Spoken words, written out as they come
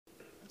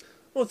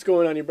What's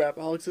going on, you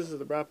Brapaholics? This is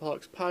the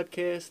Brapaholics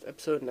Podcast,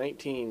 episode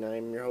 19.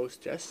 I'm your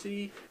host,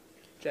 Jesse.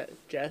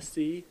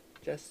 Jesse.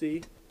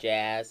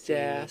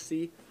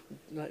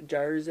 Not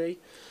Jersey.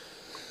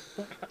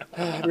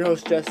 I'm your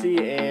host, Jesse,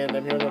 and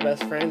I'm here with my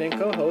best friend and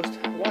co-host,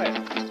 Wyatt.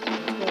 What's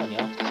going on,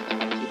 y'all?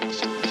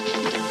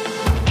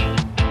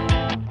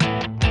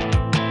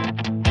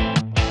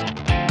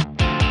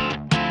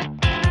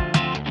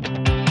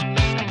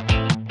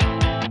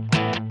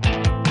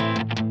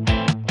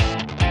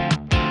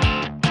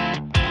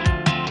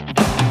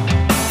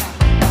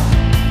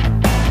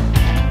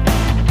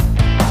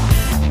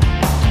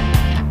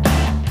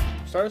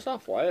 Start us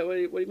off, Wyatt. What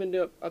have you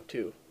been up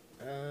to?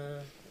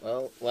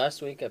 Well,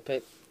 last week I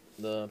picked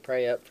the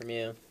prey up from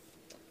you,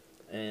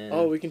 and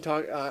Oh, we can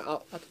talk.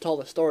 I'll have to tell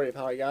the story of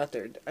how I got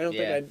there. I don't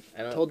think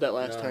I told that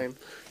last time.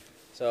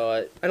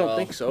 So I don't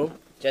think so.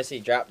 Jesse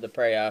dropped the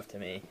prey off to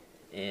me,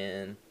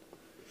 and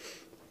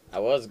I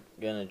was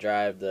gonna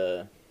drive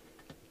the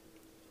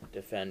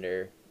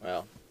Defender.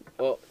 Well,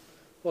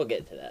 we'll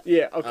get to that.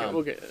 Yeah, okay,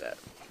 we'll get to that.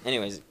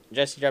 Anyways,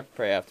 Jesse dropped the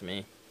prey off to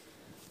me,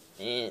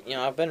 and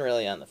I've been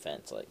really on the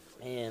fence. Like,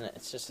 man,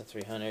 it's just a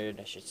 300.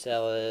 I should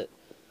sell it.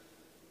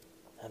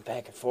 I'm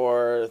back and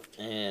forth,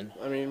 and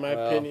I mean, my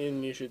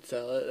opinion, you should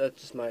sell it. That's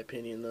just my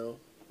opinion, though.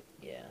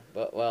 Yeah,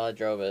 but I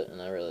drove it,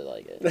 and I really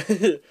like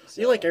it.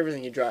 You like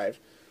everything you drive.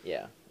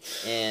 Yeah,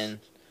 and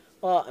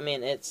I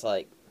mean, it's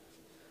like,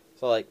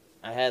 I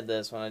had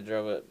this when I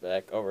drove it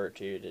back over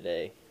to you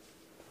today.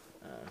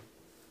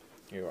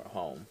 You were at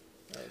home.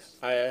 It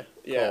was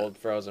cold,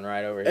 frozen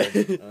right over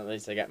here. Well, at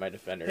least I got my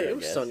Defender. Hey, it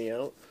was sunny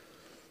out.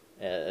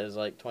 Yeah, it was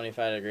like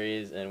 25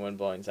 degrees and wind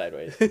blowing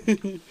sideways.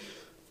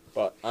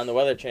 But on the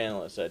Weather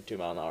Channel, it said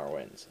 2-mile-an-hour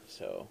winds,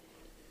 so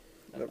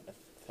I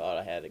thought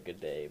I had a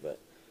good day, but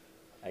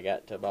I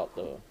got to about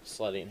the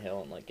sledding hill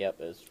and like, yep,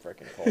 it's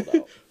freaking cold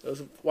out.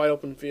 Those wide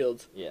open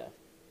fields. Yeah.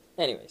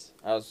 Anyways,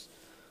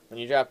 when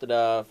you dropped it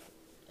off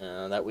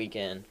that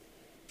weekend,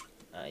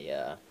 we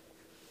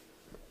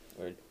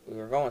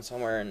were going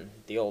somewhere in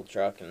the old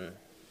truck, and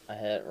I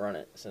hadn't run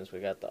it since we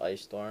got the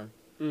ice storm.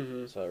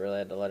 Mm-hmm. So I really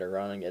had to let it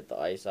run and get the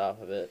ice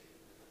off of it.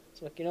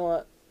 So like, you know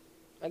what?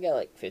 I got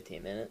like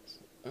 15 minutes.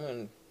 I'm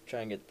going to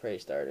try and get the prey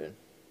started.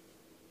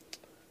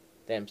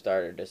 Damn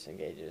starter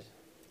disengages.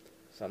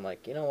 So I'm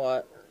like, you know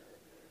what?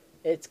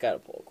 It's got a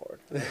pull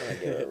cord. I'm going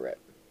to give it a rip.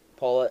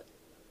 Pull it.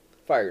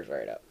 Fires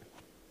right up.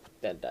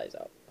 Then dies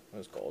out. It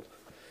was cold.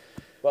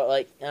 But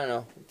like, I don't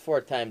know.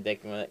 Fourth time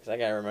dicking with it, because I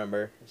got to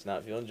remember, it's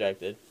not fuel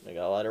injected. I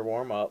got to let her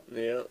warm up.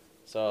 Yeah.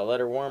 So I let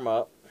her warm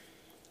up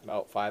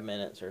about 5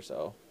 minutes or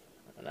so.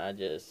 And I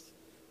just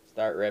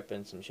start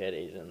ripping some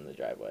shitties in the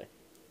driveway.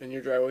 And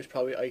your driveway's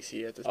probably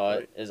icy at this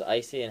point. It was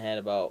icy and had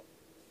about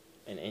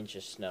an inch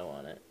of snow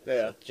on it.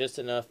 Yeah. So just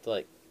enough to,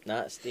 like,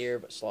 not steer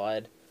but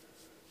slide.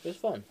 It was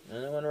fun.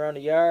 And I went around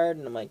the yard,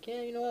 and I'm like,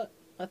 yeah, you know what?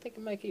 I think I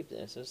might keep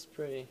this. It's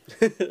pretty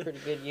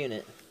good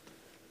unit.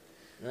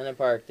 And then I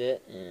parked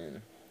it,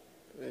 and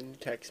you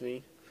text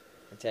me.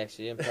 I texted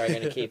you. I'm probably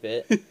going to keep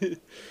it.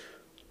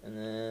 And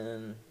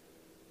then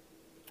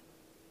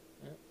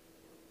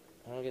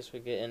I guess we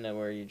get into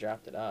where you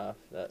dropped it off.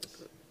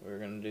 We were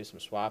going to do some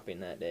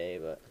swapping that day,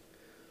 but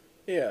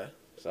Yeah.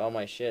 so all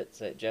my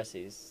shit's at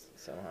Jesse's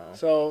somehow.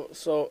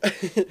 So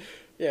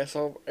yeah,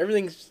 so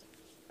everything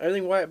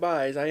Wyatt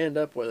buys, I end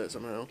up with it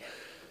somehow.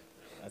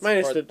 That's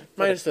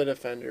Minus the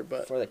Defender,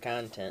 but for the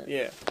content.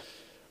 yeah.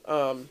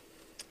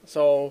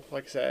 So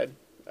like I said,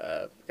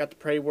 got the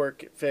Prey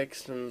work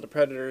fixed, and the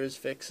Predator is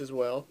fixed as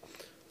well.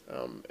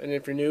 And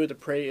if you're new, the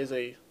Prey is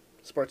a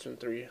Sportsman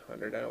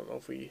 300. I don't know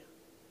if we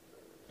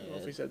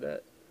said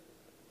that.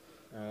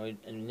 We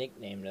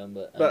nicknamed them,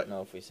 but I don't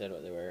know if we said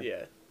what they were.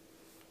 Yeah.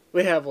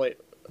 We have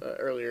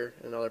earlier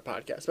in other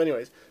podcasts. But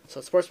anyways, so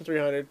Sportsman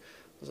 300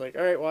 was like,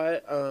 all right,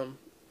 Wyatt,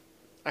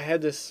 I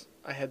had this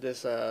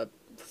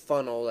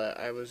funnel that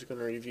I was going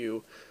to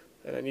review,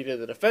 and I needed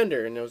the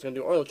Defender, and I was going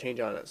to do oil change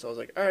on it. So I was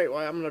like, all right,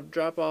 well, I'm going to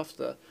drop off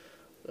the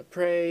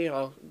Prey,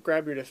 I'll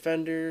grab your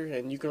Defender,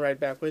 and you can ride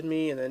back with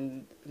me,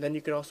 and then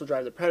you can also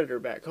drive the Predator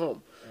back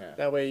home. Yeah.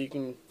 That way you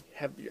can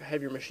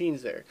have your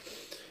machines there.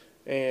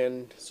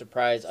 And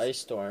surprise ice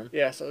storm.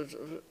 Yeah, so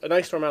an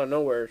ice storm out of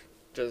nowhere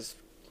just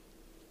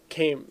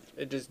came.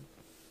 It just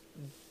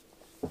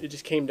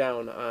came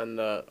down on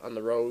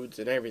the roads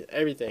and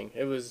everything.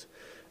 It was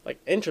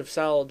like inch of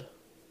solid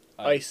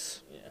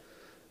ice. Yeah.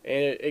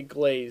 And it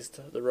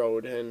glazed the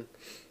road, and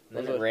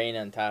then it rained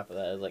on top of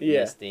that. It was like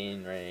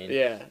misting rain.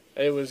 Yeah,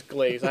 it was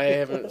glazed. I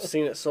haven't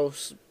seen it so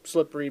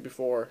slippery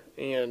before,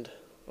 and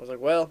I was like,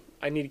 well,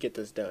 I need to get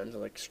this done. So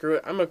like, screw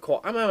it. I'm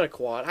on a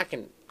quad. I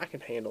can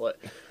handle it.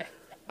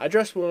 I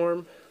dressed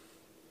warm,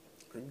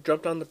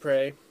 jumped on the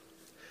Prey,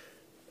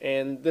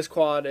 and this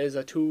quad is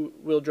a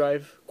 2-wheel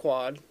drive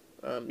quad.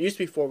 Used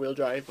to be 4-wheel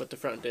drive, but the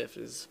front diff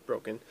is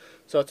broken,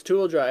 so it's a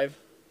 2-wheel drive.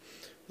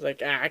 I was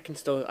like, I can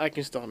still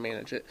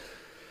manage it.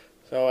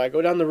 So I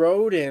go down the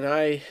road, and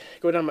I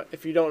go down.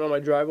 If you don't know my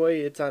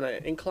driveway, it's on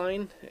an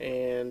incline,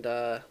 and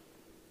I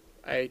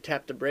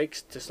tap the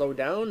brakes to slow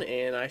down,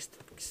 and I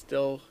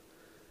still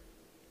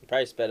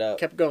probably sped up.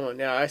 Kept going.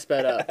 Yeah, I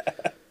sped up.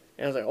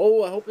 And I was like,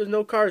 oh, I hope there's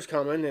no cars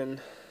coming. And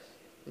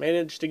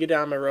managed to get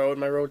down my road.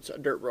 My road's a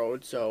dirt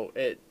road, so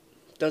it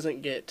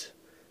doesn't get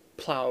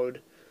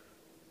plowed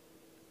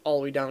all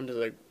the way down to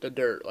the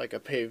dirt like a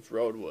paved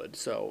road would.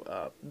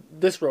 So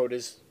this road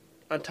is,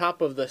 on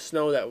top of the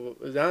snow that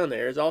was down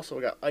there, it's also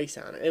got ice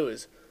on it. It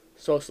was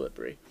so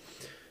slippery.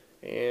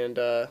 And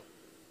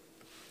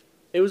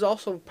it was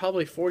also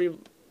probably 40,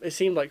 it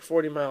seemed like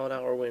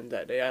 40-mile-an-hour wind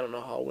that day. I don't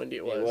know how windy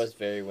it was. It was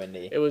very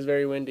windy. It was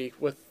very windy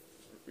with,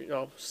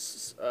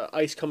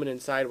 ice coming in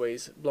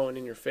sideways, blowing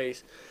in your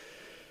face.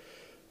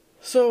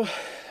 So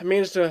I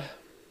managed to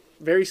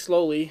very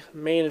slowly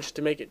manage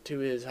to make it to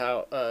his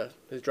house,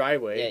 his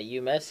driveway. Yeah,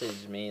 you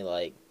messaged me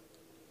like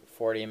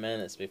 40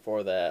 minutes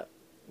before that.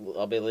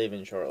 I'll be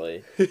leaving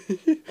shortly.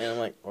 And I'm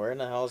like, where in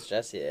the hell is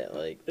Jesse at?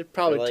 Like, It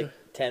probably we're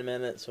like 10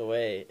 minutes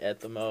away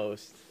at the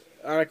most.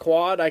 on a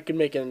quad, I could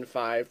make it in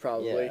 5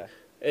 probably. Yeah.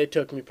 It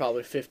took me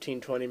probably 15,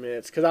 20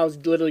 minutes because I was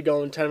literally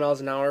going 10 miles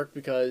an hour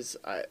because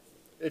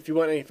if you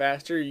went any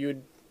faster,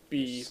 you'd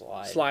be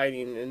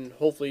sliding, and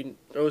hopefully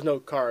there was no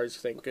cars,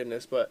 thank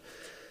goodness. But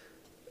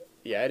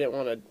yeah, I didn't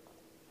want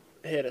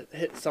to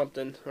hit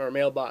something or a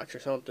mailbox or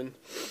something.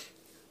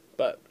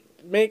 But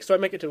so I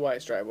make it to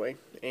Wyatt's driveway,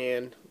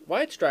 and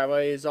Wyatt's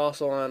driveway is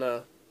also on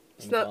a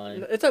it's not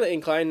an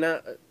incline,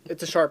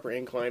 it's a sharper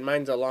incline.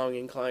 Mine's a long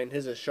incline,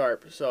 his is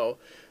sharp. So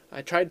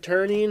I tried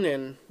turning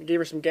and gave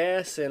her some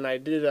gas, and I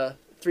did a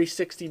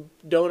 360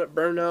 donut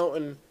burnout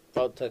and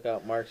Both took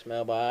out Mark's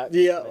mailbox.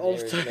 Yeah, my all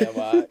the neighbor's time.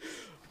 mailbox.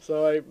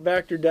 So I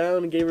backed her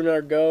down and gave her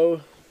another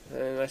go,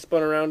 and I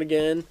spun around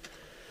again,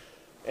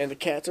 and the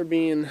cats are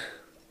being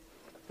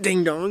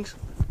ding-dongs.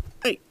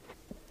 Hey,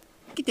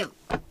 get down.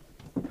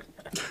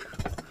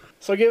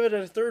 So I gave it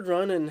a third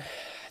run, and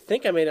I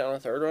think I made it on a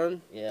third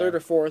run, Yeah. third or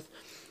fourth.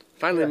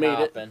 Finally made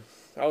Hopping.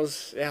 it. I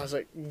was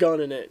like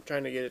gunning it,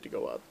 trying to get it to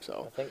go up.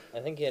 So I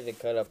think you had to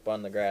cut up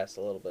on the grass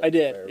a little bit. I if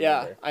did, yeah.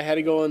 remember. I had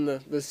to go on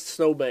the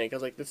snowbank. I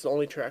was like, this is the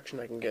only traction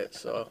I can get.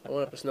 So I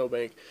went up a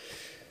snowbank.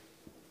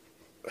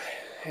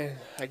 And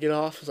I get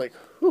off. I was like,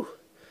 whew.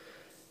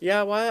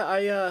 Yeah, why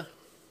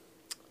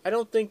I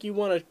don't think you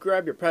want to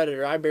grab your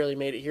Predator. I barely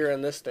made it here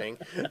on this thing.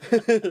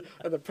 And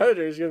the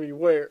Predator is going to be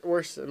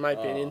worse, in my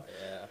opinion.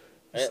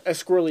 Yeah.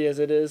 As squirrely as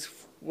it is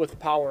with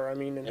power, I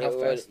mean, and how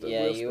fast the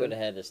wheels you spin. would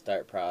have had to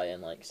start probably in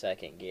like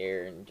second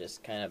gear and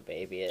just kind of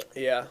baby it.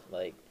 Yeah.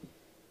 Like,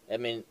 I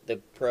mean, the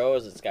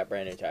pros, it's got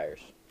brand new tires.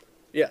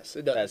 Yes,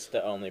 it does. That's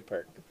the only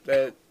perk.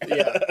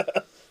 Yeah.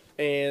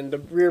 And the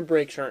rear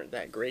brakes aren't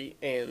that great,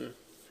 and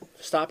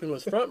stopping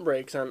with front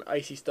brakes on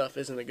icy stuff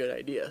isn't a good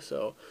idea.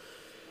 So,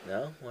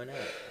 No, why not?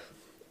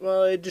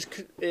 well,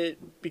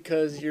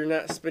 because you're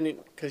not spinning,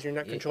 because you're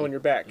not controlling your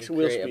back, You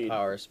wheel create speed. a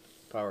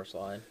power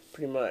slide.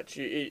 Pretty much,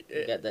 You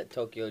got that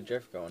Tokyo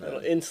drift going it'll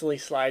on. instantly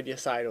slide you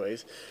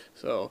sideways.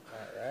 So, All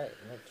right,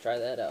 let's try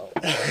that out.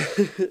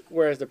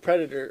 whereas the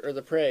Predator or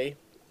the Prey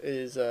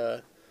is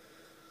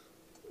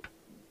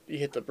you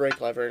hit the brake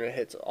lever and it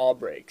hits all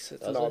brakes. It's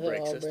Does an it all hit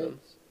brake all system.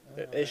 brakes?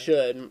 It Alright.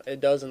 should. It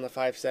does in the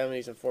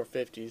 570s and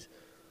 450s.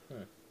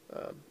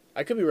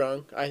 I could be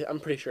wrong. I'm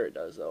pretty sure it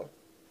does though.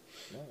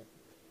 No.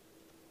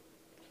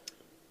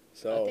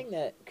 So I think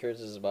that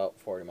cruises about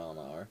 40 mile an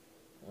hour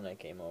when I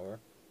came over.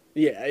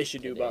 yeah, it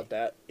should do Today. about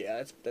that.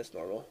 Yeah, that's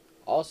normal.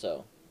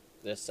 Also,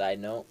 this side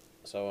note,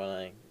 so when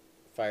I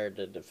fired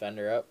the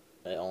Defender up,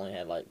 it only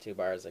had like 2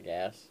 bars of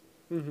gas.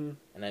 Mm-hmm.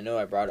 And I know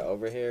I brought it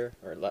over here,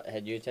 or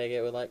had you take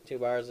it with like 2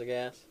 bars of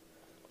gas.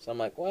 So I'm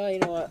like, well, you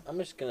know what? I'm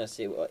just going to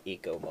see what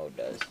eco mode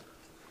does.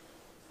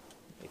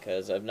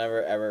 Because I've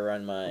never ever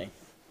run my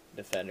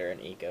Defender in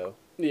eco.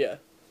 Yeah.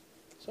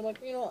 So I'm like,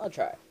 you know what? I'll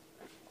try.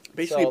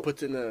 Basically, So-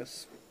 puts it in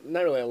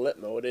not really a lit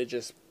mode. It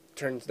just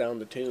turns down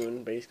the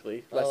tune.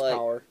 Basically, less Well, like-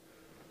 power.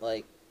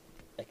 Like,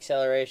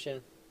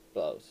 acceleration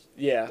blows.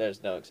 Yeah,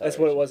 There's no acceleration. that's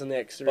what it was in the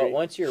X3. But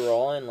once you're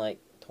rolling like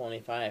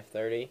 25,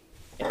 30,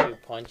 if you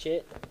punch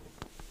it,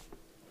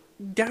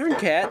 Darn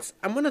cats!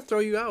 I'm gonna throw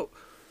you out.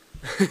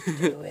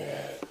 do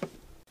it.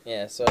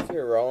 Yeah, so if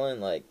you're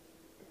rolling like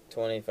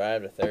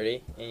 25 to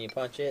 30 and you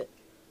punch it,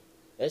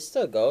 it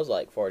still goes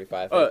like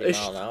 45, 50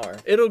 mile an hour.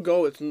 It'll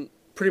go. It's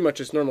pretty much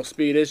its normal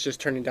speed. It's just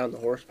turning down the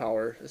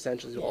horsepower.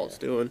 Essentially, is all it's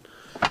doing.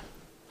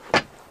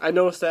 I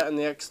noticed that in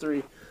the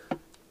X3,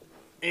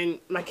 and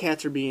my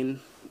cats are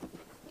being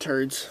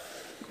turds.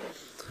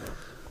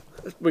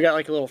 We got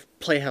like a little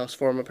playhouse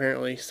for them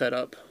apparently set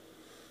up.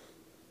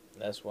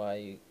 That's why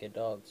you get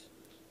dogs.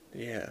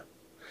 Yeah.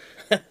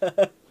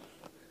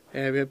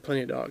 Yeah, we have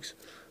plenty of dogs.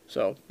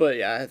 So, but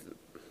yeah. Do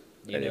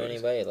you know Anyways.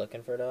 anybody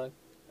looking for a dog?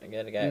 I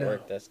got a guy at No.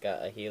 work that's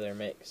got a healer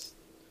mix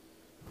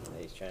that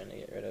he's trying to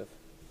get rid of.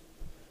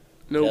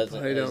 Nope, I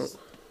His don't.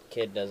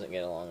 kid doesn't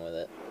get along with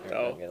it. Or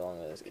Oh. don't get along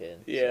with his kid.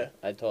 Yeah. So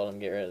I told him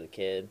get rid of the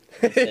kid.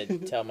 He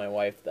said, tell my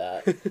wife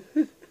that.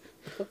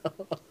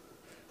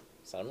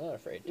 So I'm not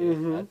afraid to.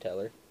 Mhm. I'd tell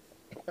her.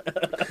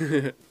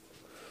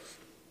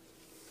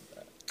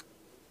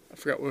 I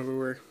forgot where we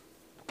were.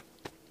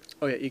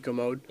 Oh yeah, eco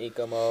mode.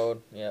 Eco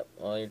mode. Yep.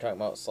 Well, you're talking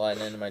about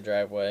sliding into my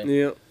driveway.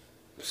 Yep.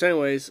 So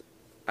anyways,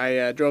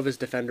 I drove his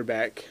Defender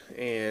back,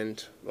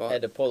 and well,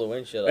 Had to pull the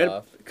windshield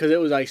off. because it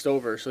was iced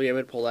over. So yeah, we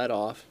had to pull that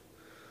off.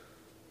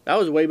 That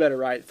was a way better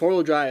ride.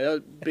 4-wheel drive, that was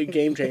a big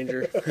game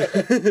changer.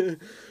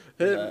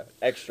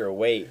 Extra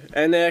weight.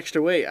 And the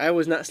extra weight. I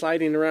was not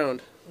sliding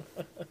around.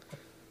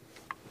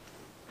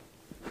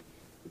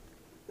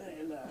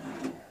 And,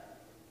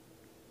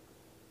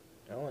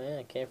 Oh yeah,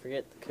 I can't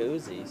forget the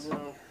koozies.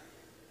 no.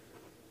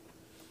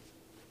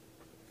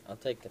 I'll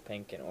take the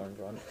pink and orange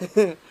one.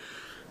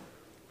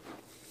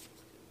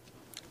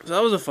 So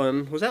that was a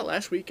fun. Was that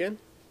last weekend?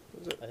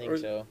 Was it, I think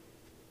so.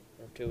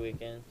 Or 2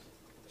 weekends.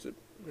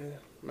 Yeah,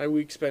 my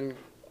week's been.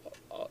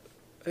 I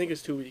think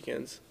it's 2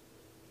 weekends.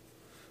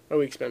 My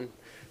week's been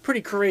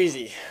pretty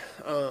crazy.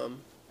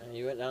 And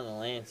you went down to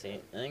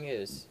Lansing. I think it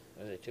was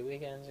it 2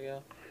 weekends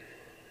ago?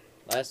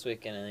 Last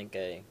weekend, I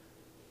think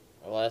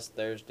last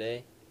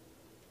Thursday,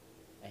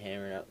 I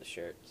hammered out the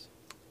shirts.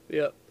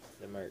 Yep.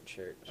 The merch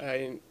shirts.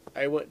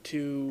 I went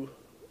to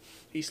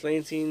East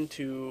Lansing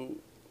to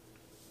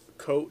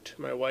coat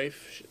my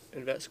wife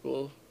in vet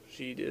school.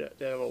 They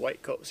have a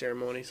white coat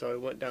ceremony, so I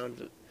went down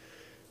to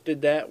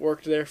did that.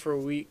 Worked there for a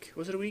week.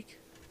 Was it a week?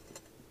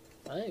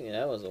 I think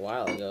that was a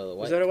while ago. The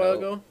white Was that a while coat.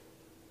 ago?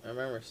 I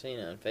remember seeing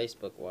it on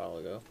Facebook a while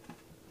ago.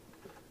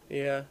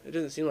 Yeah, it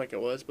doesn't seem like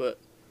it was, but.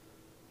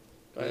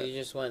 You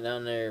just went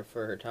down there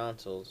for her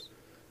tonsils.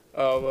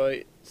 Oh, well,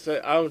 so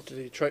I went to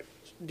Detroit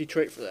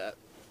for that.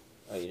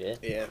 Oh, you did?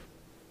 Yeah.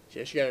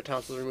 Yeah, she got her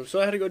tonsils removed, so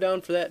I had to go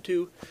down for that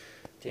too.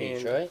 To And-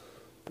 Detroit?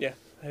 I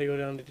had to go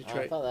down to Oh, I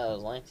Detroit. thought that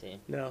was Lansing.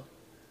 No.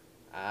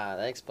 Ah,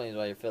 that explains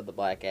why you filled the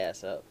black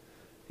ass up.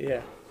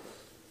 Yeah.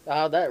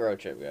 How'd that road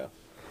trip go?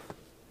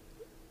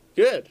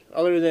 Good.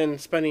 Other than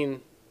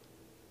spending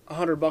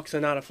 $100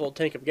 and not a full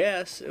tank of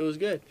gas, it was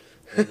good.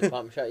 Did the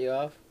pump shut you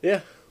off?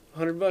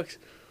 $100.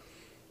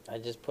 I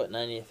just put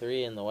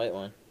 93 in the white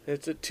one.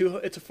 It's a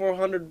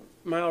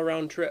 400-mile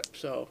round trip,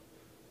 so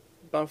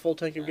about a full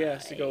tank of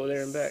gas to go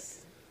there and back.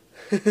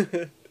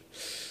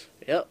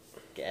 Yep.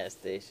 Gas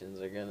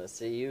stations are gonna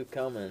see you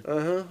coming.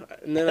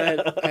 And then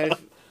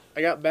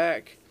I got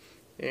back,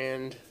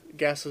 and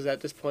gas was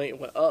at this point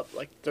went up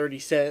like 30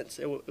 cents.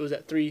 It was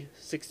at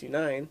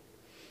 $3.69,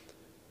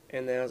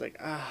 and then I was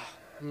like,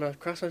 I'm gonna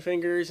cross my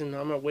fingers and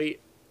I'm gonna wait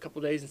a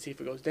couple days and see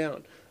if it goes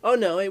down. Oh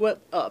no, it went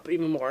up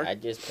even more. I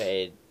just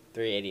paid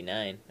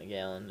 $3.89 a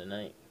gallon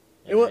tonight.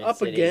 It went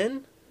up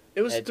again.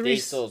 It was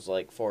Diesel's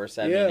like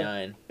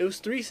 $4.79. It was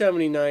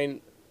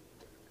 $3.79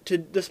 to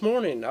this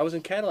morning. I was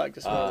in Cadillac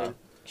this morning.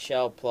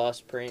 Shell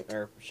Plus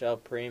Shell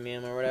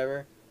Premium or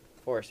whatever,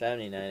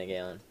 $4.79 a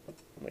gallon. Oh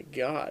my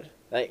god.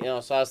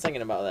 So I was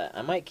thinking about that.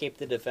 I might keep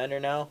the Defender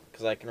now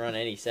because I can run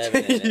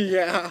 87 in it.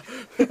 Yeah.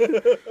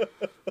 If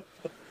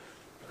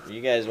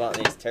you guys want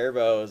these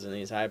turbos and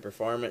these high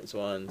performance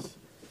ones,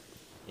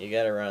 you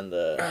gotta run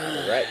the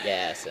wet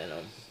gas in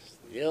them.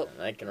 Yep.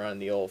 And I can run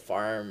the old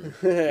farm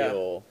Yeah.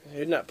 fuel.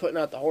 You're not putting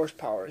out the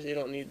horsepower. So you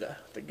don't need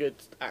the good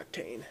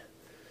octane.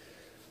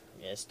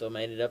 Yeah, still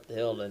made it up the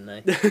hill, didn't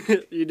I?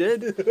 You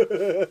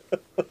did?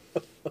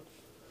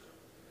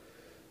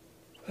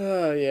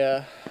 Oh,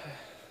 yeah.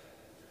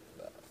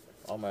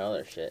 All my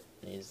other shit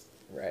needs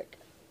wreck.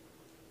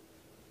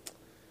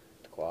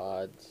 The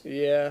quads.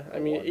 Yeah, I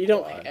mean, One you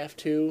don't quad. have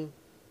to.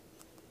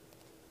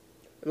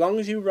 As long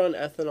as you run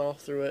ethanol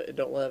through it,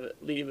 don't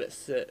leave it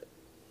sit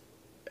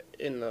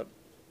in the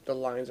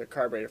lines or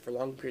carburetor for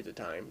long periods of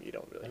time. You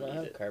don't I really don't need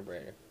have a it.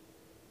 carburetor.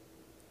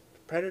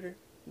 Predator?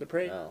 The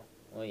Prey? Oh,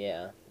 well,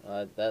 yeah.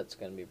 That's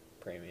gonna be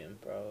premium,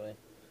 probably.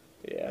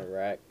 Yeah. Or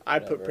rack.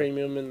 I'd put whatever.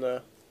 premium in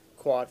the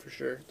quad for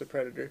sure, the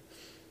Predator.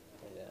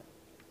 Yeah.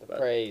 The But-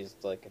 Prey's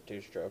like a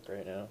 2-stroke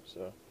right now,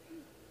 so.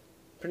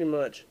 Pretty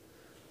much.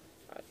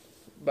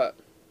 But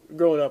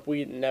growing up,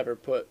 we never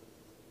put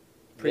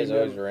You guys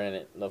always premium. ran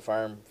it, the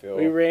farm fuel.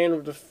 We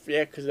ran with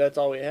because that's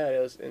all we had. It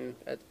was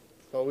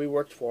well, we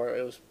worked for it.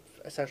 It was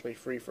essentially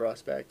free for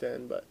us back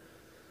then. But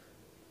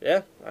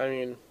yeah, I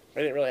mean, I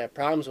didn't really have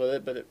problems with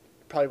it, but it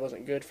probably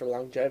wasn't good for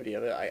longevity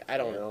of it. I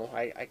don't Yeah. know.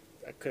 I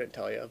couldn't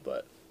tell you,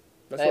 but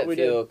that's that what we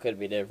fuel did. could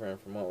be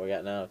different from what we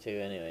got now, too,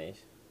 anyways.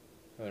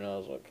 Who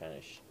knows what kind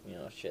of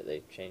shit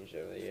they've changed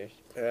over the years.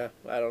 Yeah,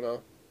 I don't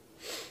know.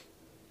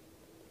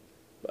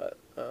 But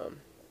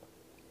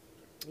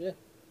Yeah.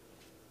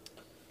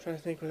 trying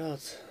to think what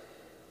else.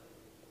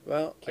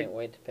 Well, Can't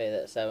wait to pay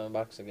that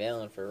 $7 a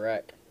gallon for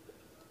wreck.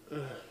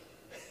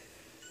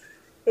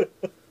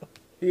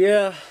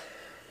 yeah,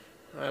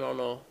 I don't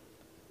know.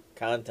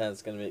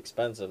 Content's gonna be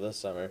expensive this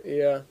summer.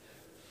 Yeah,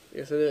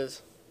 yes it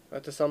is.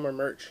 That's the summer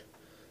merch.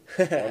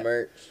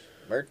 More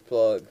merch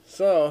plug.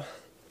 So,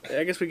 yeah,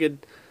 I guess we could.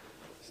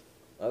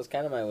 That was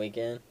kind of my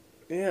weekend.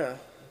 Yeah,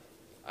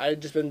 I've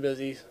just been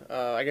busy.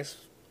 I guess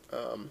I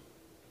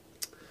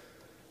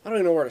don't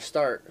even know where to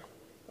start.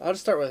 I'll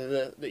just start with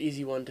the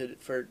easy one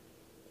for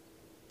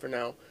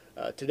now.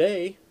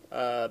 Today,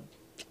 I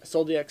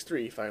sold the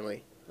X3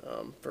 finally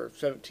for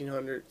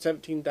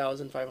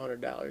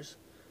 $17,500,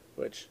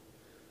 which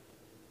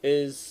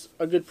is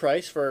a good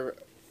price for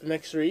an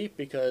X3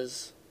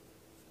 because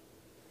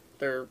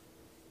they're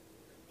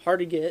hard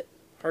to get,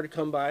 hard to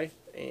come by,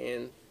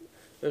 and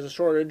there's a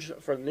shortage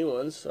for the new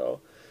ones.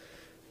 So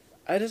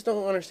I just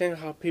don't understand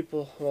how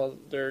people, well,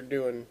 they're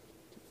doing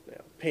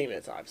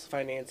payments, obviously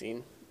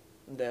financing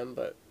them,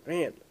 but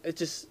man, it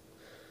just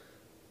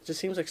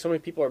seems like so many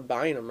people are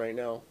buying them right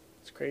now.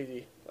 It's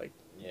crazy, like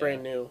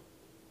brand new.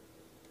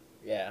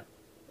 Yeah.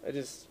 I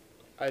just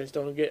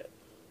don't get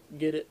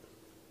it.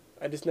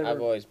 I just never.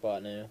 I've always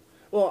bought new.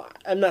 Well,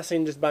 I'm not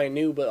saying just buying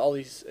new, but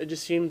it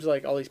just seems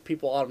like all these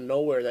people out of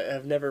nowhere that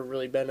have never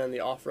really been on the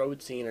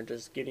off-road scene are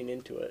just getting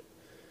into it.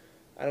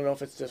 I don't know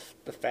if it's just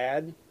the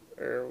fad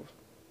or.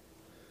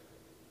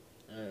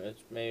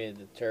 It's maybe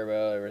the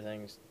turbo.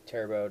 Everything's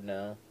turboed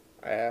now.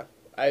 Yeah,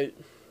 I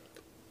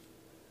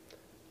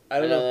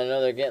don't know. I know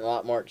they're getting a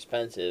lot more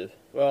expensive.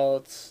 Well,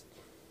 it's.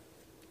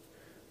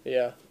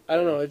 Yeah, I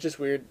don't know. It's just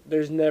weird.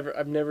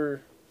 I've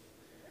never.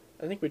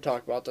 I think we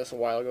talked about this a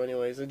while ago.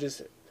 Anyways,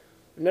 I've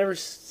never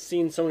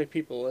seen so many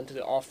people into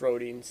the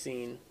off-roading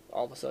scene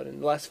all of a sudden. In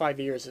the last 5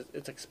 years,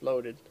 it's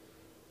exploded.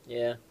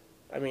 Yeah.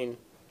 I mean.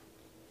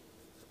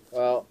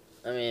 Well,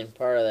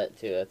 part of that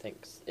too, I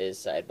think, is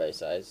side by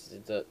sides.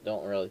 It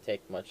don't really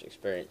take much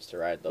experience to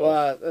ride those.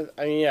 Well,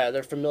 yeah,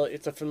 they're familiar.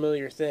 It's a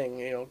familiar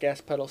thing, gas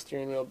pedal,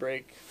 steering wheel,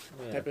 brake,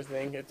 type of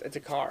thing. It's a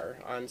car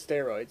on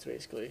steroids,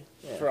 basically,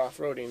 for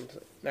off-roading.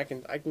 I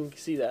can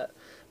see that,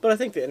 but I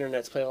think the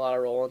internet's played a lot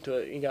of role into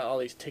it. You got all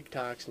these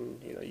TikToks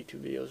and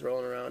YouTube videos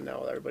rolling around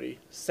now with everybody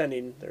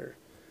sending their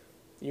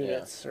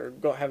units or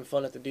having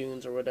fun at the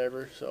dunes or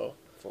whatever. So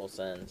full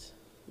sends.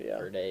 Yeah.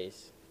 For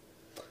days.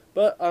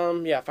 But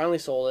finally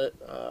sold it.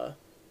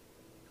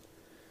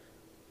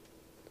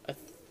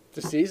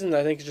 The season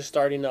I think is just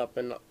starting up,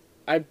 and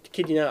I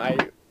kid you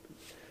not,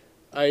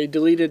 I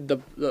deleted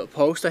the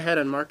post I had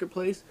on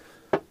Marketplace,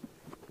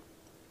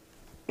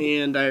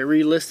 and I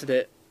relisted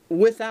it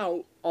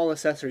without all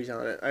accessories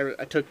on it.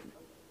 I took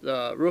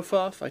the roof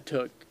off, I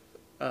took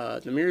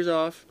the mirrors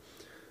off,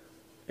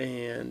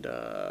 and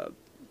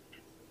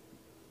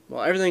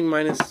everything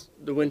minus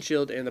the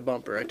windshield and the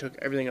bumper. I took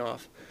everything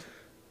off,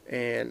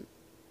 and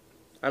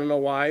I don't know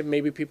why.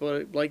 Maybe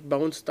people like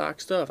bone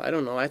stock stuff. I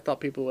don't know. I thought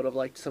people would have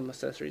liked some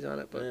accessories on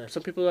it, but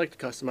some people like to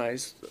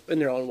customize in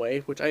their own way,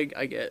 which I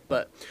get.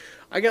 But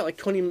I got like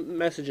 20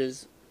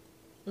 messages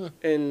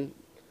in,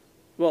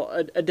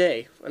 a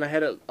day, and I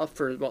had it up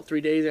for about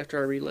 3 days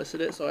after I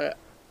relisted it. So I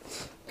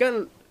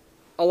got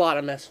a lot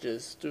of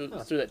messages through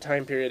that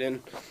time period,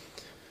 and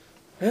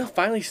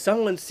finally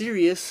someone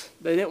serious.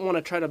 They didn't want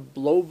to try to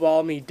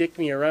lowball me, dick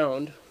me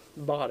around.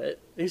 Bought it.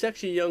 He's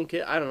actually a young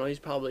kid. I don't know. He's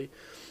probably.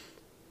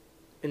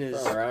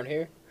 From around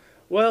here?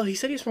 Well, he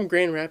said he's from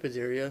Grand Rapids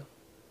area,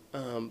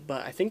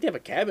 but I think they have a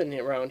cabin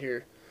around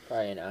here.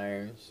 Probably in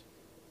Irons.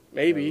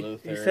 Maybe.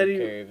 Luther,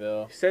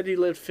 he said he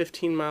lived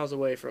 15 miles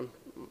away from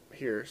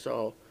here,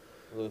 so.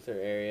 Luther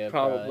area.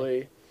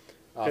 Probably.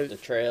 Off the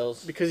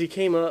trails. Because he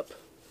came up.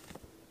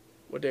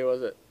 What day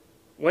was it?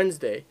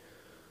 Wednesday.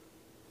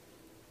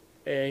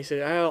 And he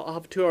said, I'll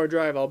have a 2-hour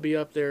drive. I'll be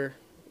up there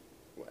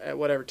at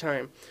whatever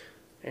time.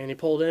 And he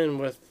pulled in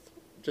with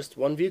just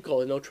one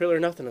vehicle and no trailer,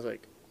 nothing. I was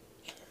like.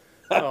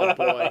 Oh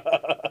boy.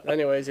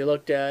 Anyways, he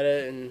looked at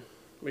it and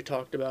we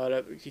talked about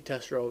it. He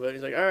test drove it.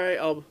 He's like, "All right,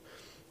 I'll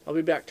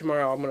be back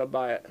tomorrow. I'm gonna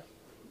buy it."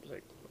 I was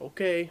like,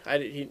 "Okay."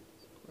 I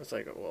was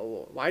like,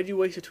 "Well, why'd you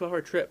waste a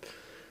 2-hour trip?"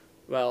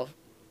 Well,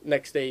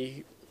 next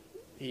day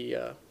he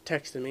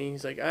texted me.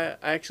 He's like, "I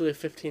actually live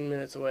 15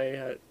 minutes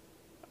away.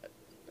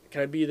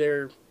 Can I be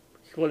there?"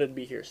 He wanted to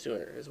be here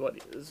sooner. Is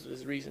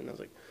his reason. I was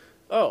like,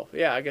 "Oh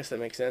yeah, I guess that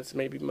makes sense.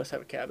 Maybe he must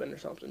have a cabin or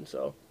something."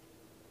 So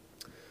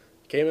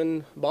came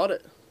and bought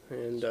it.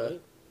 And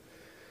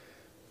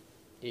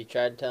you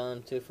tried telling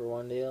him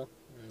 2-for-1 deal?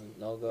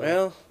 No go.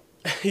 Well,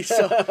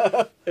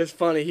 it's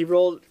funny. He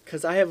rolled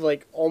because I have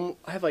like all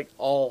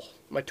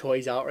my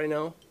toys out right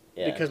now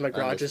because my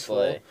garage is full.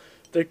 So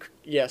they're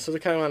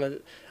kind of on a.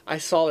 I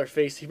saw their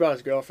face. He brought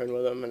his girlfriend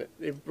with him, and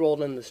they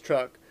rolled in this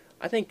truck.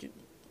 I think.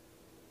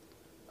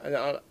 I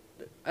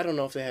don't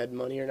know if they had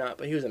money or not,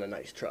 but he was in a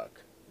nice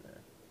truck. Yeah.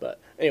 But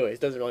anyways,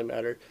 doesn't really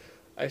matter.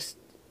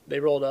 They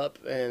rolled up,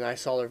 and I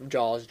saw their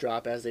jaws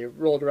drop as they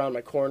rolled around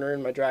my corner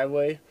in my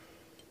driveway.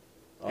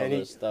 All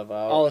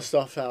the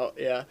stuff out,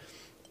 yeah.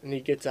 And he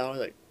gets out,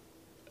 like,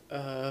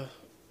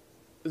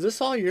 is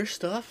this all your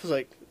stuff? I was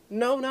like,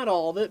 no, not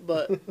all of it,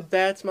 but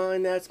that's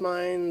mine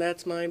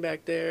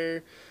back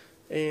there,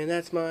 and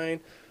that's mine.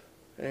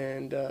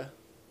 And I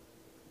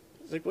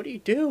was like, what do you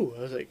do?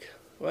 I was like,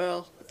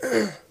 well,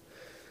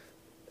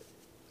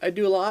 I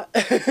do a lot.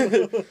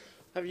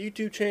 I have a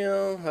YouTube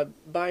channel, I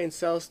buy and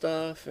sell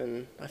stuff,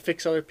 and I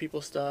fix other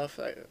people's stuff.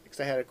 Because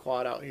I had a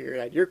quad out here,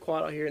 I had your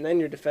quad out here, and then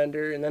your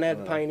Defender, and then I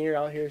had the Pioneer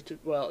out here too.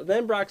 Well,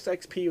 then Brock's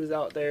XP was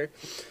out there,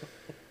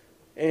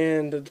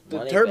 and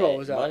the turbo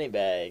was out. Money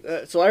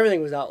bags. So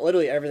everything was out.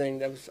 Literally everything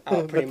that was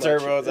out pretty much. The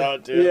turbo was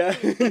out too. Yeah.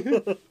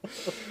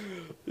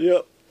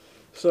 Yep.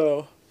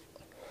 So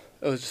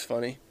it was just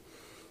funny.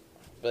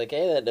 Like,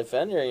 hey, that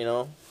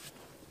Defender,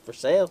 for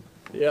sale.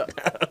 Yeah.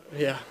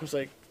 Yeah. I was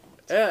like.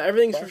 Yeah,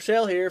 everything's for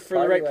sale here for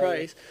the right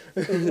price.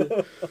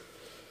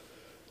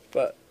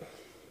 But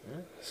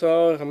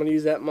So I'm going to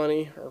use that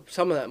money, or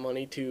some of that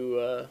money,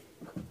 to,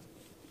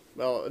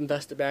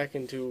 invest it back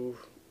into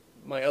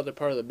my other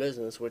part of the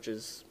business, which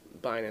is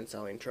buying and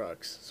selling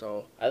trucks.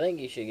 So I think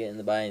you should get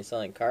into buying and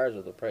selling cars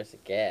with the price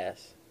of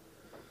gas.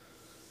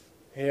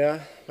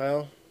 yeah,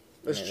 well,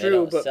 that's I mean, true, they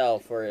don't but sell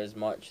for as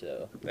much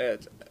though.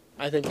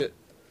 I think that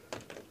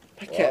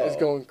my cat is Whoa.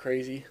 going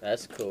crazy.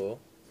 That's cool.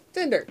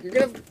 Cinder, you're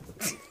gonna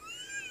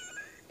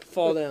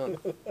fall down.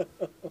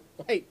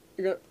 Hey,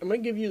 I'm gonna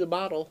give you the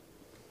bottle.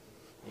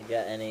 You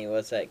got any?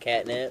 What's that?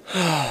 Catnip?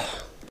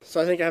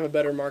 So I think I have a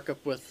better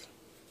markup with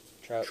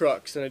Truck.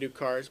 trucks than I do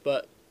cars,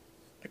 but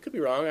I could be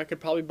wrong. I could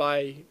probably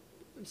buy,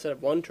 instead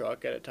of one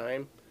truck at a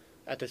time,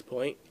 at this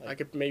point, I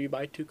could maybe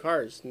buy 2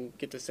 cars and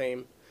get the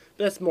same.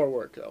 But that's more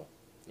work though.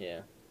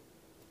 Yeah.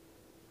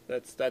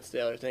 That's the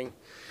other thing.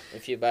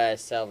 If you buy a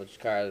salvage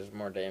car, there's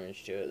more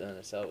damage to it than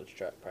a salvage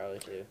truck, probably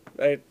too.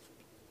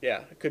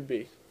 Yeah, it could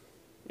be.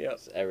 Yep.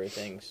 'Cause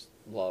everything's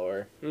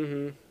lower.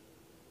 Mm-hmm.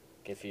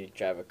 If you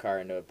drive a car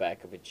into the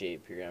back of a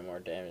Jeep, you're gonna have more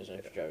damage than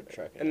if you drive a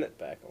truck into the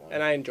back of one.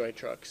 And I enjoy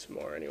trucks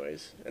more,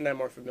 anyways, and I'm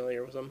more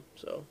familiar with them.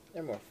 So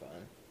They're more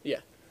fun.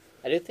 Yeah.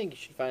 I do think you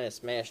should find a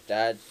smashed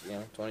Dodge,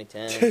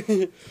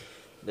 2010,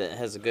 that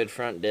has a good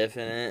front diff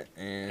in it,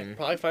 and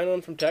probably find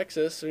one from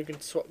Texas, so you can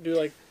do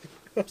like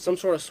some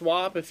sort of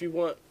swap if you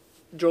want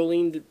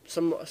Jolene,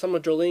 some of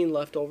Jolene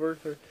left over.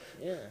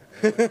 yeah,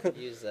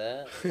 use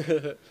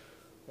that.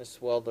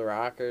 Just weld the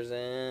rockers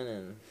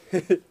in,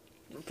 and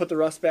Put the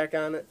rust back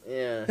on it.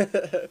 yeah.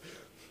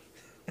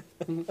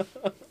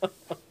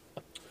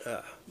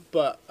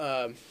 But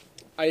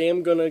I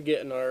am gonna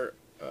get in our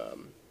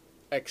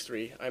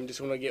X3. I'm just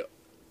gonna get,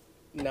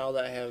 now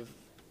that I have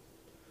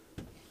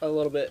a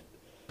little bit.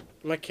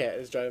 My cat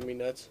is driving me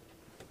nuts.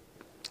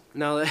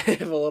 Now that I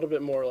have a little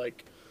bit more,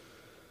 like,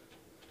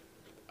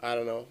 I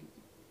don't know,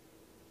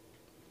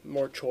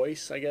 more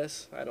choice, I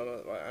guess. I don't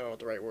know what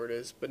the right word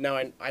is, but now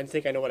I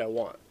think I know what I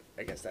want.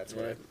 I guess that's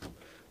what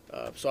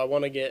so I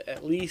want to get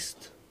at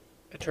least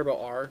a Turbo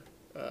R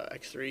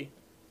X3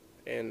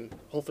 and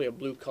hopefully a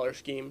blue color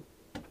scheme.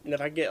 And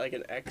if I get like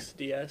an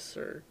XDS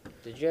or...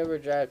 Did you ever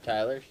drive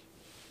Tyler's?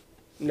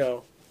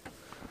 No.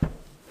 I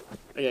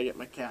gotta get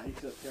my cat.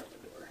 He's up here at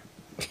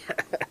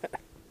the door.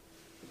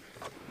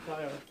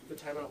 Probably the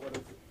timeout with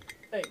him.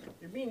 Hey,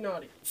 you're being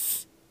naughty.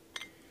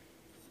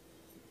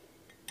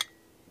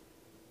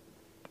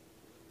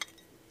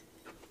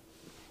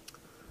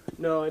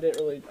 No, I didn't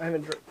really.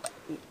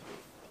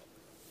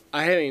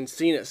 I haven't even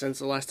seen it since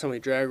the last time we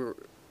drag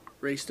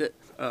raced it.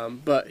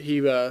 But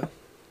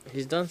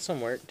He's done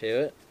some work to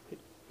it.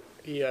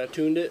 he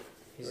tuned it.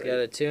 He's got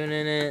a tune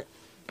in it.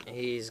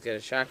 He's got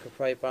a shocker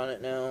pipe on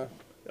it now.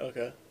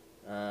 Okay.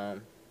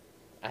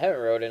 I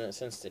haven't rode in it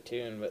since the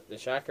tune, but the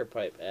shocker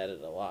pipe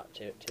added a lot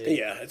to it too.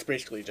 Yeah, it's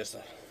basically just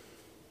a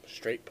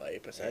straight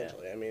pipe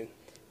essentially. Yeah. I mean.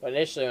 But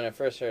initially, when I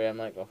first heard it, I'm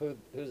like, well,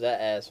 who's that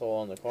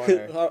asshole in the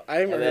corner?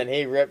 And then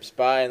he rips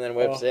by and then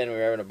whips in. We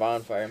were having a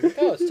bonfire. I'm like,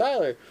 oh, it's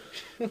Tyler.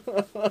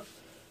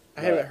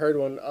 I haven't heard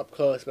one up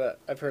close,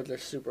 but I've heard they're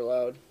super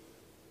loud.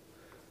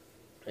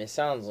 It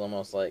sounds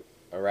almost like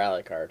a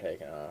rally car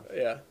taking off.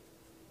 Yeah.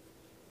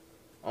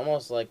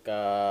 Almost like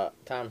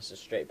Thomas's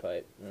straight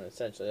pipe. And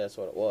essentially, that's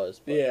what it was.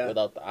 But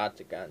without the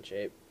octagon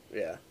shape.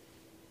 Yeah.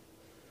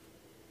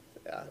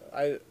 Yeah.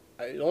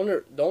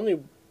 The only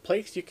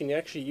place you can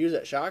actually use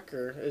that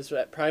shocker is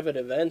at private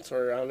events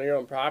or on your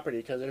own property,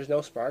 because there's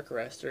no spark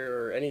arrestor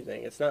or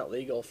anything. It's not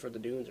legal for the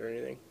dunes or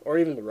anything, or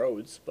even the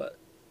roads. But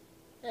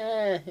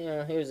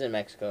he was in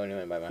Mexico and he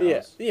went by my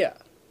house. Yeah.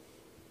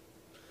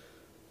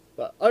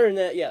 But other than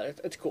that, yeah,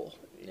 it's cool.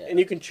 Yeah. And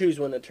you can choose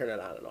when to turn it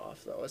on and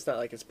off, though. It's not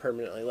like it's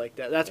permanently like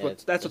that. That's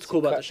what's cool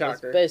about the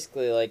shocker. It's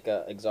basically like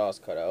an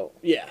exhaust cutout.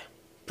 Yeah,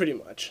 pretty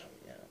much.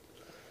 Yeah.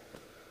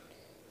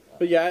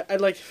 But yeah,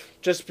 I'd like,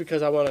 just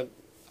because I want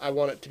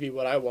it to be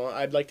what I want,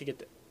 I'd like to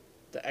get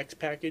the X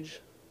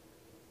package.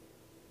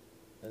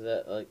 Is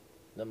that like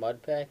the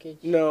mud package?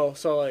 No,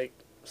 so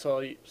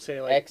you say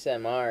like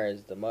XMR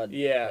is the mud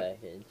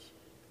package.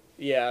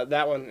 Yeah,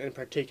 that one in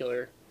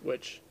particular,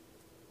 which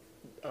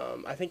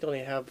I think they only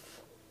have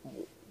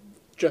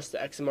just the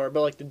XMR,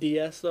 but like the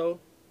DS though,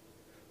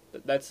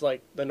 that's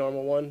like the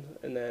normal one,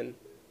 and then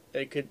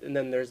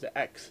there's the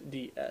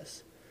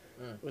XDS.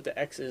 What the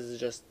X is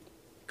just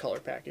color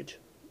package.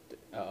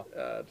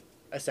 Oh.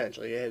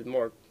 Essentially, it has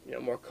more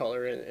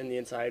color in the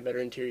inside, better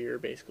interior,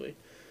 basically.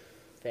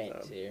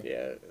 Fancier.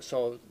 Yeah.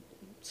 So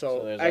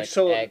there's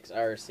like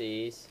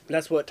XRCs.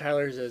 That's what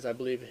Tyler's is, I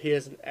believe. He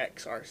has an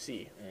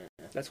XRC.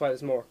 Yeah. That's why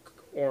there's more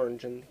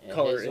orange and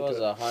color his into it. was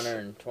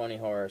 120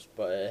 horse,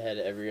 but it had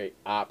every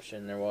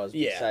option there was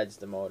besides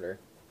the motor.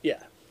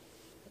 Yeah.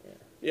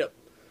 Yep.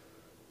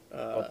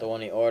 But the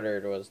one he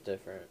ordered was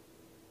different.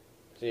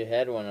 So you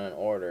had one on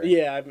order.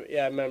 Yeah,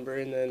 I remember,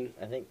 and then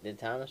did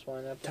Thomas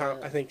wind up?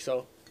 I think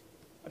so.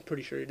 I'm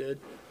pretty sure he did.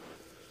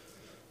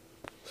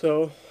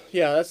 So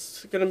yeah,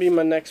 that's gonna be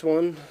my next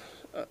one.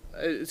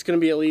 It's gonna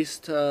be at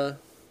least a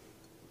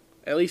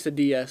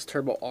DS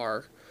Turbo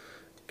R.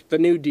 The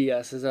new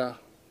DS is a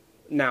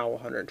now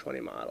 120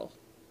 model.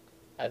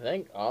 I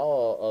think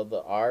all of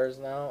the R's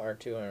now are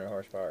 200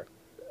 horsepower.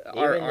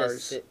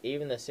 RRs.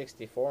 Even the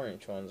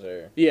 64-inch ones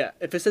are. Yeah,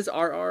 if it says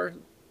RR,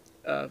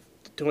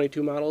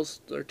 22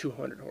 models, they're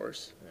 200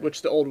 horse, Yeah.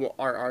 which the old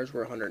RRs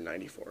were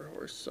 194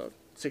 horse, so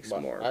 6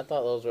 But more. I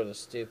thought those were the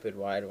stupid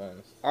wide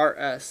ones.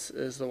 RS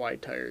is the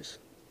wide tires.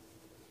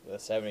 The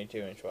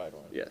 72-inch wide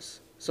ones.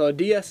 Yes. So a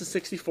DS is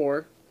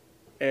 64,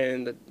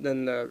 and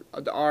then the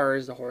R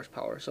is the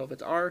horsepower. So if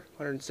it's R,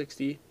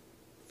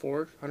 164,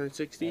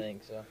 160. I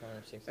think so.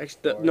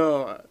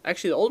 164.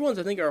 Actually, the old ones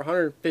I think are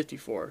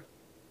 154.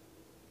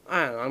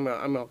 I don't know.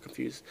 I'm all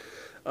confused.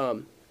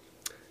 And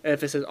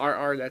if it says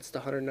RR, that's the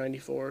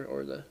 194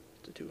 or the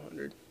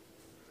 200.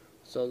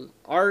 So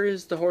R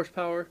is the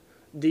horsepower,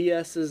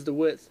 DS is the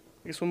width.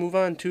 I guess we'll move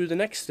on to the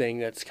next thing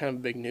that's kind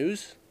of big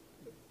news.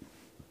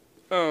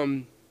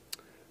 So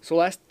the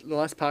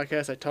last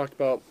podcast I talked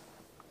about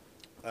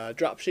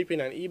drop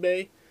shipping on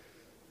eBay,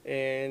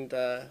 and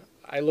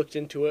I looked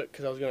into it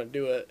because I was going to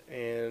do it,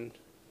 and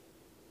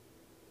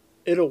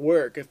it'll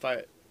work if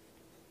I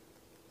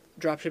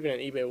drop shipping on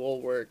eBay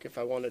will work if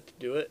I wanted to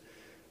do it,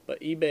 but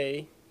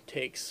eBay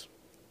takes,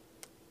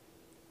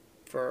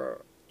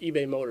 for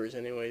eBay Motors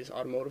anyways,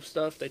 automotive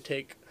stuff, they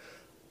take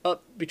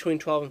up between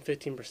 12 and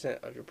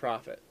 15% of your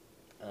profit.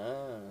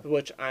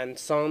 Which on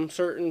some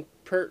certain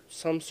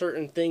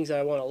things that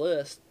I want to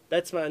list,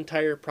 that's my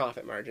entire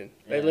profit margin.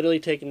 Yeah. They're literally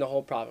taking the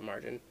whole profit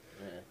margin.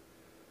 Yeah.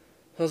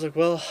 I was like,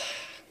 well,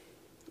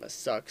 that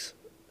sucks.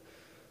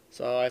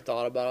 So I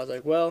thought about it. I was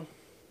like, well,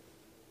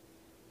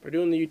 we're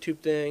doing the YouTube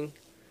thing.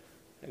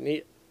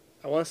 I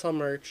want to sell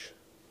merch.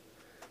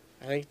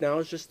 I think now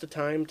is just the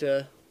time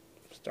to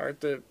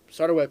start a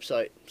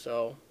website.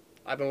 So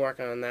I've been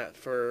working on that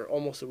for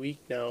almost a week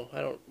now.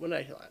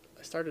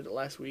 I started it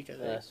last week, I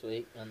think. Last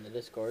week on the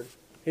Discord.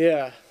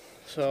 Yeah.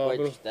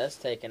 So That's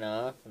taken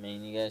off. I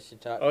mean, you guys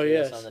should talk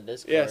to us on the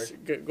Discord. Yes,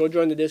 go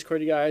join the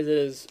Discord, you guys. It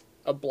is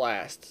a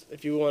blast.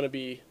 If you want to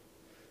be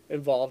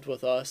involved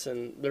with us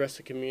and the rest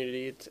of the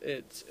community,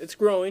 it's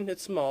growing.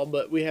 It's small,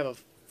 but we have a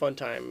fun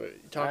time.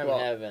 I'm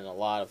having a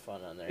lot of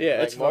fun on there.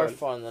 Yeah, it's more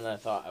fun than I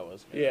thought I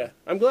was gonna. Yeah,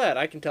 I'm glad.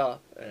 I can tell.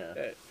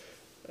 Yeah.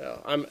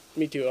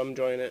 Me too. I'm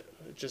enjoying it.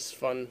 It's just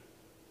fun,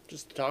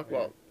 just to talk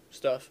about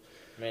stuff.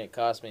 I mean, it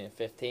cost me a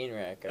 15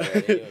 rack already,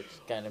 which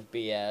is kind of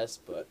BS,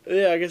 but...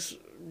 Yeah, I guess,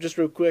 just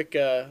real quick,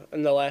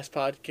 in the last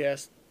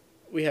podcast,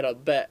 we had a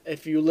bet.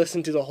 If you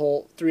listen to the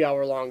whole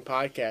 3-hour-long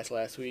podcast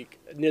last week,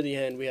 near the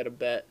end, we had a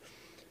bet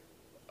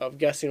of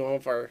guessing one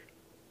of our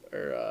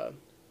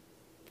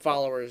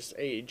followers'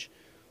 age.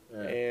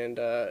 Yeah. And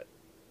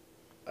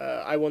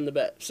I won the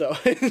bet, so...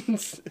 I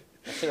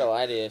should have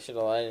lied to you. I should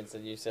have lied and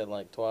said you said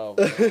like 12.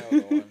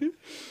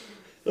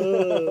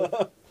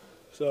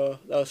 So,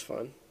 that was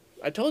fun.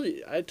 I told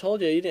you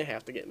you didn't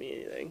have to get me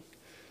anything.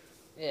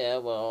 Yeah,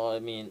 well, I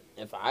mean,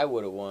 if I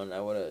would have won,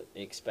 I would have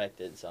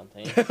expected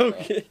something.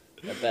 Okay.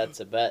 So a bet's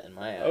a bet in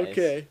my eyes.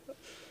 Okay.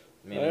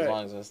 I mean, as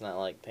long as it's not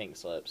like pink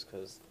slips,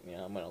 because,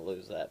 I'm going to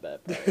lose that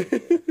bet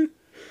probably.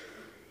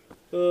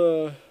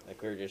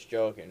 Like we were just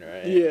joking,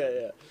 right?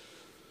 Yeah.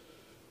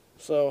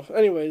 So,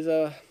 anyways,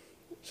 so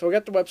we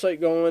got the website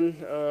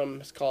going.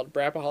 It's called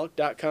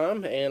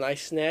Brapaholic.com, and I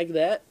snagged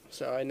that,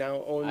 so I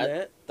now own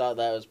that. I thought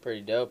that was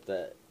pretty dope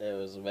that it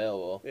was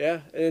available.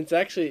 Yeah, and it's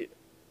actually,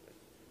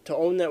 to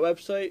own that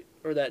website,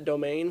 or that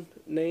domain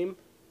name,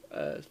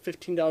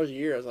 $15 a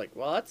year. I was like,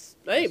 well,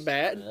 that ain't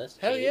bad.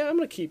 Hell cheap. yeah, I'm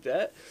going to keep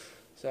that.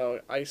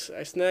 So I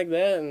snagged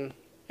that, and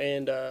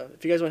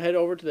if you guys want to head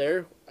over to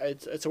there,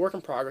 it's a work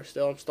in progress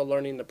still. I'm still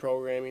learning the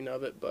programming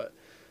of it, but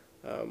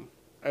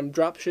I'm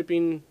drop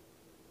shipping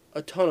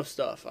a ton of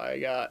stuff. I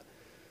got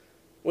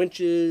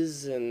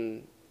winches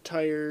and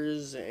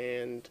tires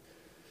and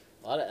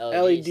a lot of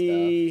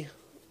LED stuff.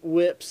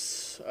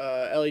 Whips,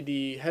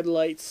 LED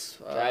headlights,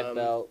 drive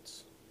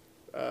belts.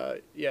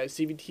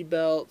 CVT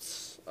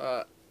belts,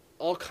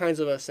 all kinds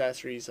of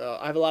accessories.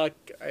 I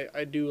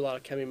do a lot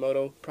of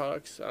Kemimoto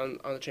products on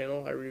the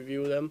channel. I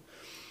review them.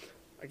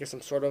 I guess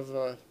I'm sort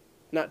of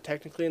not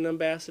technically an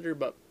ambassador,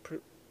 but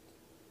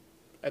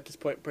at this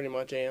point pretty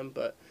much am.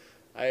 But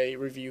I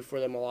review for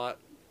them a lot,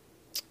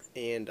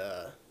 and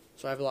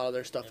so I have a lot of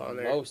their stuff on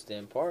there. Most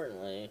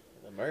importantly,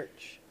 the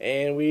merch.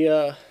 And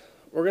we're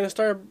gonna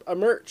start a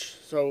merch.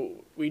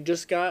 So we're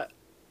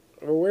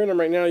wearing them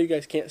right now. You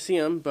guys can't see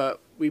them, but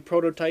we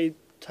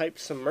prototyped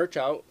some merch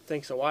out.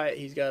 Thanks to Wyatt,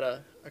 he's got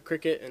a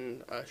Cricut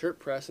and a shirt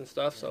press and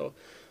stuff. So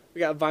we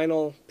got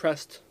vinyl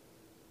pressed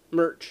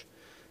merch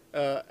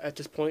at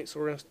this point.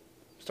 So we're gonna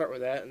start with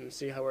that and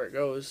see where it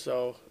goes.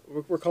 So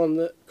we're calling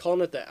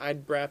it the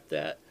I'd Brap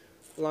That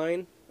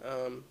line.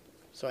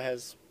 So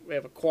we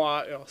have a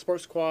quad,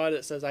 sports quad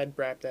that says I'd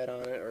Brap That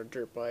on it, or a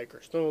dirt bike or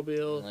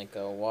snowmobile. And like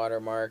a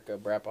watermark, a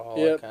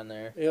Brapaholic on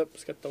there. Yep,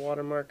 it's got the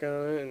watermark on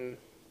it, and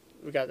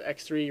we got the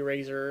X3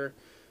 Razor,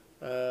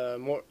 a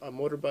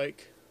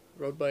motorbike,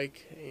 road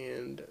bike,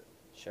 and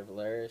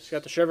Chevrolets. It's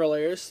got the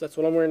Chevrolets. That's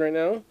what I'm wearing right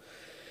now.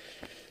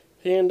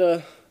 And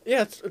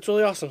it's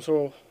really awesome.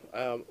 So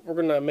we're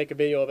gonna make a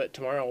video of it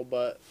tomorrow.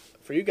 But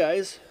for you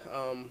guys,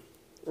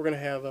 we're gonna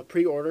have a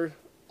pre-order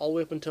all the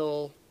way up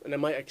until and I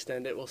might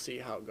extend it. We'll see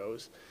how it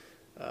goes.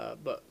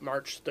 But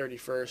March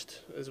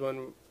 31st is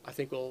when I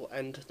think we'll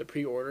end the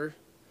pre-order,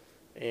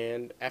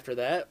 and after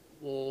that,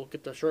 we'll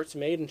get the shorts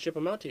made and ship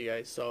them out to you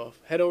guys. So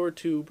head over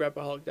to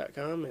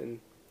brapaholic.com, and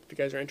if you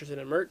guys are interested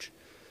in merch,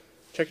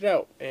 check it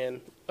out.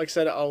 And like I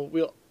said,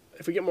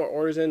 if we get more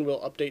orders in, we'll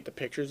update the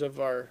pictures of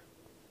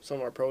some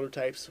of our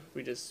prototypes.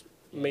 We just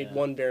made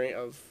one variant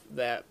of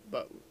that,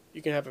 but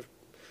you can have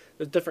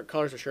there's different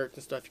colors of shirts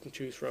and stuff you can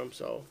choose from.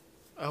 So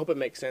I hope it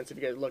makes sense if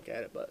you guys look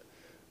at it, but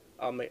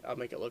I'll make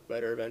it look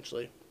better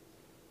eventually.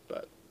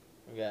 But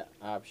we got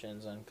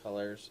options on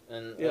colors,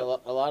 and yep.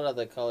 a lot of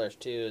the colors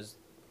too is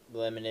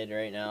limited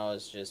right now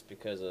is just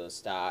because of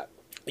stock.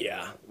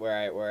 Yeah. Where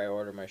I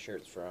order my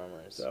shirts from.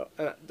 So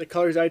the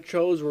colors I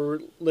chose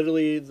were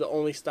literally the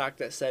only stock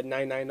that said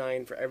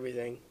 $9.99 for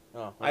everything.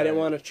 Oh, I didn't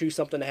want to choose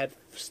something that had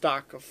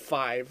stock of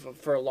 5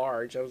 for a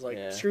large. I was like,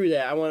 screw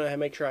that. I want to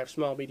make sure I have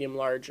small, medium,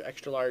 large,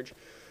 extra large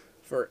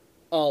for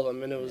all of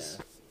them, and it was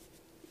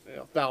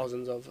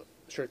thousands of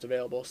shirts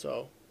available.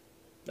 So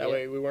that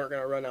way we weren't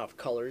going to run out of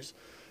colors.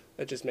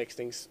 That just makes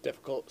things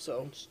difficult.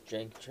 So just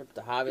drink a trip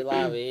to Hobby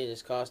Lobby. It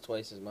just costs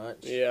twice as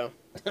much. Yeah.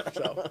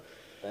 So.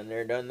 And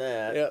they're done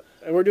that. Yep.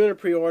 And we're doing a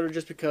pre-order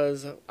just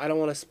because I don't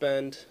want to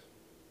spend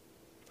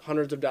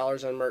hundreds of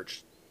dollars on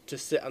merch to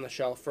sit on the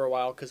shelf for a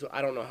while, because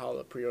I don't know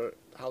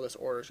how this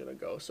order is going to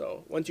go.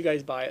 So once you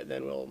guys buy it,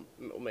 then we'll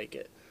make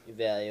it.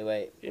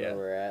 Evaluate where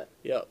we're at.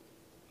 Yep.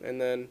 And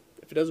then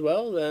if it does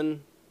well,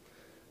 then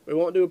we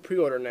won't do a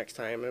pre-order next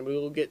time, and we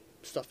will get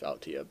stuff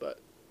out to you.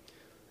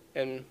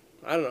 And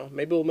I don't know,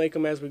 maybe we'll make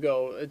them as we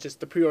go. It's just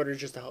the pre-order is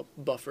just to help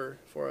buffer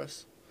for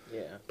us.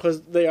 Yeah.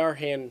 Because they're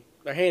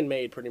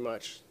handmade pretty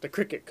much. The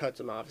Cricut cuts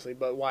them obviously,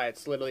 but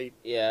Wyatt's literally.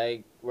 Yeah,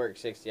 I work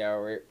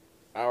 60-hour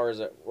hours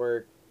at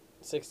work,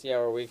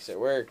 60-hour weeks at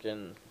work,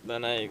 and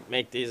then I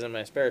make these in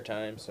my spare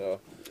time.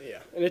 So. Yeah,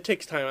 and it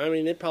takes time. I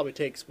mean, it probably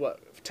takes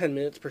 10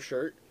 minutes per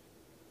shirt.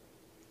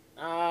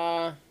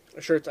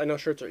 Shirts. I know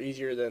shirts are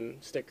easier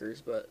than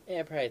stickers, but.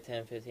 Yeah, probably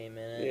 10-15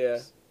 minutes. Yeah.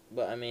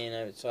 But I mean,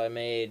 I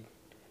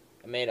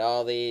made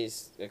all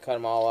these. I cut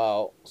them all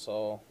out.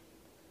 So.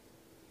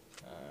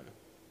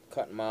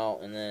 Cut them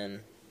out, and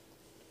then.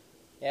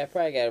 Yeah, I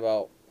probably got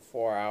about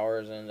 4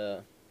 hours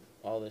into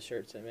all the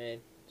shirts I made.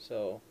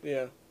 So.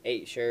 Yeah.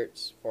 8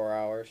 shirts, 4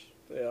 hours.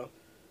 Yeah.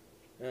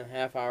 And a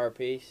half-hour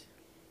piece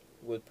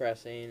with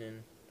pressing,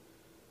 and.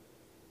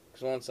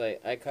 Because once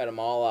I cut them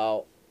all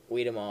out,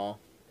 weed them all,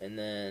 and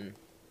then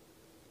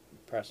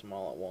press them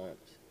all at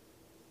once.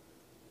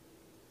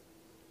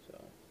 So.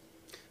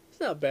 It's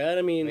not bad.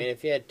 I mean,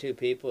 if you had 2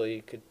 people,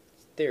 you could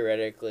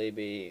theoretically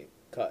be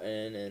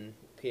cutting and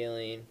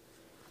peeling,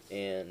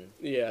 and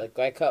like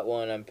I cut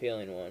one, I'm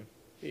peeling one.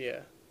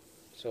 Yeah.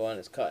 So when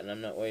it's cutting, I'm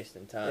not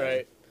wasting time.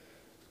 Right.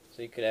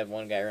 So you could have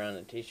one guy run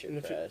a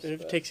t-shirt press. And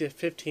if it takes you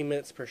 15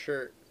 minutes per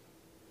shirt,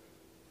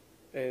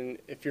 and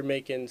if you're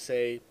making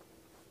say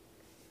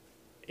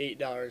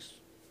 $8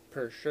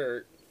 per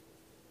shirt.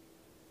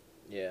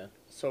 Yeah.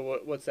 So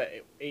what's that?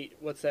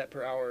 What's that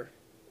per hour?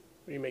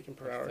 What are you making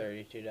per hour?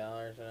 $32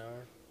 an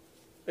hour.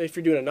 If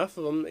you're doing enough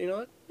of them,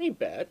 it ain't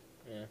bad.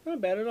 Yeah.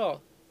 Not bad at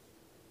all.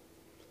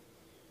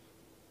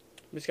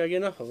 You just gotta get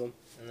enough of them.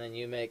 And then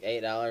you make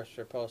 $8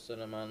 for posting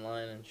them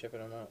online and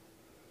shipping them out.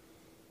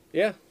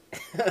 Yeah.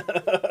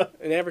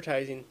 And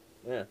advertising.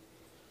 Yeah.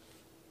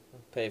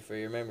 Pay for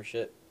your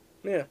membership.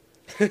 Yeah.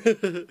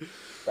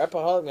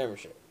 Rapaholic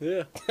membership.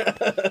 Yeah.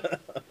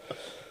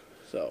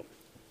 So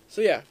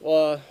yeah.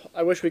 Well,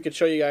 I wish we could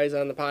show you guys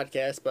on the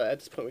podcast, but at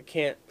this point we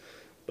can't.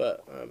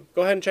 But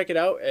go ahead and check it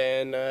out,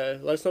 and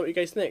let us know what you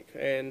guys think.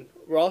 And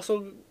we're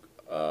also,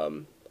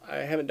 I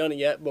haven't done it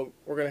yet, but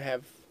we're gonna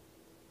have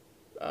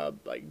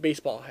like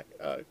baseball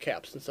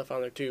caps and stuff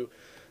on there too.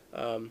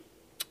 I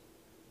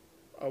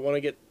want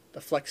to get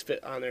the Flex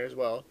Fit on there as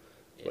well,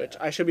 which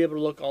I should be able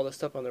to look all this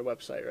stuff on their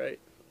website, right?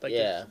 Like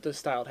the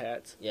styled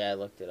hats. Yeah, I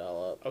looked it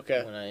all up.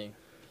 Okay.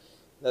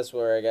 That's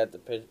where I got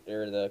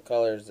the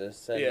colors to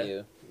send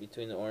you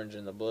between the orange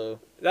and the blue.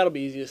 That'll be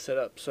easy to set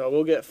up. So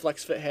we'll get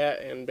Flex Fit hat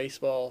and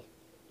baseball.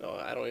 Oh,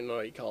 I don't even know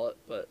what you call it,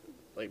 but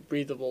like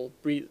breathable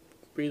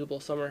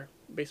summer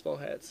baseball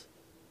hats.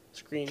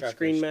 Screen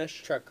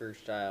mesh. Trucker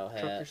style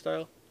hat. Trucker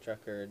style.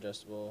 Trucker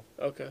adjustable.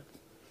 Okay.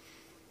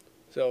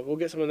 So we'll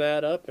get some of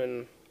that up,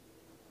 and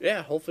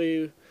yeah,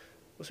 hopefully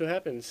we'll see what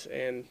happens.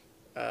 And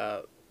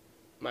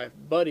my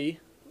buddy,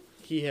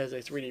 he has a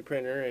 3D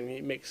printer, and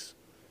he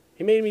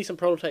made me some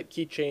prototype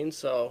keychains.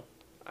 So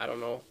I don't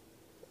know,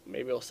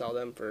 maybe he'll sell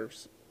them for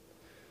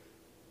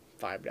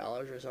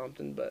 $5 or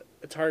something. But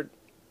it's hard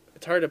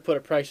to put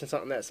a price on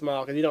something that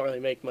small because you don't really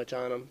make much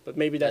on them. But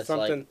maybe that's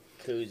something. Like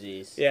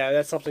koozies. Yeah,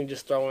 that's something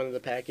just throw into the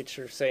package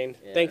for saying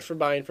thanks for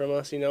buying from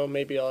us.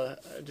 Maybe I'll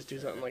just do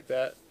something like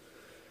that.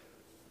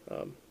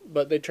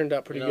 But they turned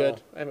out pretty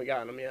good. I haven't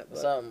gotten them yet. But.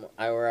 Something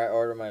where I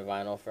order my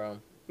vinyl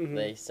from,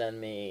 they send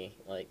me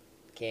like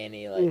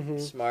candy, like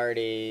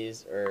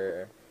Smarties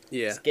or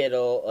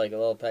Skittle, like a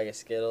little pack of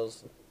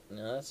Skittles.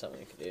 No, that's something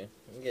you could do. You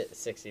can get a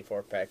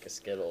 64-pack of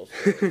Skittles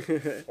for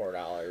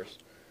 $4.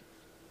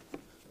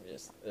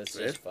 It's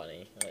just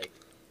funny. Like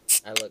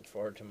I look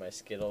forward to my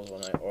Skittles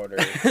when I order.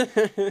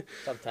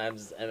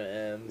 Sometimes it's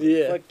M&M's.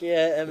 Yeah. Fuck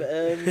yeah,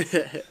 M&M's.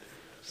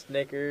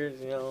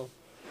 Snickers, you know.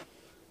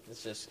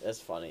 It's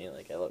funny.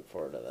 Like, I look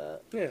forward to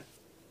that. Yeah.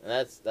 And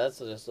that's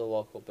just a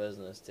local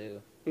business,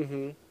 too.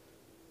 Mhm.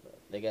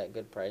 They got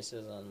good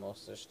prices on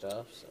most of their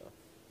stuff, so.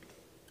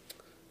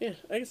 Yeah,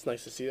 I think it's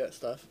nice to see that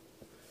stuff.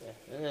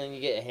 Yeah. And then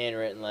you get a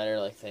handwritten letter,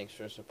 like, thanks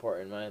for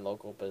supporting my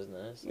local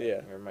business. Like,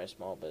 Yeah. Or my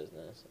small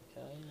business. Like,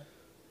 hell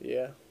yeah.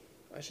 Yeah,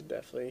 I should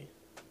definitely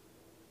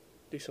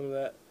do some of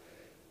that.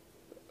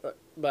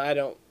 But I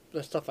don't.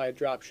 The stuff I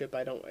drop ship,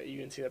 I don't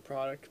even see the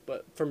product.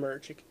 But for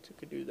merch, you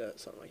could do that,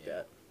 something like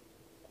that.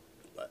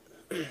 But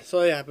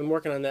so yeah, I've been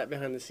working on that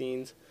behind the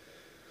scenes,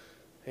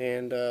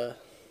 and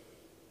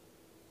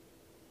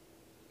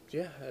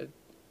yeah,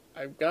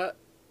 I've got.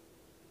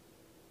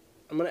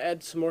 I'm gonna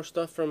add some more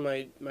stuff from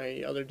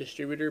my other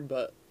distributor,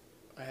 but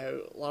I have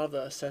a lot of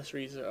the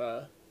accessories.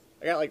 I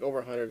got like over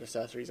 100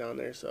 accessories on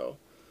there, so.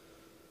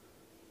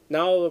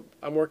 Now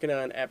I'm working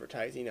on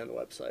advertising on the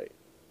website.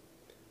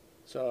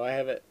 So I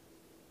have it.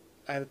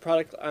 I have the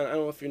product. I don't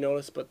know if you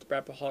noticed, but the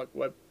Rapaholic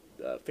web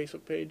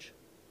Facebook page.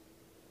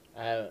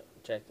 I haven't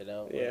checked it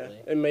out Yeah, lately.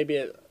 and maybe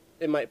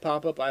it might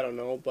pop up. I don't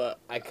know, but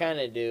I kind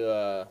of do.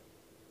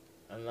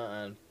 I'm not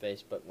on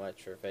Facebook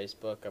much for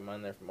Facebook. I'm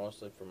on there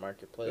mostly for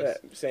Marketplace.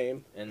 yeah,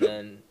 same. And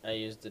then I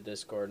use the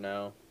Discord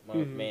now,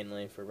 Mhm.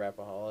 mainly for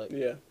Rapaholic.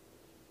 Yeah,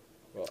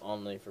 Well,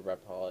 only for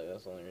Rapaholic.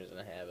 That's the only reason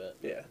I have it.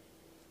 yeah.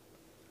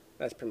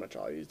 That's pretty much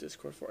all I use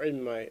Discord for.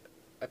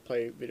 I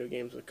play video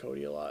games with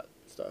Cody a lot.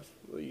 Stuff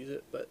we'll use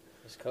it, but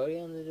Is Cody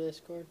on the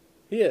Discord?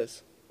 he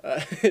is.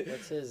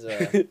 What's his?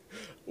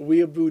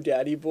 Weeaboo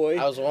Daddy Boy.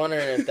 I was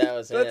wondering if that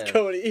was him. That's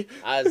Cody.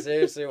 I was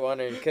seriously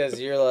wondering because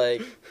you're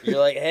like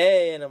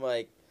hey, and I'm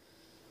like,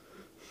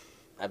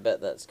 I bet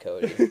that's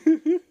Cody.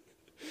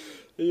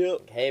 Yep.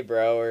 Like, hey,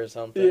 bro, or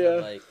something.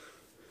 Yeah.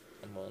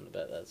 I'm willing to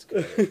bet that's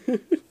Cody.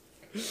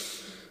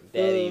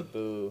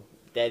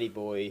 Daddy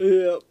boy.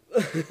 Yep.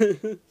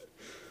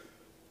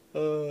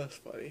 Oh, that's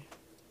funny.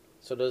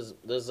 So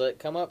does it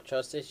come up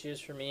trust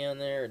issues for me on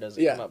there, or does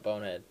it Yeah. come up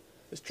bonehead?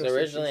 It's So trust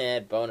originally issues. I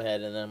had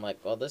bonehead, and then I'm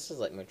like, well, this is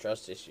like my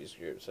trust issues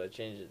group, so I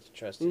changed it to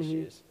trust Mhm.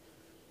 issues,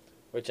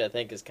 which I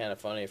think is kind of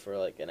funny for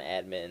like an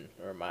admin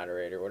or a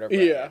moderator, whatever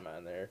Yeah. I am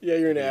on there. Yeah,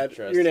 you're an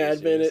Trust you're an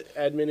issues.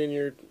 admin in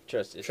your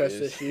Trust issues. trust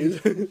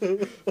issues.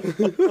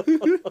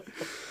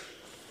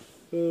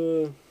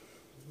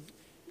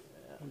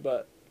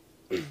 But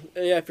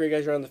yeah, if you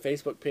guys are on the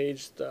Facebook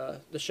page, the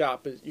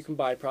shop is you can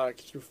buy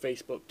products through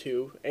Facebook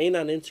too, and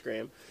on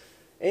Instagram,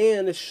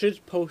 and it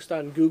should post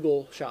on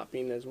Google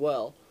Shopping as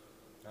well.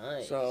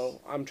 Nice.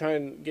 So I'm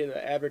trying to get an You're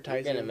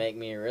advertising. gonna make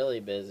me really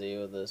busy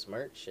with this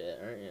merch shit,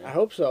 aren't you? I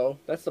hope so.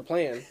 That's the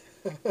plan.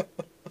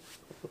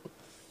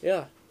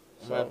 Yeah.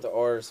 I'm gonna have to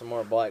order some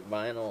more black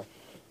vinyl.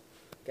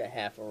 Got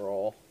half a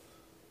roll.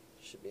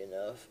 Should be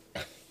enough.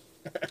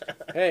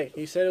 Hey,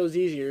 he said it was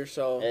easier,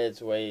 so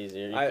It's way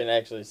easier. You I- can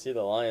actually see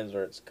the lines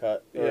where it's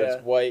cut. Or Yeah.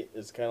 it's white.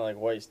 It's kind of like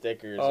white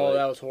stickers. oh, like,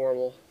 that was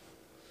horrible.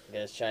 you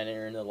guys shine it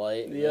in the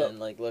light and Yep. then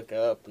like look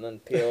up and then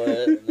peel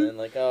it and then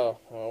like, oh,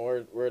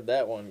 well, where'd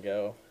that one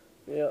go?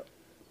 Yep.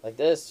 Like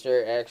this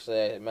shirt,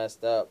 actually, I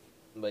messed up,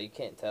 but you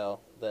can't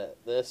tell that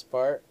this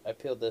part, I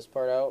peeled this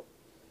part out,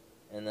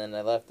 and then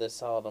I left this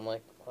solid. I'm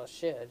like, oh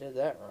shit, I did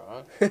that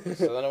wrong.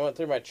 So then I went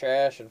through my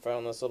trash and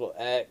found this little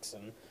X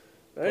and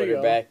There put you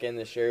her go. back in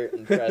the shirt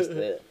and pressed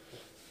it.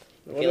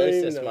 Well, Okay, I at least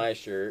didn't it's even know. my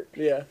shirt.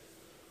 Yeah.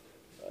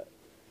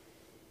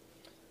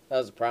 That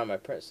was the problem. I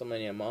print so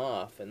many of them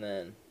off, and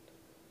then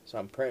so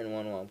I'm printing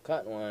one while I'm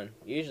cutting one.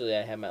 Usually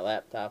I have my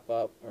laptop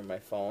up or my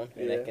phone,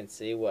 and I Yeah. can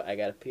see what I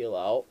got to peel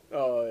out.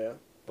 Oh yeah.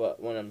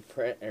 But when I'm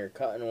printing or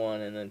cutting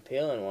one and then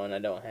peeling one, I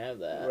don't have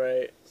that.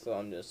 Right. So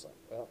I'm just like,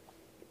 well,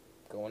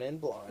 going in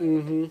blind.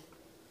 Mm-hmm.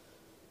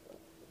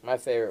 My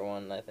favorite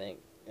one, I think,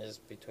 is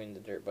between the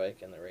dirt bike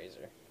and the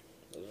Razor.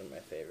 Those are my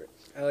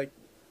favorites. I like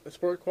the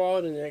Sport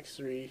Quad and the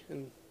X3,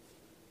 and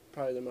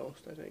probably the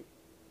most. I think.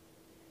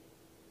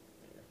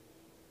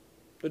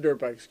 The dirt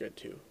bike's good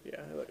too. Yeah,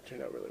 it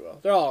turned out really well.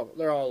 They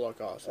all look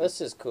awesome.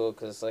 This is cool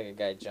because it's like a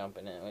guy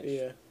jumping it, which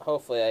Yeah.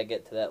 hopefully I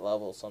get to that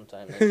level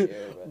sometime this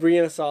year. But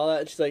Brianna saw that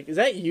and she's like, "Is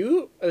that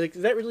you? I was like,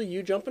 is that really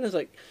you jumping?" I was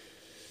like,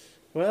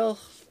 "Well,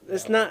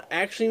 it's No. not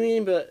actually me,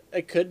 but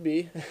it could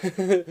be."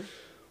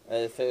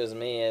 if it was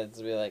me, it'd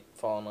be like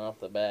falling off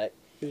the back.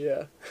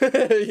 Yeah.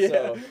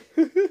 Yeah.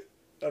 So-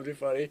 That'd be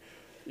funny.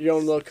 Your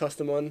own little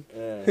custom one.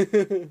 Yeah.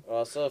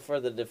 Well, so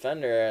for the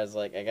Defender,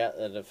 I got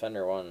the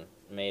Defender one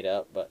made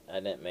up, but I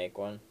didn't make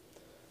one.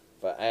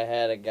 But I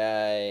had a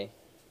guy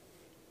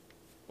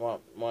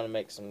want to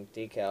make some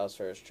decals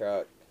for his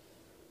truck,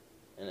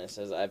 and it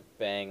says I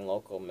bang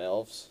local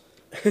milfs,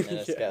 and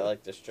it's Yeah. got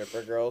like the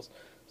stripper girls.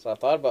 So I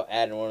thought about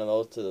adding one of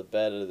those to the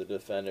bed of the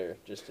Defender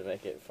just to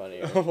make it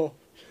funnier. Oh,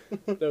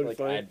 that would be Like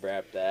funny. I'd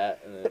wrap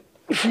that and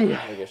then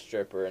like a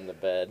stripper in the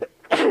bed.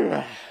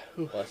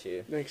 Bless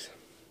you. Thanks.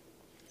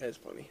 That's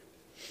funny.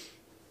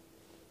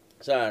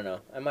 So I don't know.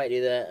 I might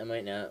do that. I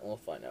might not. We'll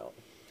find out.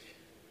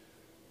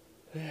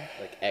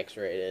 Like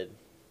X-rated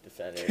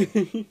Defender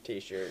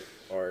t-shirt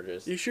or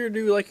just. You sure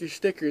do like your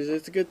stickers.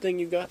 It's a good thing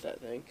you got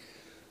that thing.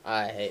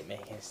 I hate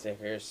making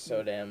stickers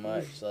so damn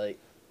much. Like,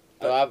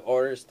 I've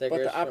ordered stickers.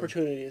 But the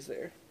opportunity is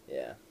there.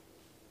 Yeah.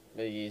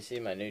 But you see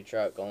my new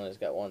truck only has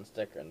got one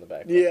sticker in the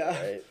back. Yeah,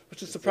 right?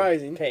 which is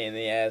surprising. Pain in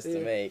the ass to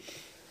make.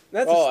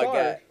 That's a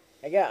star.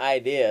 I got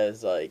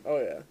ideas like.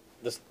 Oh yeah.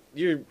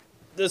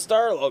 The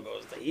star logo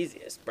is the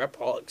easiest. Brett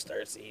Pollock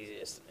star's the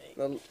easiest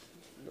to make.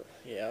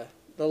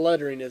 The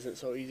lettering isn't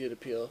so easy to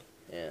peel.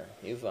 Yeah,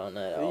 you found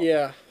that out.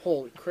 Yeah,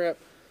 holy crap.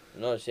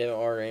 Notice you haven't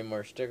ordered any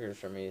more stickers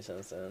from me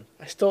since then.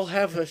 I still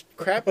have a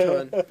crap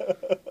ton.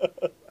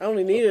 I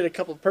only needed a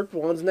couple of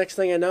purple ones. Next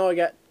thing I know, I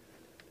got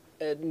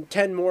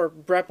 10 more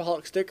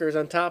Brapaholic stickers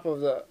on top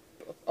of the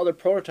other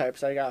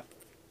prototypes I got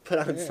put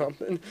on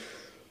something.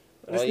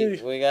 Well,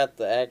 we got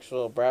the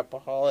actual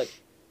Brapaholic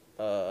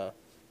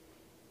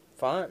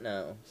font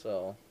now,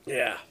 so...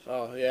 Yeah.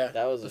 Oh, yeah.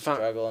 That was a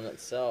struggle in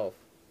itself.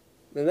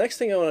 The next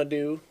thing I want to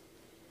do,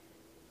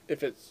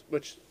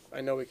 which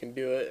I know we can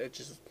do it, it's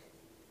just...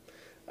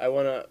 I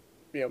want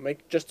to,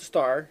 make just a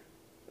star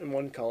in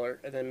one color,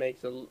 and then make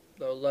the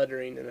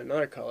lettering in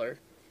another color,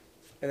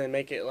 and then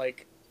make it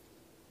like,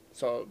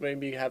 so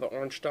maybe you have an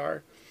orange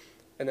star,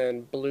 and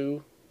then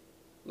blue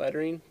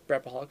lettering,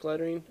 Brapaholic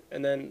lettering,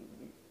 and then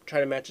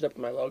try to match it up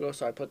with my logo.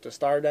 So I put the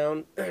star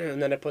down,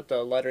 and then I put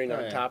the lettering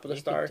on top of the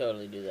star. You can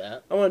totally do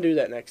that. I want to do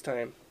that next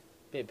time.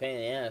 Be a pain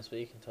in the ass, but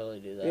you can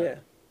totally do that.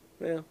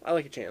 Yeah, I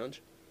like a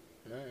challenge.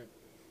 Alright.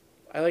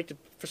 I like to,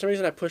 for some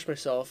reason I push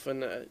myself,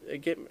 and I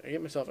get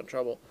myself in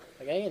trouble.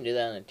 Like, I can do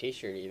that on a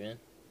t-shirt even.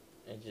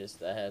 It's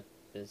just, I have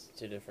this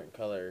 2 different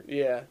color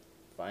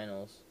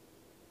vinyls.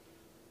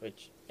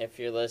 Which, if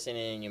you're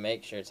listening and you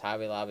make sure it's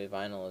Hobby Lobby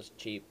vinyl is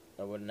cheap,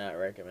 I would not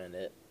recommend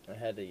it. I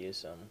had to use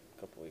some a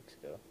couple weeks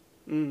ago.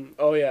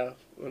 Oh, yeah.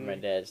 For my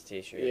dad's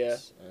t-shirts. Yeah.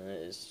 And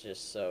it's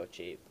just so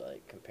cheap,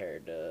 like,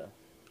 compared to...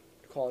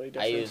 Quality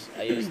difference.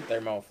 I use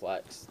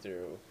Thermoflex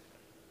through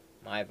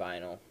my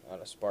vinyl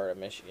out of Sparta,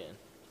 Michigan.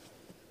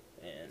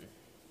 And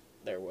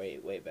they're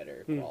way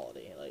better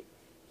quality. Like,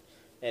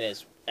 and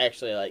it's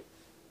actually like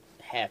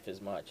half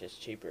as much. It's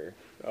cheaper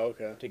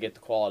to get the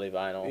quality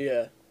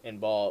vinyl in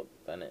bulk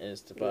than it is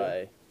to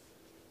buy.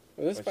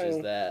 Well, which vinyl,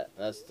 is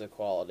that's the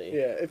quality.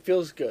 Yeah, it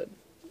feels good.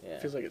 Yeah.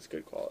 It feels like it's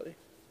good quality.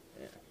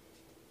 Yeah.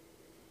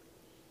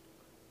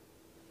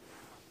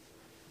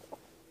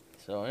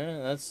 So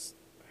that's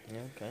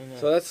kind of.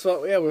 So that's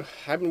what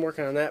I've been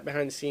working on that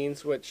behind the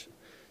scenes, which,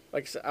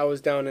 like I said, I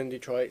was down in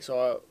Detroit,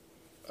 so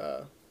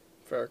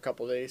for a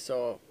couple of days,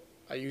 so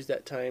I used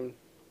that time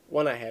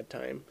when I had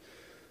time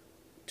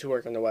to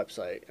work on the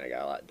website. I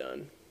got a lot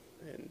done,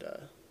 and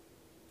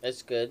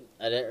that's good.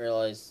 I didn't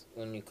realize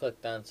when you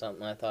clicked on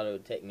something, I thought it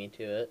would take me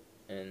to it,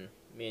 and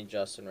me and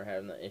Justin were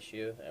having the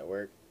issue at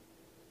work.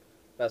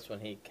 That's when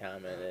he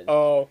commented.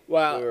 Oh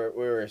wow! We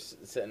were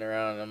sitting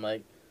around, and I'm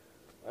like,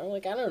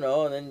 I don't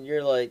know, and then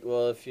you're like,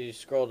 well, if you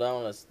scroll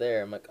down, it's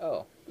there. I'm like,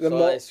 oh.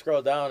 So I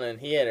scrolled down,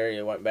 and he had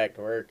already went back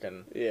to work,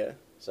 and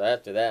so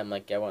after that, I'm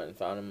like, I went and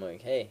found him.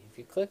 Like, hey, if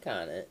you click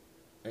on it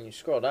and you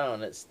scroll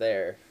down, it's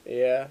there.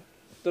 Yeah,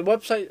 the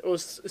website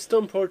was still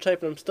in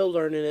prototype, and I'm still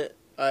learning it.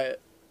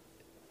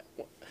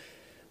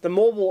 The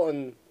mobile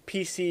and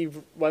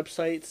PC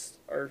websites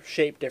are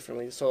shaped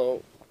differently,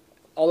 so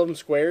all of them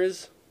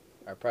squares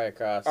are probably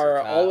across. Are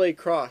all the way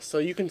across, so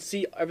you can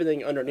see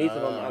everything underneath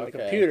of them on the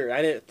computer.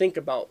 I didn't think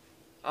about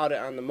it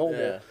on the mobile.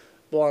 Yeah.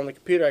 Well, on the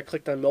computer, I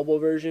clicked on mobile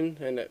version,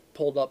 and it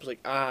pulled up. It's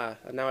like,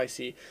 now I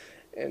see.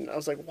 And I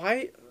was like,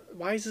 why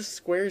is this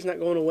squares not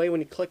going away when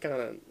you click on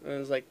it? And I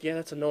was like, yeah,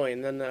 that's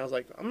annoying. And then I was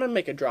like, I'm going to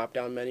make a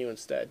drop-down menu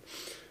instead.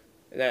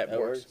 And that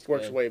works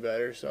way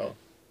better. So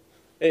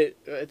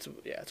it's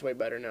way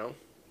better now.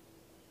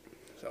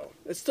 So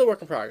it's still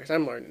work in progress.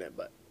 I'm learning it,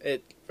 but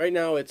right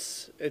now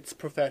it's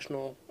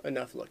professional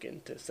enough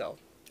looking to sell.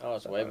 Oh,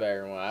 it's way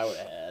better than what I would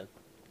have had.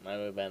 Mine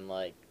would have been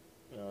like,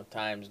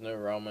 Times New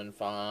Roman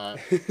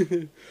font.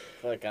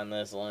 Click on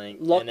this link.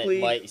 Luckily, and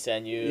it might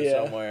send you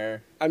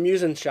somewhere. I'm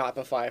using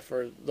Shopify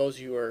for those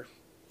who are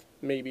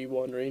maybe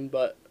wondering,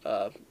 but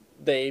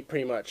they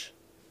pretty much,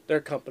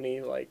 their company,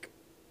 like,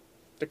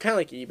 they're kind of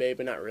like eBay,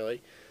 but not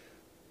really.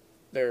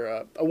 They're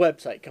a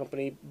website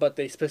company, but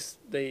they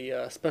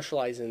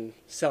specialize in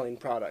selling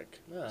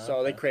product. Oh,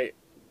 so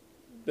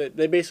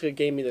they basically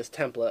gave me this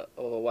template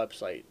of a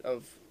website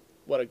of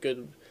what a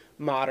good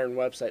modern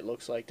website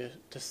looks like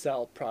to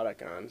sell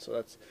product on.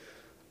 So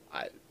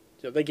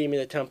they gave me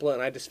the template,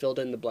 and I just filled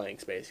in the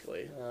blanks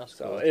basically. Oh,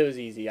 so cool. it was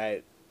easy.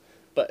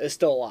 But it's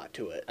still a lot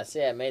to it. I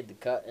see. I made the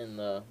cut in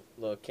the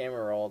little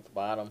camera roll at the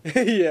bottom.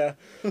 Yeah,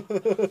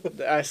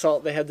 I saw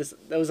they had this.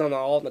 That was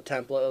all in the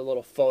template, a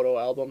little photo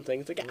album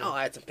thing. It's like I'll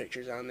add some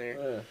pictures on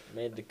there.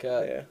 Made the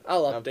cut. Yeah,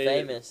 I'll update.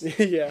 I'm famous.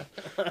 Yeah.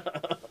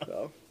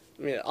 So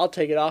I'll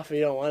take it off if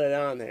you don't want it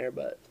on there,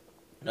 but.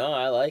 No,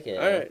 I like it.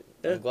 All right.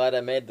 Yeah. I'm glad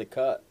I made the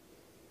cut.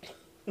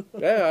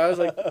 Yeah, I was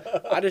like,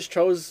 I just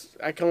chose.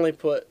 I can only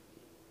put.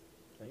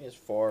 I think it's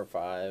 4 or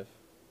 5.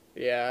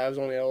 Yeah, I was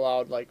only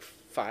allowed like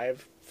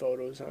 5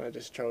 photos, and I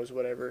just chose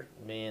whatever.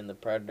 Me and the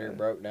Predator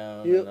broke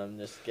down, Yep. and I'm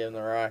just giving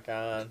the rock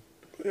on.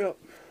 Yep.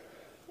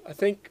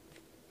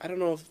 I don't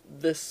know if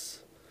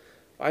this.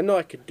 I know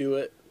I could do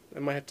it. I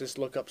might have to just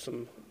look up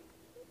some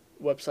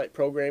website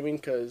programming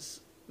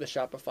because the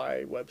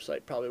Shopify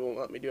website probably won't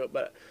let me do it.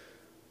 But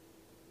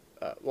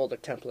well, the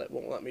template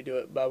won't let me do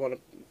it. But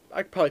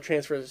I could probably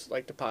transfer this,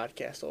 like the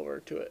podcast over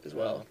to it as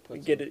well.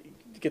 Get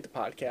the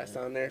podcast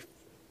on there.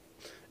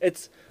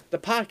 The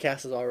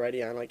podcast is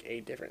already on like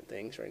 8 different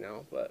things right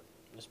now, but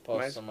Just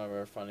post some of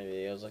our funny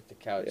videos, like the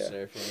couch Yeah.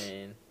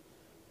 surfing,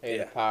 maybe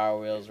Yeah. the Power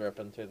Wheels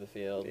ripping through the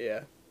field.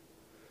 yeah.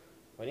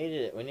 We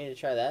need to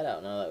try that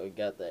out now that we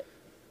got the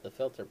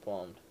filter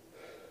plumbed.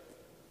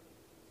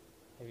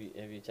 Have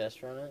you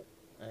test run it?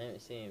 I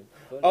haven't seen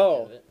footage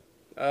of it.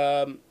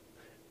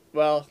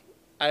 Well,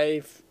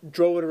 I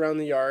drove it around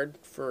the yard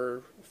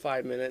for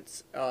 5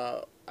 minutes.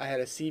 I had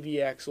a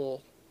CV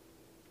axle,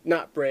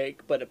 not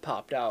break, but it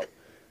popped out.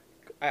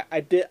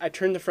 I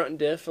turned the front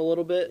diff a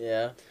little bit,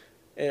 Yeah.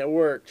 and it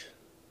worked.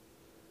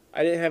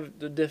 I didn't have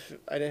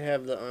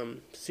the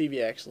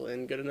CV axle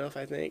in good enough,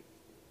 I think,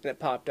 and it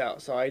popped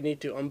out. So I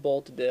need to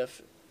unbolt the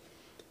diff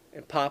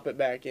and pop it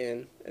back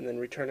in, and then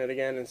return it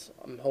again. And so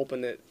I'm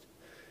hoping that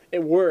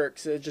it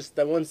works. It's just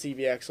that one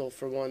CV axle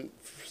for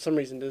some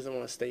reason doesn't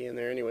want to stay in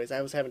there. Anyways,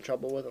 I was having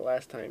trouble with it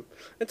last time.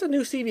 It's a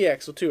new CV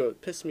axle too.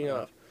 It pissed me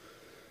off.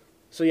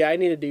 So yeah, I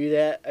need to do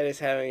that. I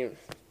haven't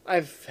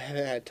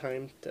had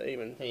time to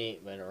even. He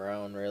ain't been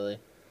around really.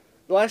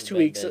 The last He's 2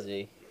 been weeks,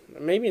 busy.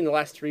 maybe in the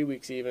last 3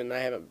 weeks even, I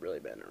haven't really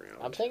been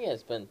around. I'm thinking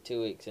it's been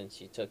 2 weeks since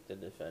you took the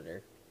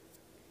Defender.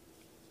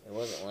 It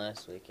wasn't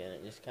last weekend.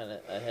 It just kind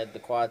of. I had the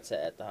quad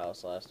set at the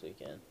house last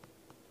weekend.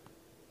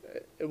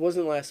 It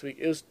wasn't last week.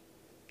 It was.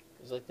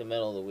 It was like the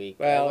middle of the week.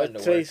 I Well, went to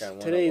work today's on one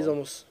of today's them.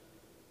 almost.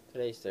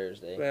 Today's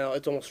Thursday. Well,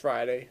 it's almost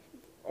Friday.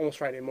 Almost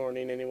Friday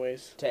morning,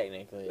 anyways.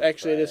 Technically. It's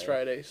Actually, Friday. it is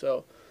Friday,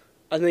 so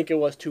I think it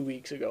was 2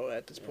 weeks ago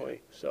at this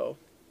point. So,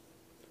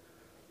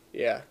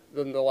 yeah,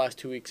 the last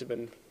 2 weeks have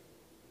been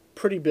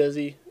pretty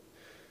busy.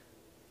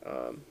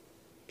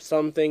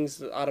 Some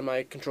things out of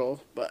my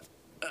control, but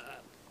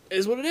it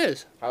is what it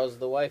is. How's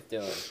the wife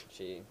doing?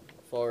 She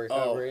full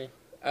recovery?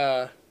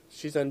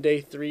 She's on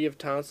day 3 of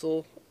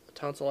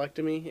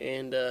tonsillectomy,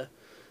 and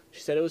she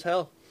said it was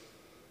hell.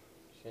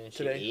 Did she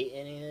today. eat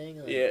anything?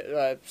 Like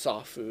Yeah,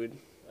 soft food.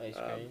 Ice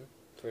cream?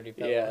 Fruity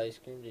Pebble yeah. ice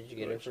cream? Did you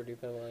get her Fruity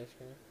Pebble ice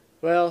cream?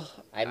 Well,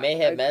 I may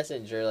have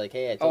messaged her like,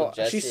 hey, I told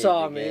Jesse she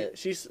saw to me.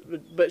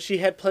 get... But she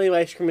had plenty of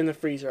ice cream in the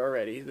freezer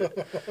already.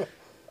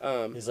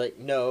 He's like,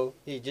 no,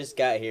 he just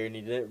got here and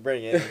he didn't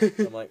bring it.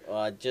 I'm like, well,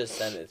 I just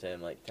sent it to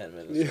him like 10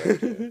 minutes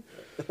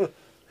ago.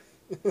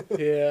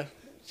 Yeah,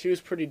 she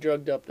was pretty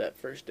drugged up that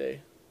first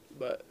day,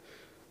 but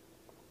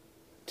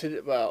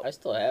I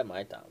still have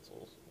my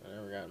tonsils. I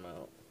never got them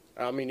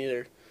out. me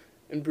neither.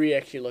 And Bree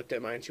actually looked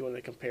at mine. She wanted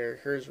to compare.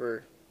 Hers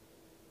were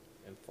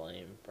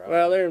Inflamed, probably.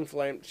 well, they're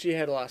inflamed. She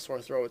had a lot of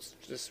sore throats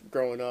just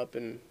growing up,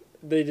 and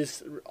they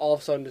just all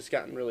of a sudden just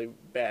gotten really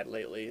bad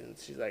lately. And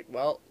she's like,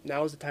 well,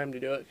 now is the time to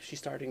do it. She's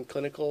starting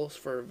clinicals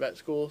for vet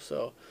school,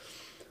 so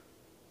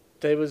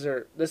this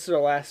is her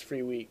last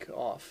free week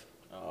off.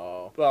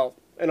 Oh. Well,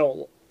 in a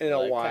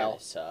That while.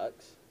 kinda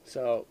sucks.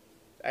 So,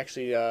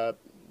 actually,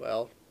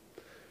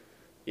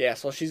 yeah.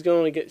 So she's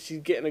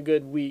getting a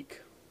good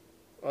week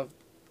of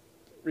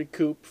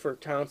recoup for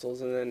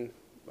tonsils, and then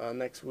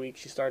next week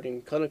she's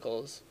starting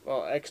clinicals,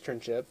 well,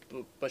 externship,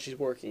 but she's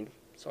working,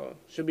 so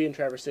she'll be in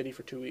Traverse City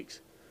for 2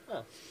 weeks.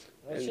 Well,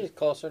 And- she's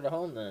closer to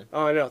home then.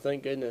 Oh, I know,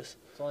 thank goodness.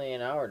 It's only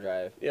an hour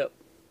drive. Yep.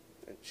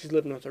 She's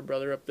living with her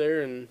brother up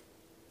there, and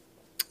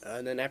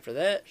then after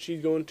that,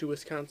 she's going to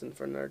Wisconsin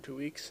for another 2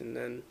 weeks, and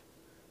then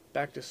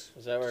back to Is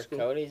that where school.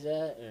 Cody's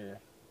at? Or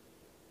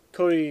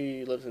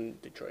Cody lives in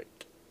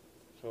Detroit.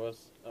 so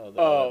what's the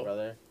Oh. other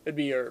brother? It'd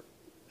be your,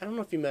 I don't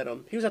know if you met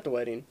him. He was at the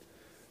wedding.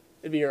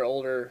 It'd be your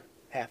older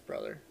half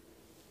brother.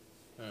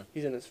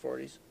 He's in his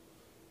 40s.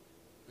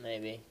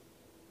 Maybe.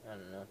 I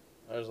don't know.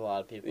 There's a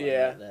lot of people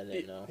Yeah, that I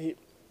didn't know.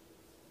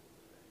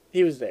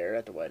 he was there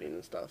at the wedding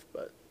and stuff,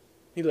 but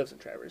he lives in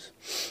Traverse,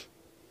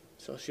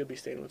 so she'll be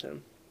staying with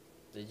him.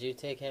 Did you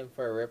take him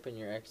for a rip in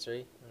your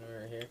X3 when we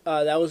were here?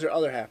 That was her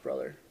other half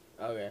brother.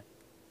 Okay.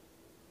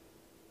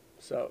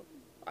 So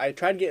I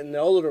tried getting the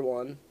older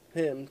one,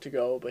 him, to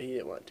go, but he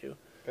didn't want to.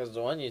 Because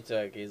the one you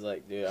took, he's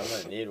like, dude, I'm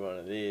gonna need one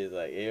of these.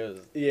 Like he was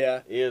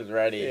Yeah,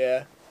 ready.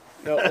 yeah.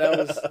 No,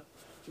 that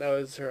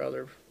was her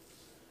other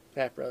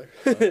half brother.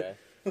 Okay.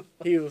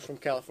 He was from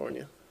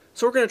California.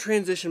 So we're gonna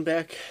transition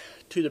back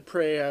to the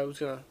Prey. I was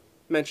gonna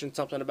mention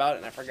something about it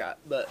and I forgot,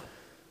 but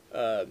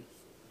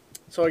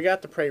so I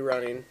got the Prey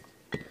running,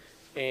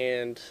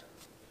 and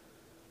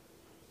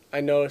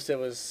I noticed it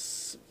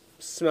was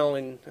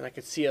smelling, and I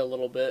could see it a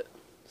little bit,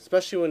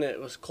 especially when it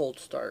was cold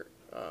start.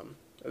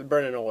 It was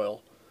burning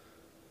oil.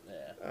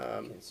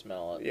 Yeah. You can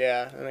smell it.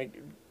 Yeah, and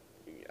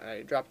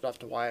I dropped it off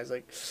to Wyatt. I was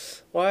like,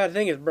 well, I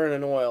think it's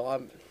burning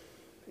oil.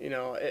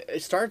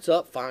 It starts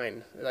up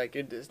fine. Like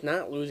it's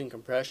not losing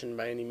compression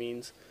by any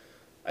means.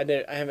 I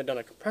haven't done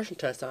a compression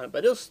test on it,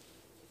 but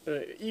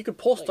You could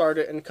pull start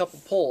it in a couple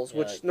pulls, Yeah,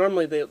 which like-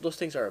 normally those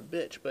things are a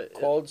bitch. But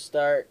Cold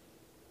start.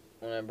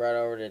 When I brought it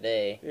over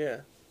today,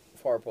 yeah,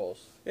 4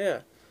 pulls.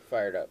 yeah,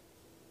 Fired up.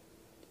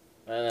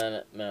 And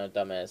then, no,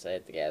 dumbass, I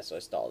hit the gas, so I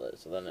stalled it.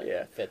 So then it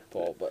Yeah. 5th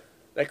pull, but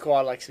that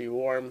quad likes to be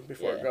warm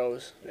before it Yeah.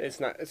 goes. It's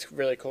not. It's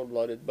really cold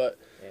blooded, but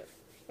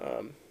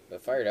it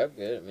fired up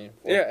good. I mean,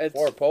 Yeah, it's-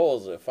 4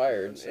 pulls it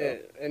fired. So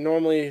and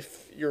normally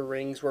if your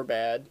rings were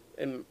bad,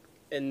 in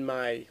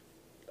my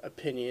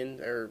opinion,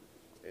 or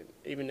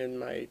even in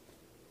my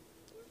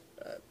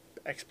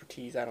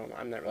expertise, I don't know.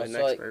 I'm not really an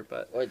Also, like, expert,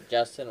 but what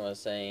Justin was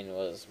saying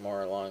was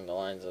more along the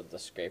lines of the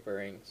scraper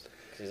rings.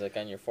 'Cause he's like,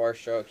 on your 4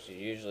 strokes, you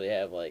usually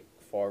have like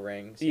 4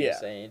 rings. He was Yeah.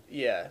 saying.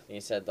 yeah, He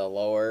said the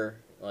lower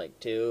like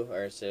 2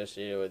 are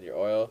associated with your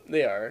oil.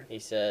 they are. He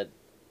said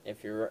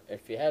if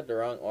you had the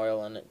wrong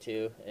oil in it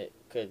too, it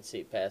could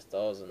seep past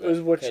those, and It was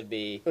that which- could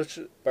be Which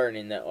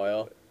burning that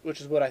oil.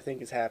 is what I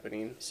think is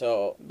happening.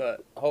 So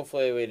But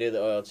hopefully we do the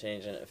oil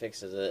change and it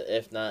fixes it.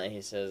 If not,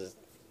 he says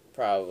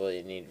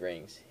probably need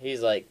rings.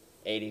 He's like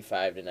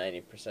 85 to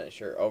 90%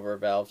 sure over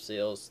valve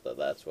seals that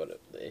that's what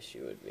the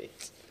issue would be.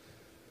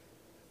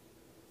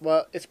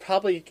 well, it's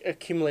probably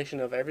accumulation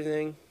of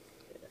everything.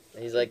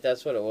 He's like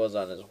that's what it was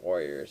on his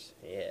Warriors.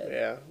 He had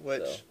Yeah,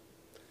 which So.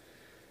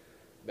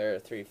 they're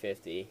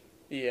 350.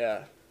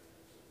 yeah.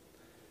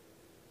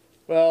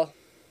 Well,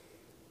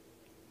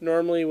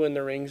 normally when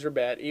the rings are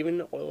bad, even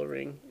the oil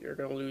ring, you're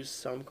gonna lose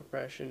some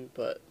compression,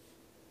 but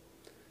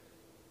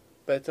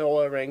the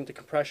oil ring, the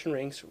compression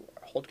rings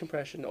hold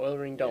compression, the oil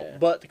ring don't. Yeah.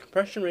 But the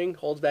compression ring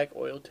holds back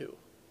oil too,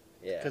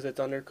 Yeah. because it's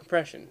under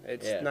compression.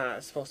 It's Yeah.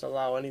 not supposed to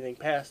allow anything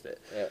past it.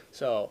 Yeah.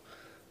 So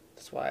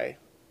that's why.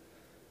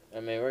 I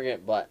mean, we're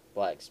getting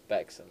black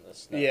specks in the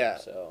snow. Yeah.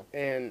 So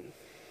And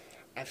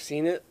I've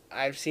seen it.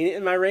 I've seen it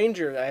in my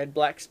Ranger. I had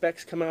black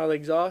specks come out of the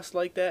exhaust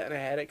like that, and I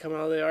had it come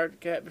out of the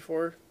Arctic Cat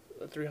before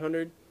the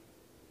 300.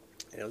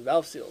 And it was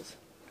valve seals.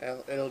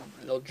 It'll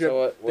drip. So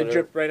what they would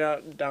drip right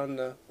out down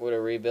the. would a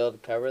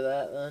rebuild cover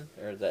that then,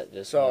 or is that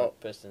just So, more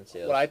piston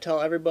seals? What I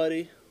tell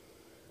everybody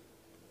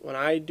when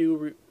I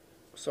do,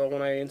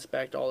 when I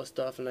inspect all this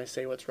stuff and I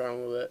say what's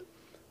wrong with it,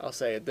 I'll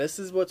say this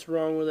is what's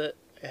wrong with it.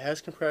 It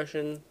has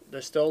compression.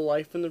 There's still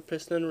life in the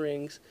piston and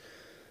rings,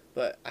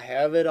 but I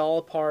have it all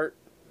apart.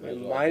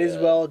 Might as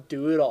well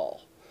do it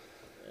all.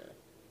 Yeah.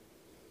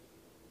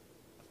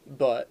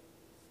 But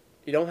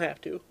you don't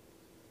have to.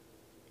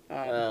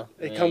 Well,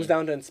 I it comes mean-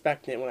 down to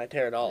inspecting it when I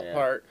tear it all Yeah.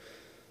 apart.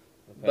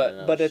 Depending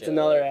on But it's shit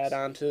another loads.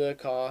 add-on to the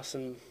cost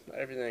and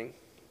everything.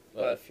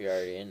 But if you're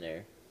already in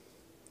there,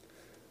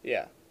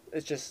 Yeah,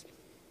 it's just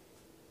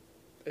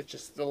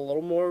a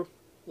little more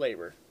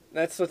labor.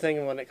 That's the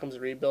thing when it comes to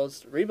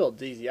rebuilds.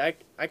 Rebuild's easy. I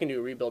can do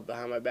a rebuild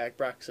behind my back.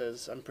 Brock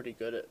says I'm pretty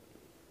good at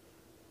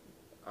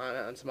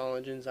on small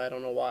engines. I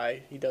don't know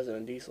why he does it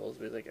on diesels.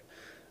 But he's like,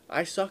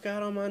 I suck at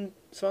them on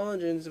small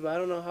engines, but I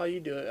don't know how you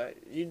do it.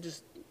 You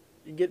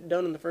get it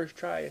done in the first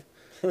try.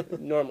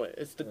 Normally,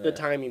 it's the Yeah.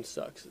 timing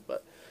sucks.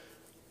 But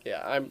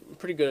yeah, I'm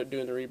pretty good at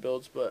doing the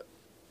rebuilds. But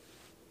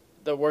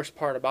the worst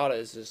part about it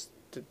is just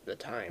the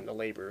time, the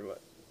labor.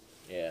 But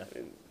yeah,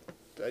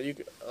 you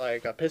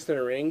like a piston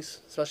and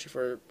rings, especially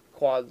for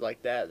quads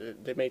like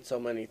that. They made so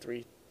many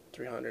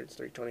 300s,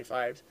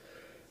 325s.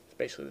 It's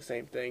basically the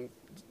same thing,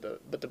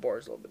 but the bore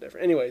is a little bit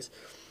different. Anyways,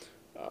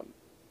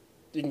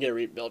 you can get a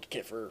rebuild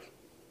kit for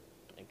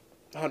like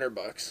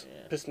 $100.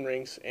 Yeah. Piston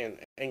rings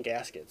and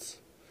gaskets,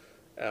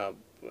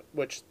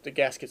 which the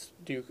gaskets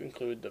do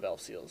include the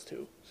valve seals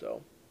too.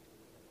 So,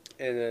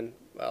 and then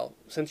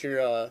since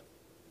you're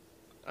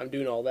I'm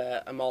doing all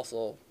that, I'm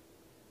also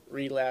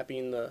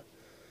relapping the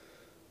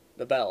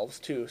valves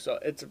too. So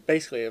it's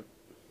basically a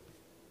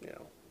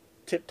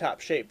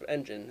tip-top shape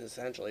engine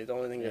essentially. The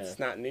only thing that's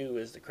not new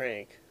is the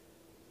crank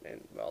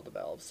and the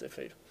valves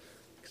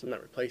because I'm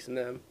not replacing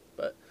them.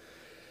 But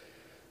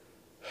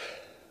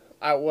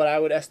what I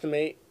would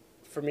estimate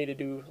for me to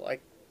do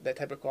like that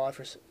type of quad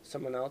for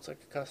someone else, like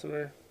a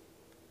customer,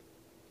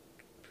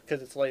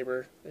 because it's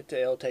labor,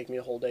 it'll take me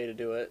a whole day to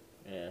do it.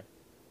 yeah.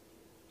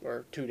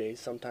 Or 2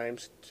 days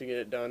sometimes to get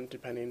it done,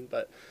 depending.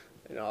 But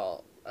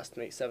I'll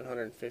estimate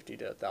 $750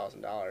 to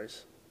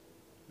 $1,000.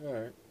 All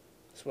right.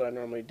 That's what I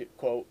normally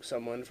quote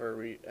someone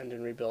for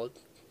engine rebuild.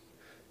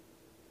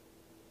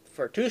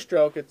 For a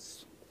 2-stroke,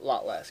 it's a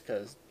lot less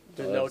because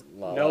there's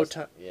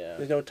Yeah.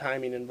 there's no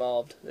timing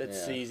involved.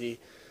 It's Yeah. easy,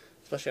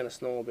 especially on a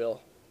snowmobile,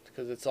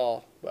 because it's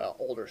all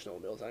older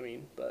snowmobiles. I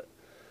mean, but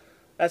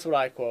that's what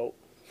I quote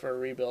for a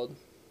rebuild.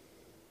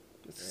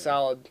 It's a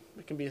solid.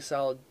 It can be a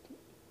solid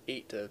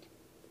 8 to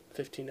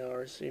 15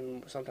 hours,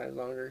 even sometimes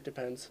longer. It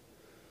depends.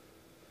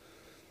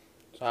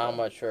 So how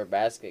much for a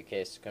basket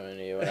case to come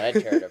into you when I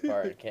tear it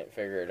apart and can't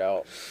figure it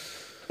out?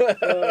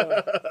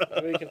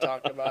 We can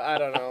talk about. I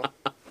don't know.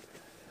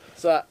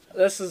 So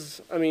this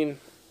is. I mean,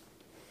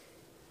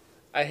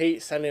 I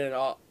hate sending it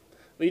off.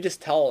 We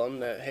just tell them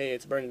that hey,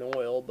 it's burning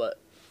oil, but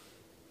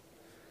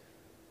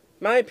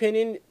my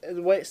opinion,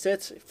 the way it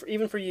sits,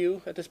 even for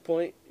you at this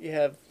point, you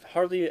have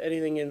hardly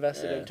anything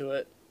invested into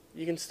it.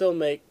 You can still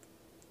make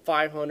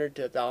 $500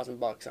 to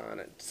 $1,000 on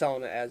it,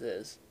 selling it as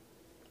is.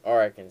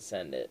 Or I can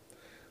send it.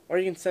 Or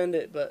you can send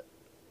it, but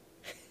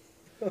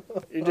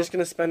you're just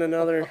gonna spend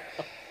another,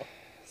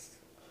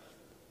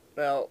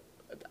 well,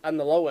 on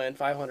the low end,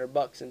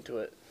 $500 into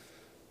it,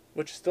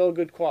 which is still a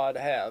good quad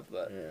to have.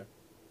 But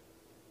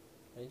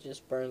yeah, it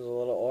just burns a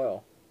little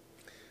oil.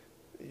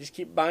 you just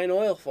keep buying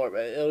oil for it,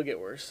 but it'll get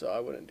worse. So I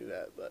wouldn't do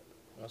that. But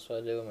that's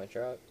what I do with my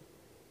truck.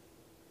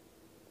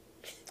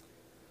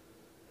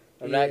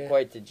 I'm yeah. not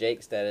quite to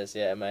Jake status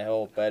yet. My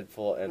whole bed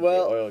full of empty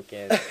oil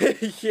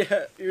cans.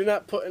 Yeah, you're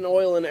not putting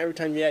oil in it every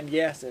time you add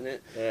gas in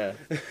it. Yeah.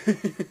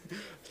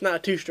 It's not a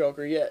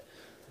two-stroker yet.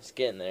 It's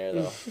getting there,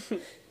 though.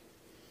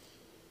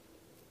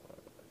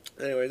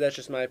 Anyway, that's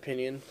just my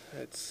opinion.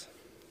 It's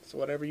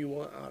whatever you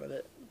want out of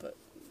it, but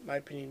my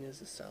opinion is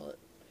to sell it.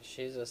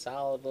 She's a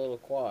solid little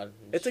quad.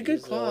 It's a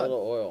good quad. A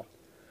little oil.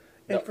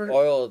 And the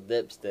oil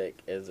dipstick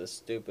is the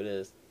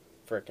stupidest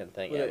freaking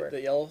thing ever.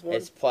 The yellow one?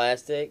 It's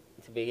plastic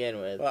to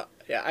begin with. Well,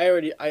 yeah,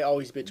 I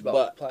always bitch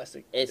about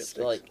plastic it's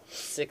dipsticks. like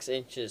 6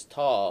 inches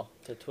tall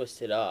to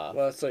twist it off.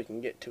 Well, so you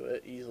can get to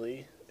it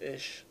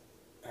easily-ish.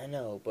 I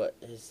know, but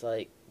it's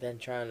like then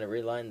trying to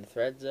reline the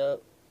threads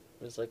up.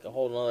 It's like a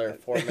whole nother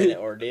 4-minute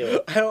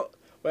ordeal.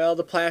 Well,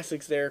 the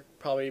plastics there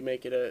probably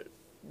make it a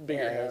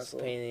bigger it's hassle.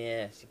 a pain in the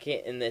ass. You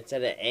can't, and it's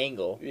at an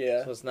angle.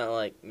 Yeah. So it's not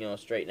like,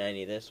 straight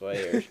 90 this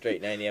way or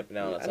straight 90 up and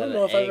down. It's I don't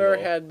know if I've ever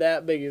had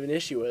that big of an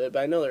issue with it,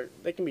 but I know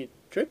they can be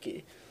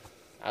tricky.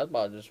 I was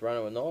about to just run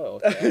it with no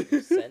oil. Okay?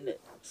 Just send it.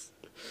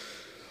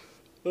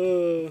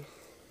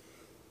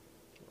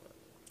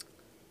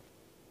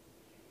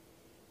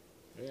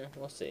 Yeah,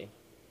 we'll see.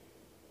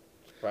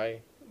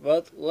 Probably.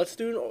 But let's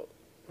do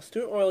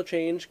an oil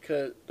change,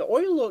 because the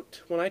oil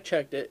looked, when I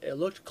checked it, it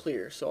looked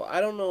clear. So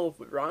I don't know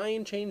if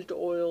Ryan changed the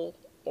oil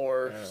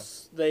or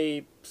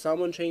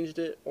someone changed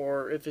it,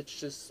 or if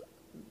it's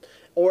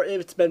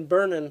been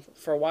burning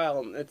for a while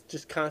and it's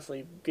just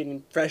constantly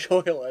getting fresh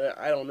oil in it.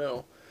 I don't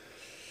know.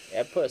 Yeah,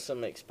 I put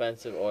some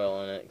expensive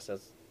oil in it because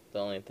that's the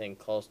only thing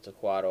close to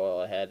quad oil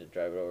I had to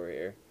drive it over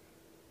here.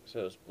 So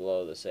it was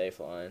below the safe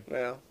line.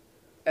 Well,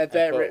 at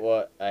that rate,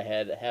 I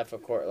had half a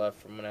quart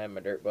left from when I had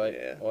my dirt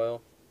bike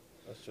oil,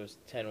 which was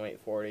 10 weight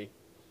 40.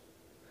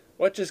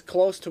 Which is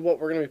close to what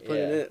we're going to be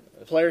putting in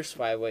it. Players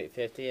 5 weight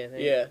 50, I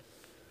think. Yeah.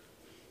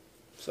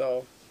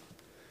 So,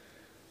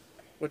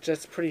 which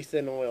that's pretty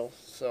thin oil.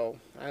 So,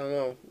 I don't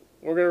know.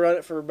 We're going to run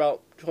it for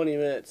about 20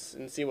 minutes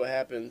and see what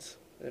happens.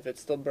 If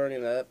it's still burning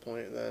at that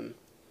point, then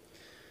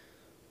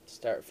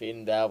start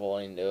feeding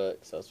Davel into it,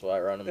 because that's what I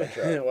run in my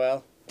truck.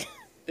 Well,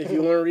 if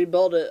you want to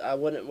rebuild it, I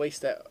wouldn't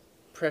waste that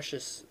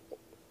precious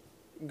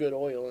good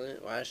oil in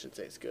it. Well, I shouldn't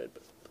say it's good,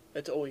 but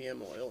it's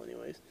OEM oil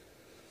anyways.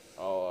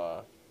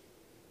 Oh,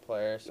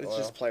 Polaris oil? It's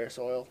just Polaris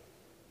oil.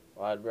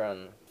 Well, I'd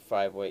run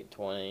 5 weight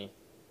 20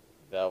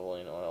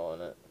 Valvoline oil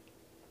in it.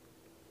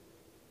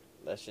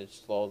 That should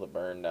slow the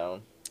burn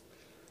down.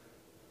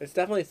 It's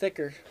definitely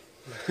thicker.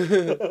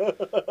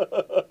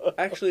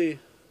 Actually,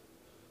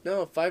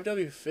 no,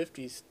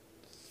 5W50's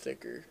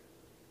thicker.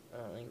 I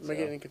don't think so. Am I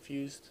getting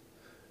confused?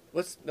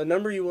 What's the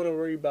number you want to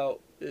worry about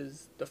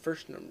is the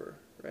first number,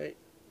 right?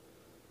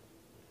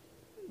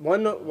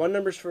 One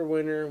number's for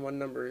winter, one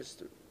number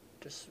is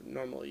just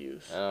normal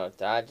use. Oh,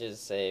 Dodges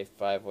say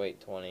 5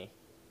 weight 20.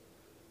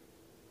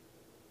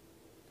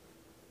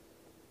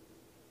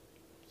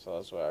 So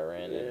that's what I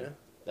ran in.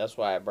 That's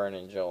why I burn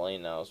in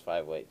Jolene now is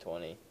 5 weight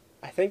 20.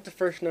 I think the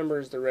first number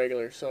is the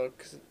regular, so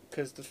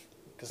because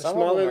some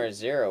of them are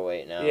 0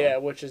 weight now. Yeah,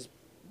 which is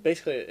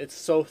basically it's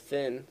so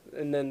thin,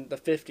 and then the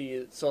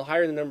 50. So the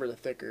higher the number, the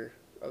thicker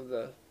of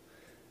the.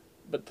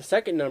 But the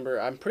second number,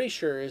 I'm pretty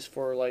sure, is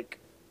for like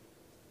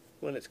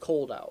when it's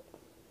cold out.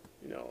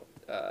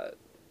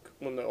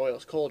 When the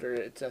oil's colder,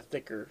 it's a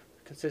thicker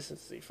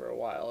consistency for a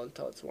while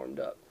until it's warmed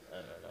up. I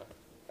don't know.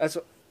 That's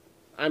what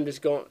I'm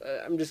just going.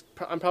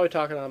 I'm probably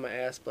talking on my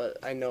ass, but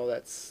I know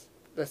that's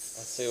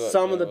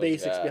some of the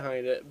basics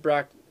behind it.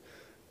 Brock,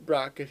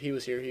 if he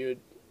was here, he would.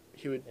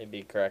 He'd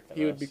be correcting us.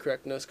 He would be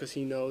correcting us because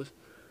he knows.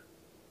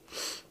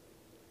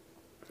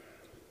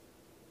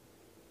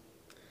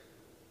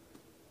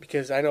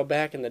 Because I know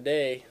back in the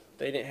day,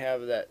 they didn't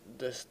have the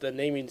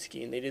naming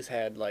scheme. They just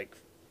had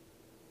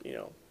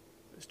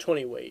it's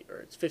 20 weight or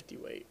it's 50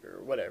 weight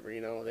or whatever.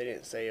 They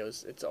didn't say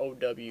it's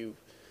OW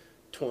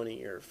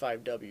 20 or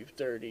 5W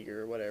 30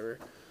 or whatever.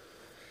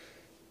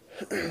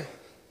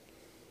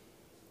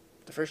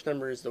 The first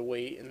number is the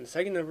weight, and the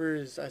second number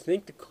is, I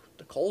think, the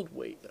cold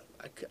weight.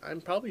 I'm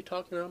probably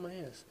talking out my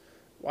ass.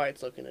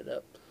 Wyatt's looking it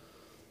up.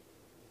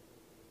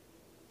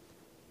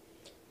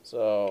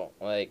 So,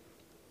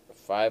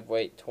 5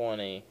 weight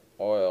 20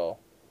 oil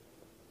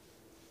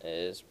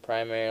is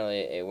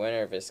primarily a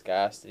winter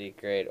viscosity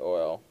grade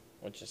oil,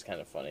 which is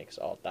kind of funny because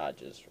all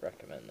Dodges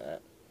recommend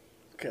that.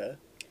 Okay.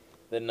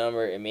 The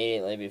number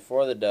immediately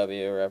before the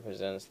W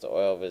represents the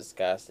oil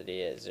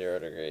viscosity at 0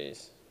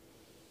 degrees.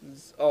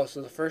 Oh,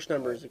 so the first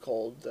number is the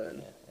cold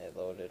then. Yeah, it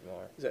loaded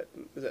more. Is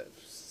that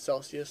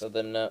Celsius? So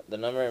the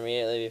number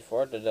immediately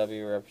before the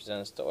W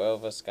represents the oil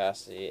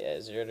viscosity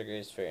at 0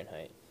 degrees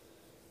Fahrenheit.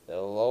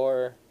 The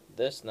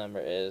this number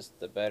is,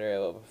 the better it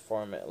will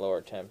perform at lower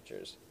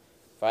temperatures.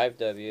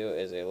 5W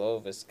is a low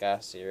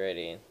viscosity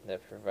rating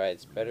that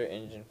provides better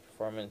engine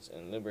performance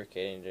and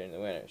lubricating during the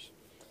winters.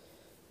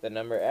 The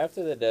number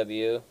after the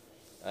W,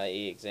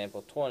 i.e.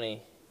 example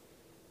 20,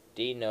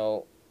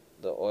 denote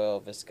the oil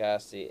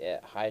viscosity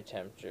at high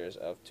temperatures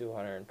of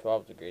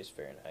 212 degrees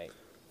Fahrenheit.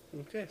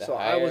 Okay, The so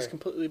I was higher-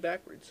 completely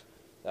backwards.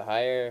 The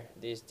higher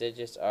these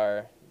digits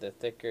are, the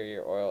thicker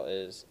your oil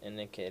is,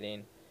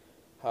 indicating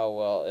how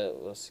well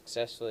it will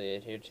successfully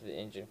adhere to the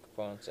engine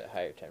components at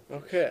higher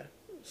temperatures. Okay,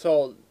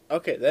 so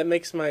that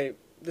makes my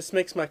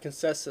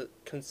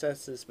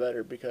consensus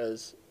better,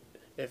 because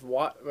if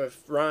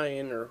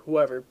Ryan or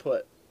whoever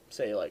put,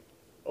 say, like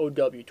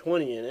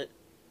OW20 in it,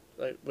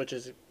 like, which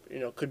is,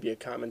 could be a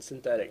common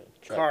synthetic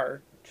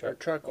car or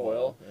truck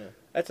oil, Yeah.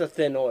 that's a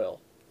thin oil,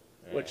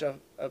 Yeah.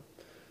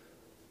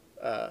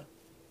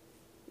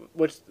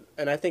 which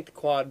and I think the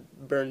quad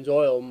burns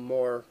oil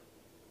more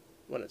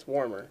when it's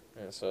warmer.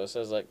 And so it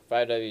says like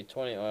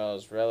 5W20 oil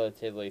is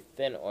relatively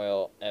thin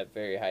oil at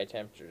very high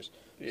temperatures.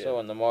 Yeah. So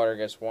when the motor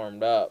gets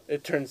warmed up,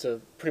 It turns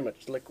to pretty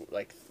much liquid,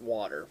 like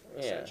water,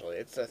 Yeah. essentially.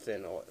 It's a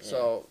thin oil. Yeah.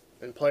 So,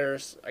 in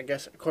Polaris, I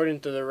guess,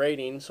 according to the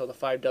rating, so the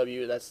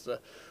 5W, that's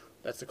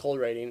the cold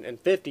rating, and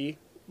 50,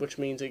 which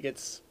means it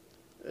gets,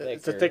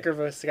 it's a thicker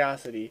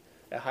viscosity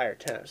at higher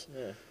temps.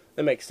 Yeah.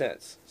 That makes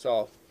sense.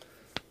 So,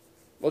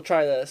 we'll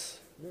try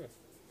this Yeah.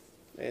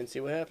 and see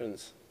what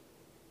happens.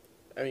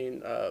 I mean,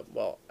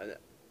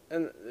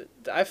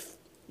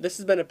 this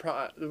has been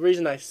the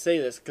reason I say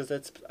this, because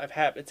it's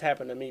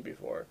happened to me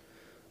before.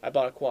 I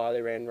bought a quad,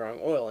 they ran wrong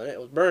oil in it, it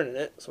was burning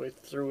it, so we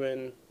threw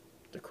in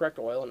the correct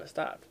oil and it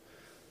stopped.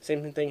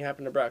 Same thing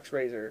happened to Brock's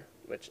Razor,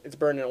 which it's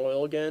burning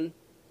oil again,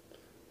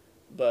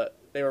 but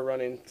they were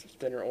running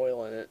thinner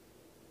oil in it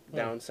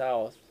down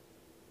south,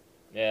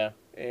 Yeah.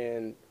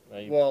 and Well,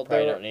 you Well,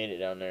 probably they don't need it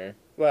down there.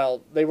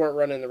 well, they weren't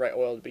running the right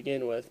oil to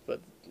begin with, but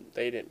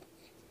they didn't.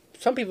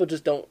 Some people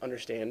just don't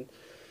understand.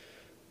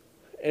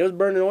 It was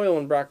burning oil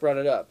when Brock brought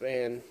it up,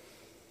 and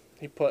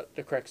he put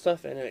the correct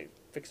stuff in, and it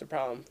fixed the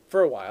problem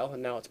for a while,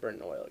 and now it's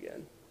burning oil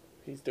again.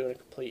 He's doing a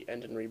complete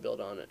engine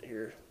rebuild on it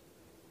here.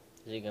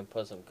 Is he going to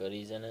put some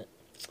goodies in it?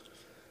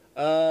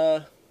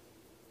 For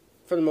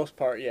the most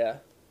part, yeah.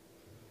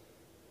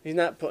 He's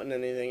not putting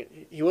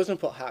anything. He wasn't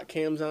put hot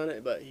cams on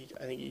it, but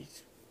I think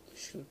he's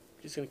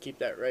just gonna keep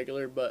that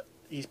regular. But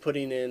he's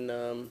putting in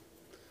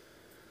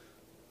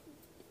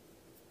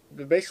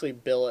they're basically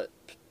billet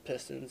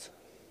pistons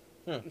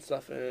and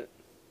stuff in it.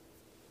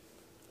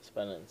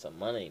 Spending some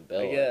money,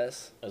 Bill. I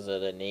guess. Is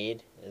it a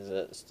need? Is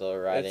it still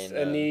riding? It's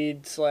a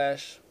need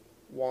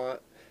 /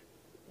 want.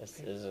 Is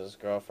his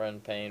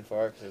girlfriend paying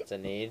for it because it's a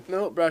need?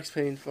 No, Brock's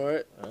paying for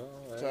it. Oh,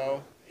 well.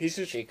 So he's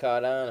just. She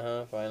caught on,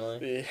 huh,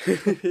 finally?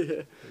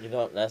 Yeah. You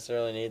don't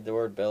necessarily need the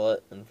word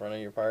billet in front of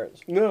your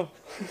parts? No.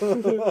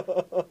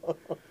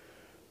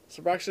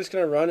 So Brock's just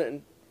gonna run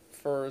it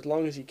for as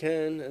long as he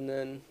can, and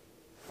then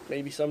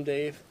maybe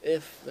someday,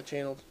 if the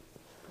channel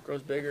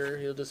grows bigger,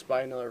 he'll just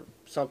buy another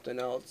something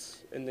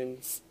else, and then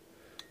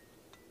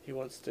he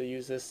wants to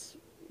use this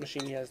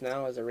machine he has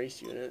now as a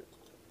race unit.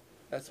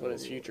 That's what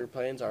his future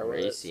plans are with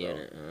it. Race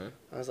unit, huh?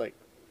 I was like,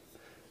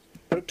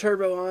 put a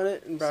turbo on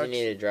it, and Does Brock's... he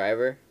need a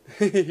driver?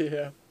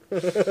 Yeah.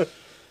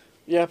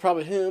 Yeah,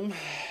 probably him.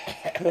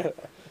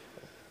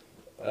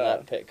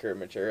 Not pit crew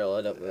material,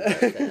 I don't move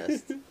that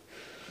fast.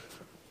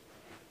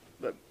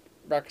 But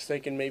Brock's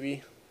thinking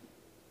maybe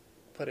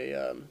put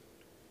a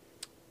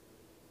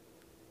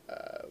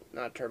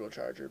not a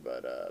turbocharger,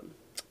 but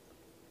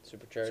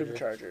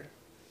supercharger.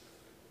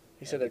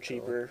 He said they're That'd be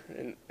cool. cheaper,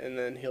 and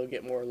then he'll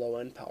get more low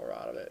end power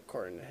out of it,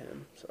 according to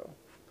him. So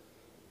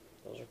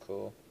Those are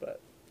cool.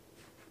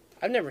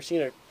 I've never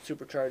seen a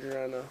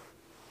supercharger on a.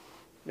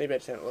 Maybe I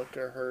just haven't looked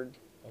or heard.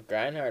 Well,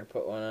 Grindhard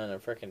put one on a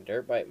freaking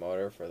dirt bike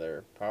motor for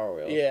their Power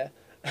Wheels. Yeah,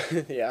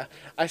 yeah.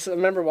 I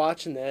remember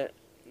watching that,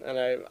 and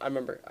I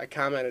remember I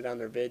commented on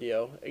their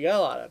video. It got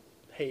a lot of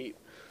hate,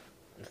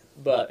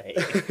 but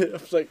I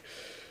was like,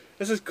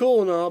 "This is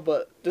cool and all,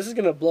 but this is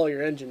gonna blow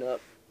your engine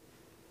up,"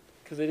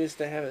 because they just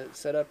have it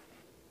set up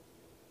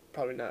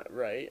probably not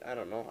right. I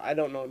don't know. I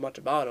don't know much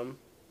about them.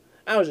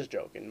 I was just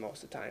joking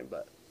most of the time,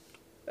 but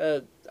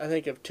I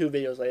think of 2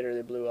 videos later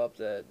they blew up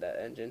that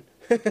engine.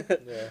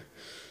 Yeah.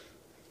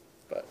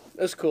 But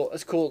it's cool.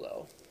 It's cool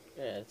though.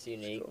 Yeah, it's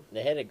unique. cool.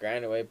 They had to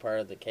grind away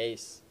part of the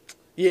case.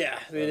 Yeah,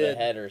 Or they the did.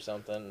 head or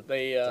something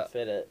They to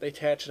fit it. they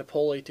attached a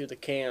pulley to the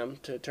cam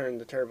to turn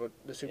the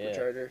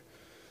supercharger.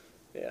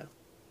 Yeah.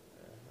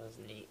 That was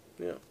neat.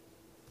 Yeah.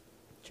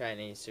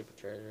 Chinese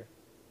supercharger.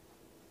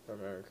 If I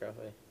remember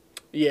correctly.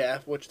 Yeah,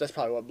 which that's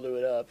probably what blew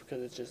it up,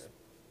 because it's just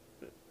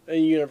a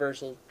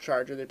universal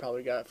charger they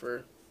probably got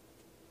for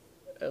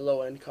a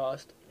low end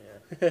cost.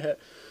 Yeah.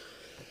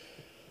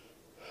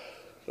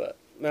 But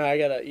now I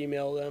gotta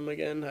email them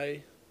again.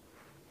 They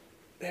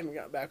haven't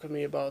got back with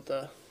me about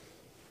the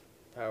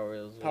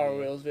Power Power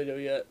Wheels video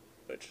yet,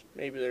 which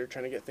maybe they're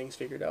trying to get things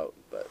figured out,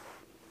 but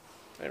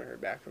I haven't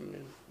heard back from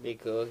them. Be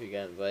cool if you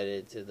got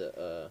invited to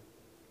the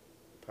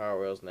Power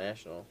Wheels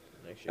National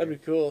next year. That'd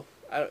be cool.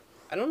 I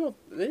I don't know.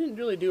 They didn't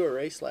really do a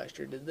race last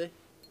year, did they?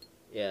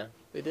 Yeah,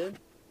 They did.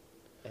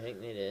 I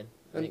think they did.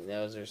 I think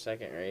that was their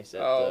second race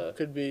at Oh, the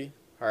could be.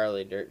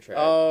 Harley dirt track.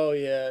 Oh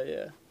yeah,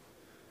 yeah.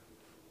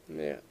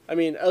 Yeah, I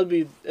mean, it'd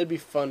be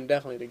fun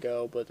definitely to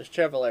go, but the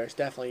Chevrolet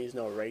definitely is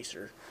no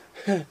racer.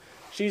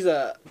 She's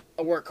a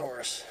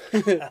workhorse.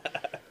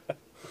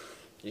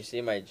 You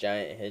see my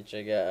giant hitch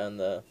I got on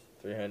the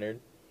 300?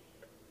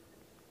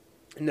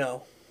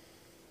 No.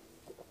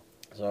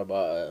 So I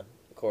bought a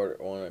quarter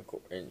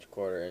inch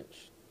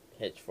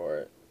hitch for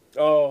it,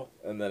 Oh,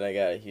 and then I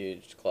got a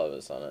huge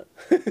Clovis on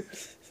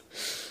it.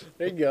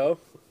 there you go.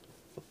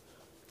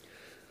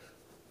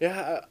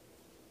 Yeah,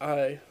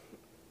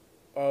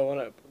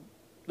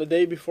 the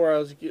day before I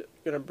was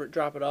gonna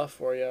drop it off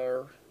for you,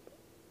 or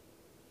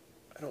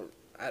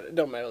it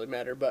don't really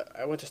matter, but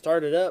I went to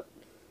start it up,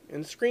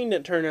 and the screen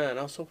didn't turn on.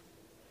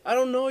 I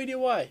don't know idea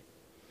why.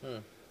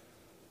 I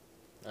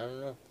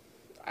don't know.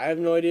 I have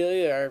no idea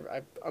either.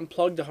 I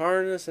unplugged the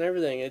harness and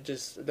everything. It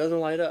doesn't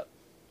light up.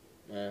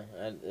 Yeah,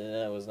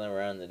 that was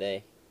never on the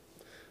day.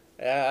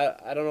 Yeah,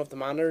 I don't know if the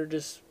monitor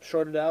just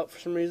shorted out for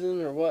some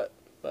reason or what,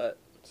 but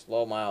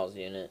Slow miles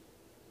unit.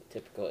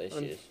 Typical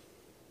issues.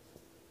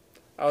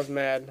 I was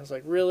mad. I was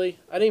like, really?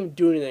 I didn't even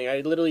do anything.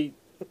 I literally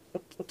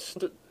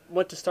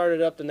went to start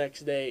it up the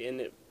next day, and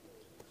it...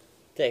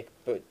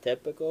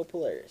 Typical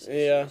Polaris.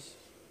 Yeah.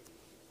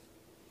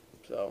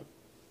 So,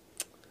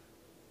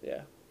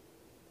 yeah.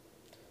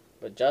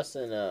 But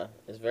Justin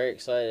is very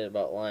excited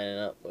about lining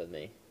up with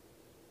me.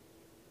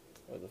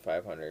 With the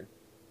 500.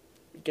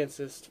 Against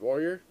this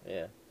Warrior?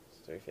 Yeah, it's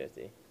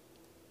 350.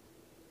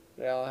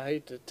 Yeah, I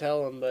hate to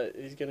tell him, but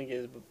he's going to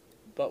get his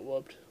butt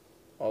whooped.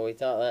 Well, we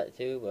thought that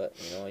too, but,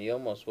 you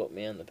almost whooped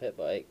me on the pit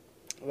bike.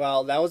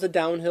 Well, that was a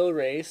downhill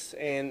race,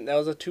 and that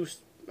was a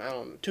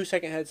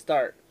 2-second head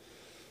start.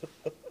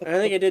 And I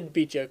think I did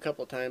beat you a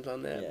couple times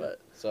on that, Yeah.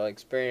 but... So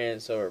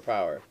experience over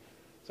power.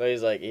 So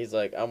he's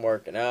like, I'm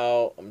working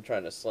out, I'm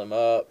trying to slim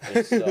up,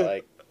 just so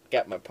I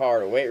got my power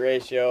to weight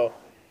ratio.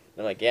 And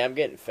I'm like, yeah, I'm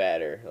getting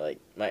fatter. Like,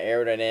 my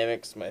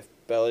aerodynamics, my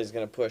belly's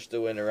going to push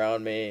the wind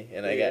around me,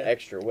 and I got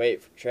extra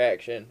weight for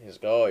traction. He's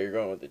like, oh, you're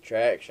going with the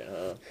traction,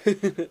 huh?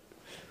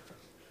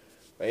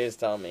 But he was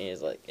telling me,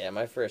 he's like, yeah,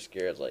 my first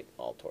gear is, like,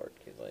 all torque.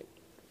 He's like,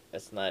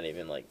 it's not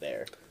even, like,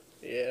 there.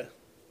 Yeah.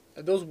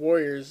 Those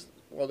Warriors,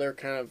 well, they're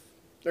kind of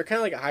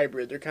like a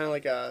hybrid. They're kind of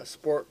like a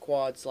sport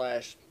quad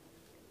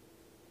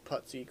 /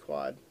 putsy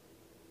quad.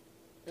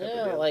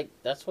 Yeah, like,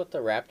 that's what the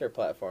Raptor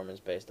platform is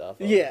based off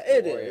of. Yeah,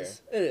 it Warrior.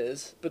 is. It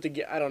is. But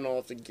I don't know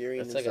if the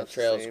gearing It's and like a stuff's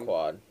trails the same.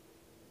 quad.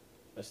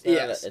 It's not,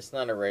 Yes. it's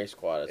not a race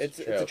quad, it's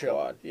a trail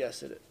quad.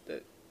 Yes, it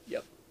is.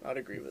 Yep, I'd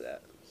agree with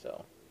that.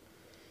 So,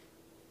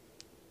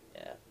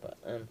 yeah, but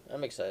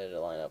I'm excited to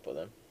line up with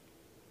him.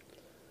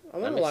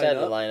 I'm excited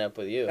to line up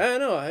with you. I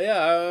know,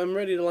 yeah, I'm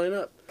ready to line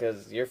up.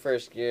 Because your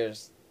first gear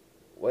is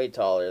way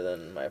taller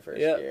than my first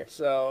gear.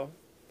 So,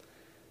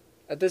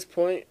 at this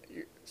point,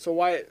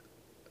 why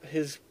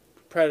his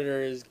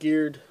Predator is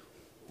geared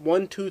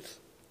one tooth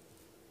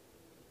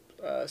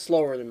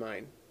slower than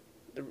mine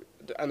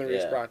on the rear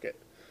sprocket.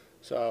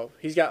 So,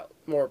 he's got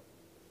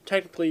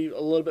technically a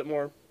little bit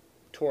more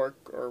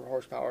torque or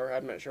horsepower.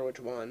 I'm not sure which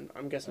one.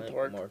 I'm guessing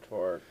torque. More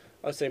torque.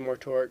 I'll say more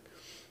torque.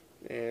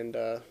 And,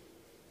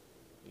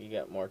 you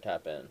got more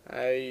top end.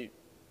 It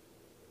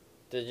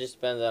just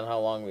depends on how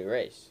long we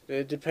race.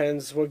 It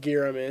depends what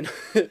gear I'm in.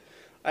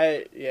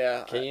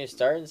 Can you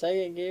start in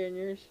second gear in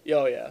yours?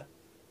 Oh, yeah.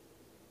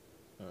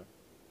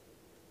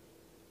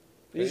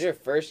 Because your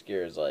first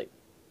gear is, like,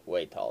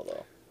 way tall,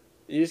 though.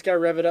 You just gotta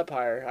rev it up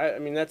higher. I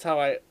mean, that's how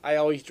I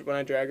always, when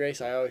I drag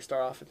race, I always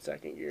start off in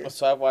second gear.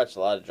 So I've watched a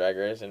lot of drag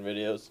racing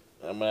videos.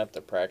 I'm going to have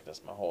to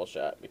practice my whole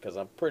shot because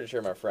I'm pretty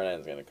sure my front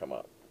end's going to come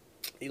up.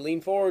 You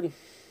lean forward.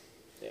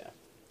 Yeah.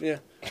 Yeah.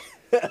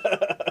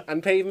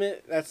 On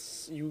pavement,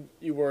 that's you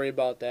worry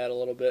about that a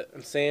little bit.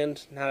 On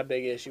sand, not a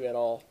big issue at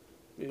all.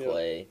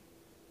 Clay,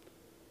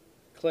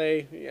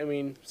 I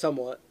mean,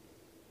 somewhat.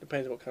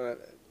 Depends what kind of,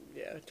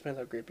 it depends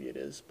how grippy it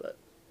is, but.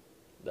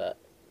 That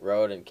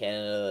road in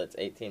Canada that's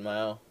 18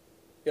 mile?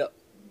 Yep.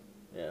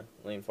 Yeah,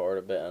 lean forward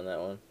a bit on that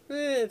one.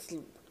 There's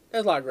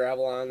a lot of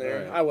gravel on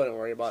there. Right. I wouldn't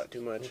worry about it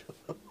too much.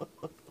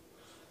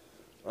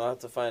 I'll have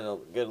to find a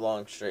good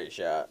long straight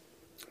shot.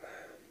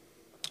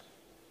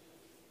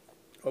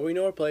 Well, we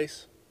know our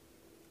place.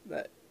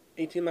 That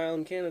 18 mile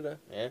in Canada.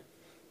 Yeah?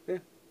 Yeah.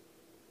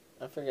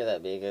 I figure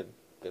that'd be a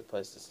good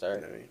place to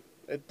start. I mean,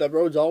 the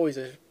road's always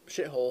a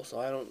shithole, so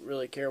I don't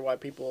really care why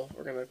people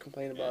are going to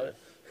complain about it.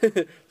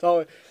 It's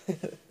always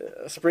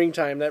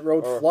springtime. That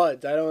road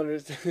floods. I don't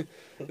understand.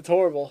 It's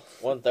horrible.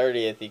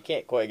 130th, you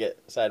can't quite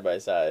get side by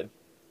side.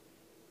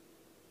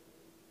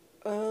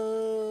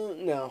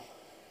 No.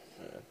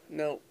 Yeah.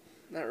 No,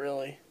 not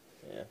really.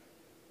 Yeah.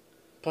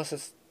 Plus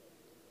it's,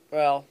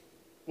 well,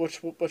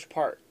 which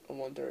part of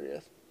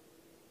 130th?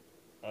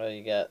 Well,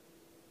 you got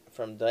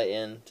from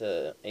Dighton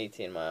to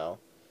 18 mile.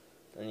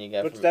 And you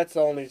got But that's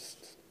the only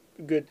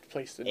good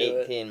place to do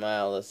 18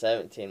 mile to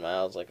 17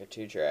 miles, like a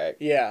 2-track.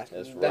 Yeah.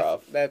 It's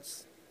rough.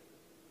 That's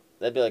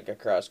That'd be like a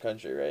cross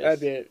country race.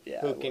 That'd be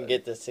yeah. Who can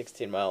get the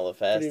 16 mile the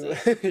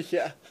fastest?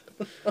 Yeah.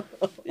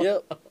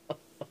 Yep. But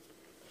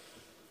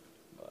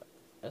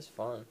that's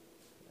fun.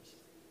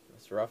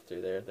 It's rough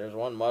through there. There's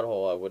one mud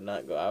hole I would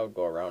not go. I would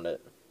go around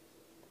it.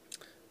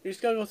 You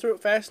just gotta go through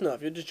it fast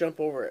enough. You'll just jump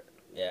over it.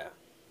 Yeah.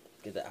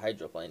 Get that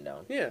hydroplane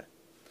down. Yeah.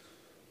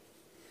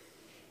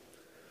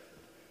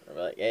 Or be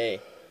like, hey,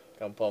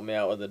 come pull me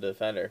out with a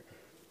defender.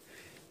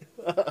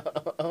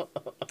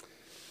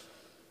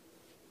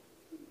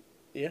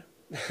 Yeah.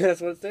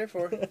 That's what it's there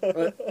for.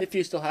 If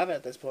you still have it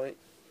at this point.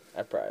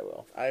 I probably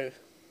will. I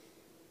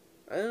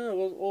don't know.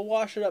 We'll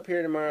wash it up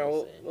here tomorrow.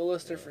 We'll see. We'll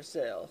list her for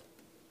sale.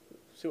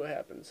 See what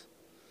happens.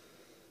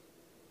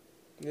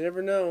 You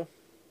never know.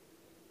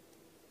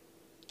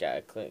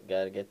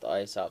 Gotta get the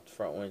ice off the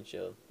front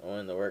windshield. I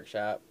went in the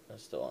workshop. I'm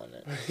still on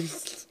it.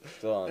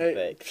 Still on Hey,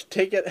 fake.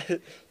 take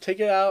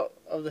it out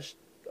of the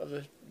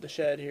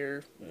shed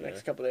here Yeah.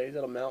 next couple of days.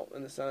 It'll melt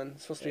in the sun.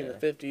 It's supposed to be in Yeah. the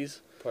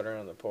 50s. Put her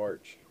on the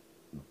porch.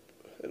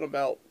 It'll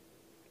melt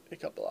in a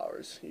couple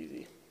hours,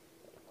 easy.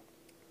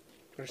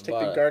 Or just I take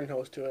the bought garden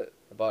hose to it.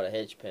 I bought a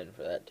hitch pin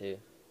for that too.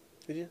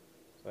 Did you?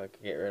 So I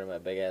could get rid of my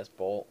big ass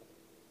bolt.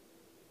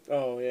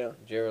 Oh yeah.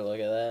 Did you ever look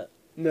at that?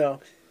 No.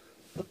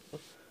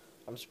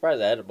 I'm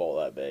surprised I had a bolt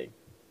that big.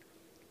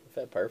 It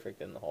fit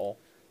perfect in the hole.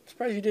 I'm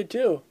surprised you did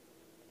too.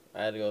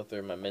 I had to go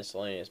through my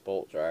miscellaneous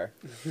bolt jar.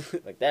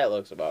 Like, that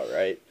looks about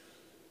right.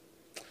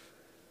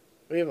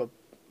 We have a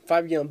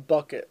 5-gallon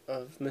bucket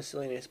of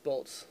miscellaneous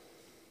bolts.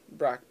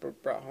 Brock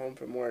brought home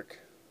from work.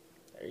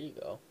 There you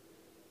go.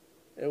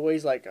 It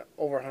weighs like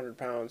over 100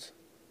 pounds.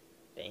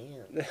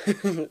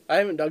 Damn. I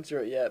haven't dug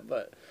through it yet,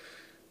 but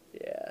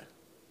yeah.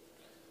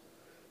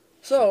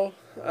 So,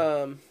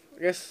 I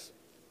guess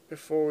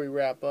before we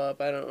wrap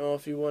up, I don't know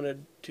if you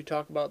wanted to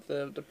talk about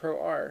the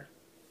Pro R.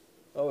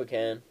 Oh, we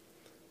can.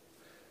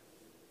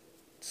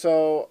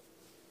 So,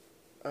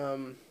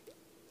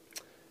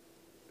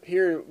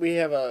 here we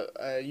have a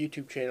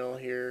YouTube channel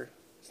here.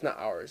 It's not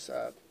ours,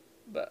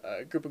 but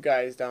a group of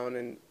guys down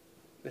in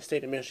the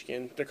state of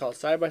Michigan. They're called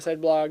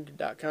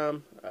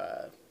sidebysideblog.com,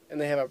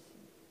 and they have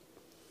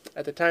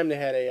at the time they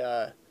had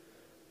a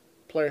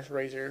Polaris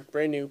RZR,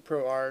 brand new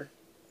Pro R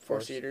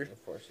 4-seater.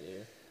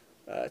 Four-seater.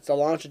 It's a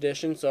launch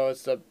edition, so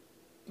it's the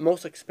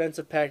most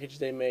expensive package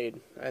they made.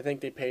 I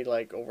think they paid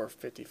like over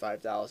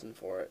 $55,000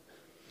 for it.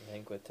 I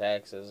think with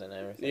taxes and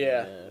everything.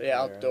 Yeah,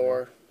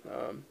 outdoor.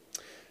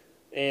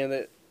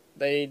 And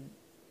they've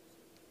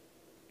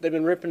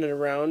been ripping it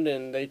around,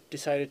 and they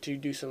decided to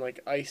do some like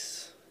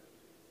ice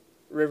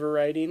river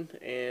riding,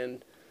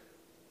 and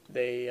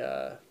they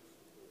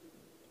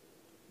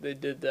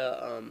did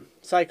the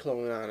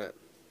cyclone on it.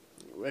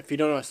 If you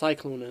don't know what a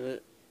cyclone in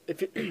it,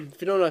 if you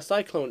don't know what a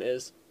cyclone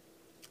is,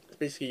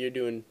 basically you're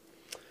doing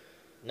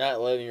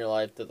Not living your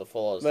life to the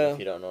fullest Well, if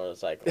you don't know what a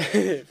cycle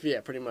is. yeah,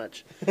 pretty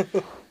much.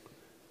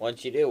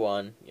 Once you do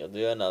one, you'll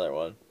do another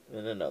one,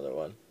 and another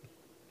one.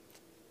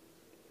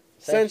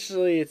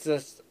 Essentially, it's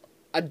just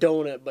a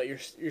donut, but you're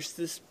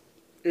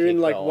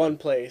in like going. one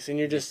place, and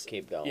you're just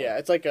keep going. yeah.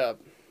 It's like a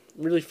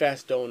really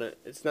fast donut.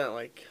 It's not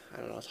like, I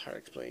don't know. It's hard to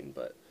explain,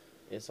 but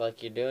It's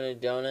like you're doing a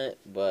donut,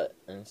 but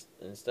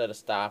instead of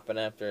stopping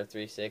after a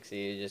 360,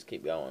 you just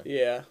keep going.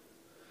 yeah.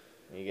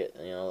 You get,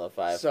 the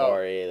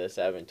 540, the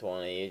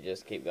 720, you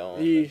just keep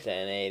going. You- The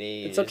 1080,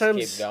 you And just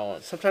keep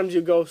going. sometimes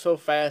you go so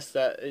fast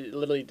that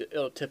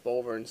it'll tip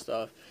over and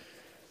stuff.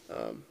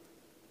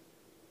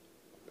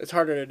 It's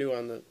harder to do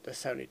on the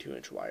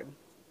 72-inch wide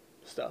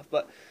stuff.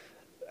 But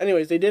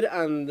anyways, they did it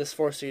on this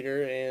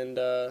 4-seater, and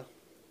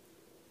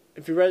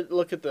if you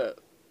look at the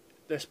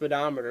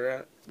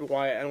speedometer,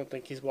 why I don't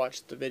think he's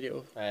watched the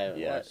video I haven't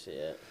yet. watched it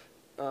yet.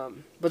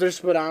 But their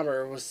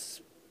speedometer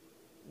was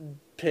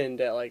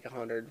pinned at like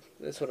 100.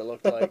 That's what it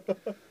looked like.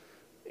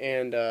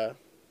 And they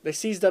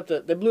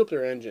they blew up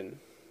their engine,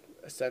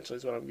 essentially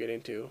is what I'm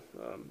getting to.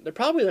 They're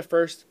probably the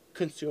first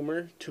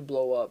consumer to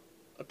blow up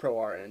a Pro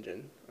R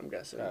engine, I'm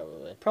guessing.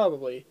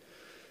 Probably.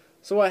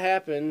 So what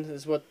happened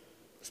is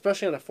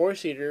especially on a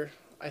 4-seater,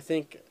 I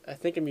think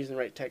I'm using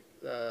the right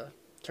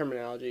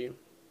terminology.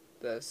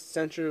 The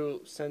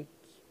centrifugal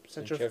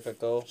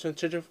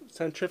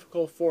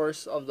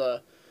force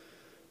of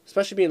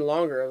especially being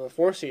longer of a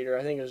 4-seater,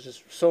 I think it was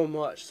just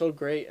so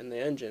great in the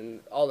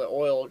engine. All the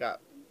oil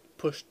got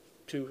pushed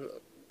to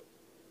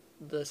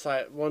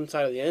one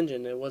side of the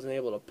engine. It wasn't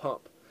able to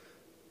pump,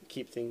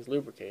 keep things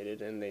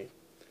lubricated, and they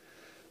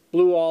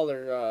blew all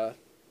their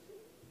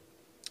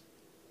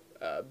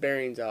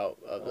bearings out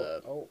of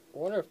the. I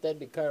wonder if that'd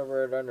be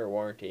covered under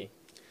warranty.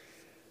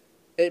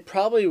 It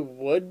probably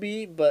would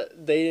be,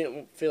 but they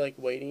didn't feel like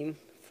waiting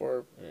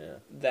for Yeah.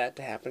 that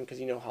to happen, because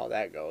you know how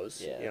that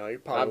goes. Yeah. You're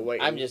probably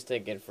waiting. I'm just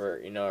thinking for,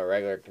 a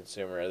regular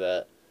consumer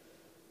that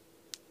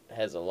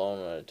has a loan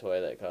on a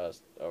toy that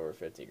costs over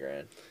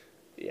 $50,000.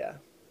 Yeah.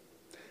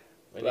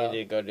 We need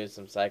to go do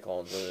some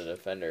cyclones in the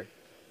Defender.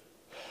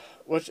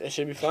 Which it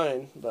should be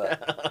fine,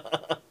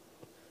 but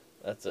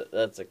That's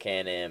a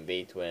Can-Am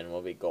V-twin.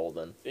 Will be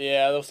golden.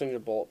 yeah, those things are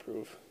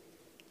bulletproof.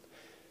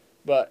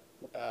 But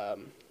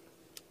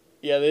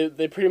Yeah,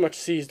 they pretty much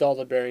seized all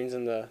the bearings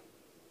in the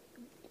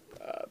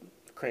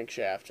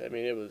crankshaft. I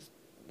mean, it was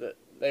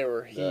they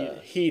were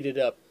heated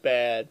up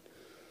bad.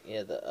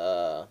 Yeah,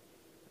 the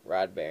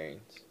rod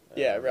bearings.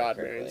 Yeah, rod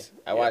bearings.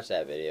 I watched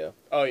that video.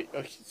 Oh,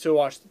 okay, so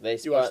watched They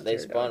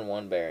spun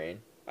one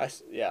bearing. I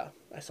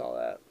saw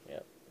that.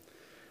 Yep.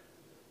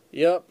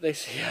 Yep,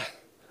 yeah,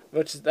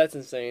 that's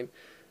insane.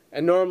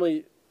 And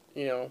normally,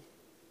 you know,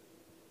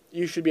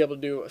 you should be able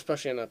to do,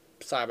 especially on a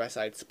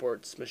side-by-side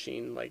sports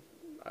machine like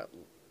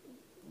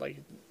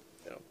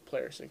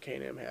players in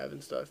K&M have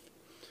and stuff.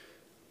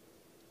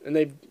 And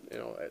they've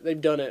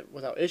done it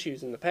without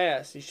issues in the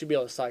past. You should be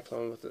able to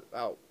cyclone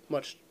without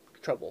much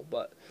trouble,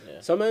 but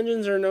some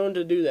engines are known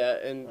to do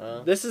that,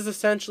 and this is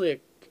essentially a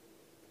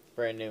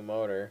brand new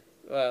motor.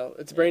 Well,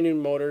 it's a brand new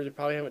motor. They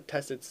probably haven't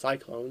tested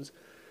cyclones,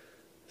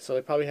 so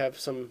they probably have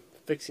some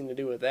fixing to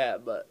do with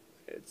that. But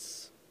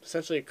it's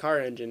essentially a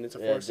car engine. It's a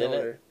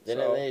 4-cylinder.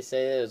 Didn't they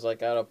say it was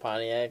like out of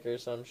Pontiac or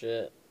some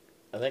shit?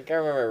 I think I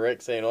remember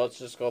Rick saying, "Let's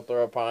just go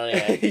throw a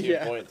Pontiac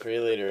 2.3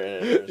 liter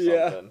in it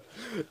or something."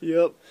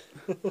 Yep.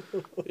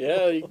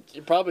 Yeah,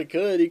 you probably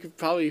could. You could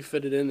probably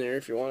fit it in there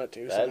if you wanted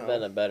to. That'd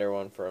been a better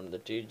one from the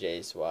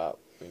 2J swap.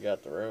 We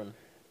got the room.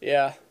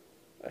 Yeah.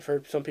 I've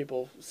heard some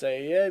people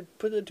say, yeah,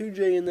 put the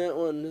 2J in that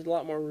one. There's a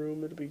lot more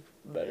room. It'll be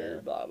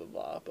better, blah, blah,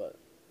 blah. But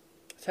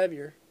it's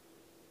heavier.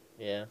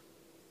 Yeah.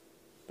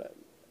 But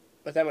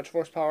with that much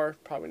horsepower,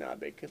 probably not a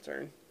big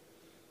concern.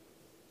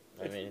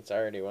 I mean, it's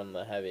already one of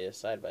the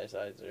heaviest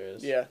side-by-sides there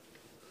is. Yeah.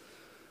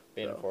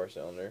 Being a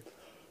 4-cylinder.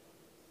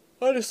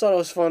 I just thought it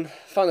was fun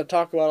to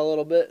talk about a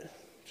little bit.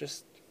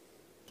 Just.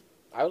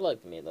 I would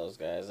like to meet those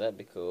guys. That'd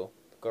be cool.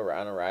 Go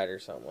on a ride or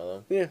something with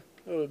them. Yeah,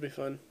 that would be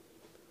fun.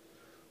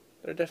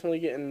 They're definitely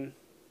getting.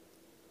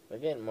 They're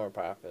getting more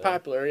popular.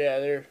 Popular, yeah.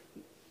 They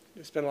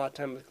spend a lot of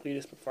time with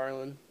Cletus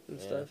McFarland and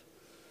stuff.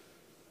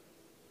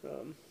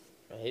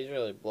 He's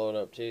really blown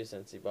up too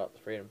since he bought the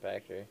Freedom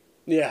Factory.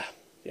 Yeah,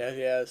 he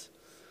has.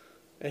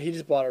 And he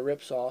just bought a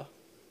Ripsaw.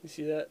 You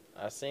see that?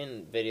 I've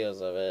seen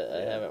videos of it.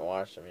 I haven't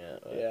watched them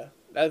yet. But yeah,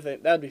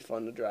 that'd be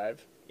fun to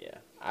drive. Yeah,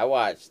 I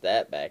watched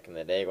that back in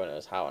the day when it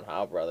was Howe and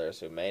Howe brothers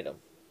who made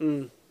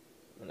them.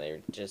 When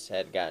they just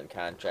had gotten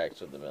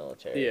contracts with the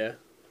military. Yeah.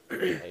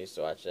 I used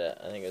to watch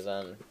that. I think it was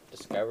on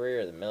Discovery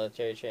or the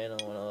Military Channel,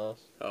 one of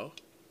those. Oh.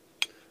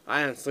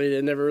 I honestly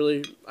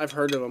I've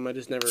heard of them, I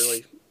just never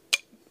really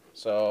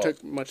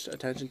took much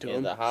attention to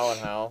them. The Howe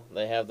and Howe,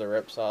 they have the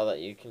Ripsaw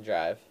that you can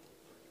drive.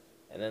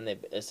 And then they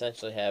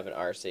essentially have an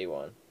RC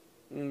one.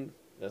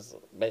 It's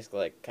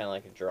basically kind of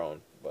like a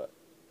drone, but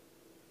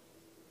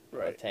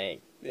a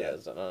tank that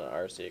is on an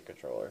RC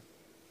controller.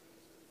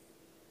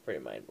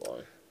 Pretty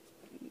mind-blowing.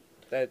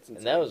 That's insane.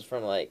 And that was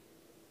from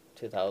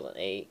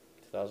 2008,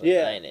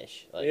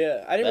 2009-ish. I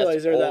didn't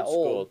realize they were that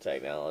old. Old school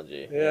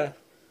technology. Yeah.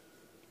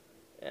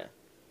 Yeah.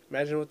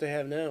 Imagine what they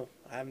have now.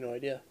 I have no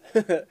idea.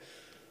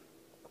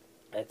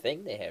 I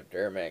think they have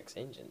Duramax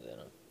engines in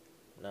them.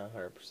 Not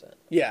 100%.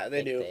 Yeah,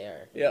 they do. They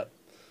are. Yep.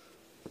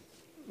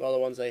 Well, the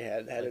ones they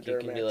had a Duramax you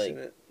can do in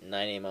it.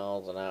 90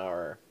 miles an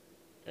hour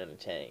in a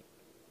tank.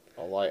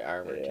 A light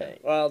armored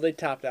tank. Well, they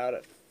topped out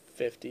at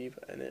 50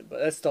 in it, but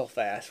that's still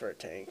fast for a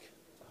tank.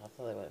 I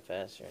thought they went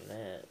faster than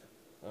that.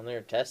 When they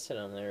were testing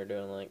them, they were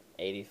doing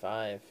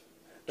 85.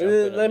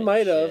 They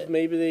might have.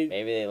 Maybe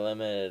they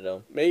limited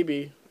them.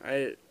 Maybe.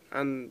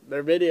 On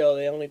their video,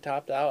 they only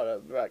topped out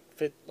at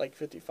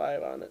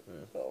 55 on it.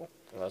 So.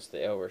 Unless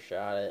they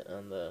overshot it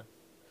on the...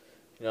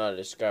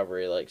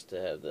 Discovery likes to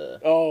have the...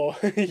 Oh,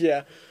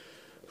 yeah.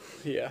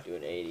 Yeah. Do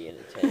an 80 in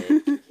a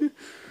tank.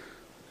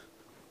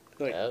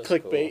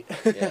 Clickbait.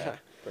 Cool. Yeah,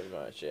 pretty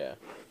much, yeah.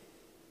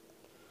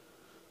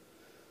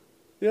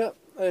 Yeah,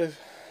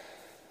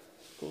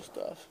 cool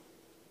stuff.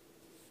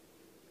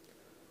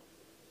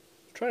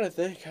 I'm trying to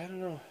think. I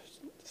don't know.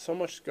 So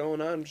much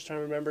going on. I'm just trying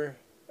to remember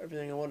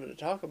everything I wanted to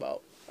talk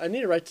about. I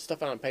need to write the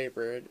stuff on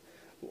paper.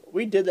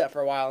 We did that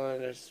for a while,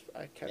 and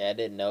I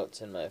did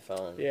notes in my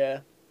phone. Yeah.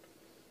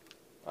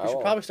 We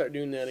should probably start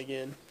doing that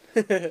again.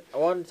 I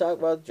wanted to talk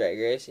about drag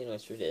racing,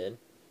 which we did.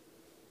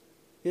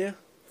 Yeah.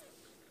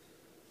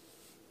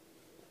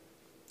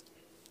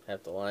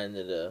 Have to line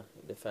the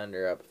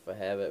Defender up if I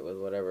have it with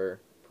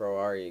whatever Pro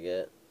R you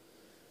get.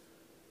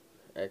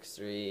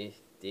 X3,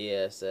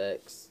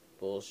 DSX,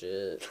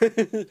 bullshit,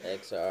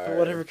 XR,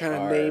 whatever kind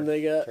of name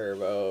they got.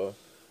 Turbo.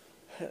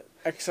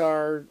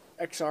 XR,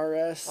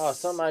 XRS. Oh,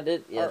 something I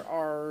did. Yeah.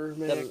 RR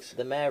Max.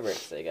 The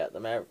Mavericks they got, the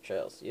Maverick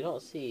Trails. You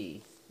don't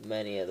see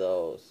many of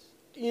those.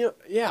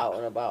 Out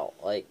and about.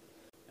 I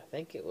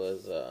think it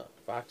was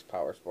Fox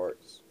Power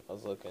Sports. I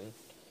was looking.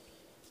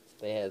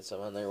 They had some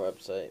on their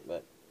website,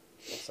 but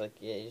it's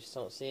you just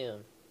don't see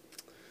them.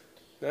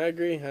 I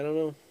agree. I don't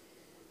know.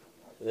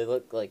 They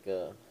look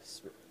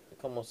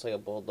almost like a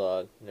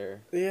bulldog.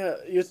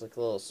 It's like a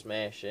little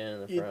smash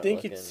in the front. You'd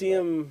think you'd see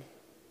them,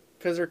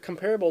 because they're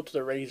comparable to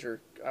the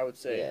Razor, I would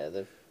say. Yeah,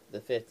 the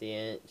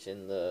 50-inch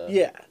and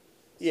the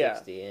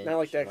 60-inch. Not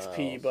like the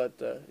XP, but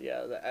the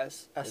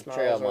S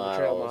models or the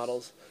trail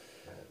models.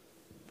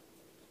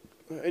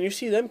 And you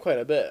see them quite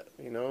a bit,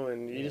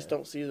 and you just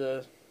don't see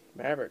the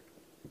Maverick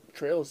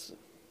trails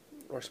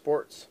or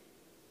sports.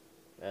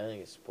 I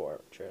think it's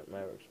sport.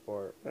 Maverick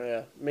Sport.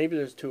 Yeah, maybe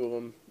there's two of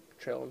them,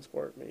 trail and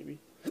sport, maybe.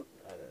 I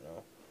don't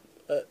know.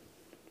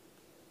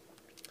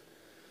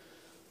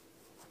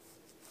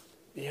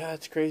 Yeah,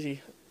 it's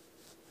crazy.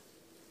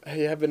 I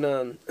have been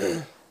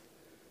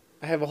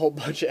I have a whole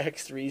bunch of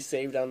X3s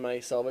saved on my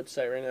salvage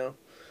site right now.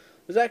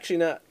 There's actually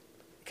not,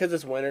 because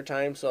it's winter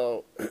time,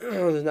 so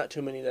there's not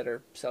too many that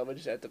are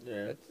salvaged at the.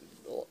 Yeah.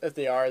 If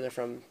they are, they're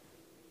from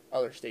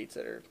other states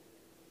that are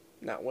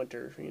not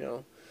winter, you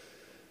know.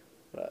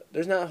 But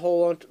there's not a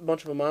whole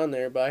bunch of them on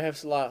there, but I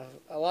have a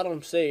lot of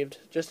them saved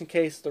just in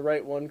case the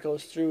right one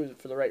goes through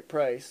for the right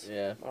price.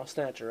 Yeah. I'll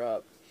snatch her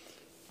up.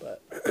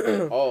 But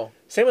Oh.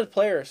 same with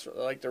players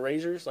like the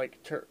Razors,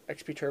 like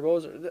XP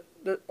Turbos,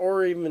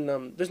 or even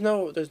there's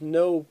no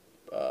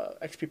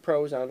XP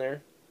Pros on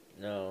there.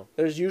 No.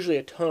 There's usually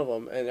a ton of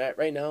them, and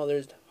right now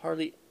there's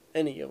hardly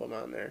any of them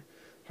on there.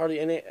 Hardly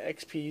any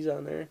XPs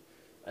on there.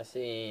 I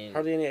seen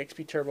Hardly any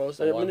XP Turbos.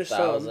 the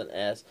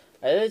 1000S.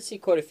 I did see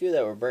quite a few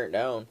that were burnt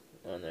down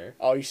on there.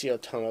 Oh, you see a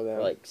ton of them.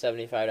 For like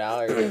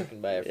 $75, you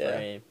can buy a Yeah.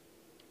 frame.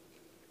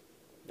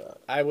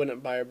 I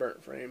wouldn't buy a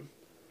burnt frame.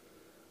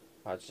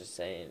 I was just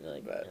saying,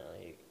 like, But-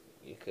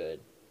 you could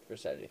for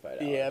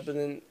 $75. Yeah, but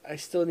then I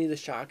still need the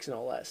shocks and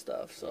all that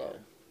stuff. So,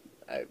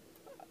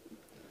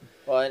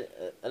 Well, and,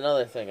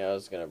 another thing I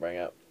was gonna bring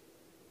up.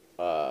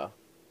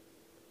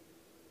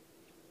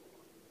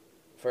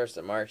 1st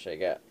of March, I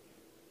got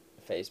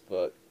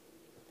Facebook,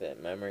 the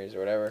memories or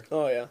whatever.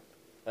 oh yeah.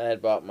 I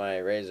had bought my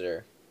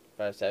Razor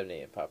 570.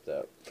 It popped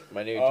up.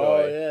 My new Oh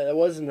toy. yeah, that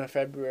wasn't in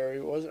February,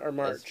 was it? Or It's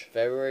March?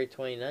 February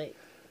 29th.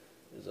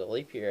 It was a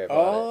leap year. I bought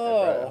it.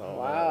 I brought it home on a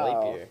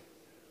wow. leap year.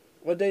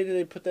 What day did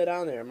they put that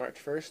on there? March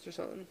 1st or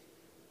something?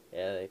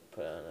 Yeah, they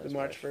put it on as The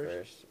March March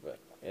 1st? 1st, but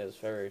it was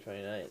February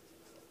 29th.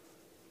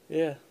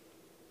 Yeah.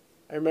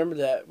 I remember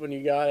that when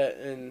you got it,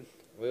 and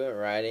We went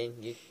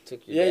riding. You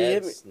took your Yeah, you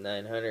hit dad's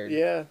 900.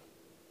 yeah.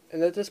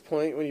 And at this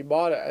point, when you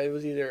bought it, I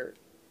was either,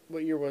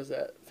 what year was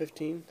that?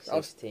 15? 16. I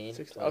was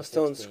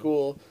still in 2016.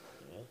 school,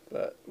 Yeah.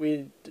 but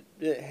we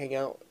didn't hang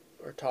out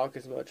or talk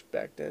as much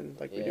back then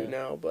like we do Yeah.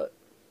 now. But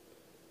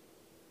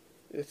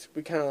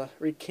we kind of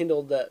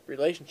rekindled that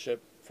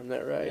relationship from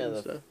that ride Yeah, and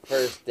the stuff.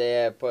 first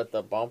day I put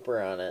the bumper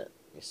on it,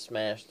 you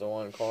smashed the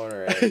one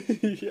corner and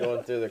Yeah.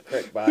 going through the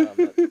creek bottom.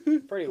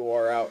 It's pretty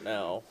wore out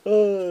now.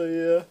 Oh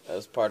yeah. That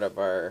was part of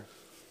our.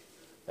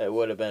 It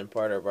would have been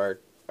part of our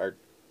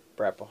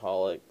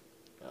Brapaholic.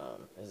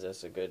 Is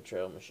this a good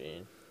trail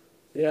machine?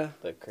 Yeah.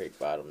 The creek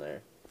bottom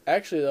there.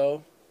 Actually,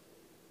 though,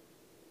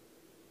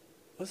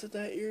 was it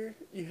that year?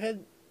 You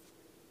had,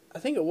 I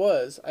think it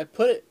was. I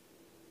put it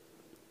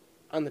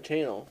on the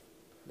channel.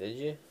 Did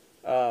you?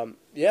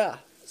 Yeah.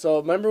 So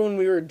remember when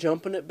we were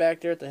jumping it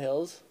back there at the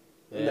hills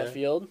in that Yeah.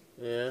 field?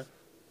 Yeah.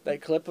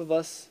 That clip of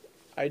us,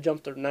 I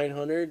jumped the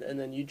 900 and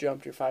then you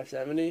jumped your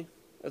 570.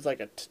 It's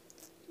like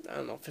I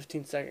don't know,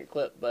 15-second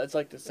clip, but it's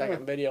like the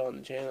second video on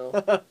the channel.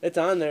 It's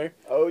on there.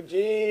 OG.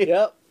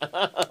 Yep.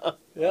 I'll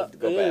Yep. have to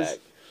go it back. is.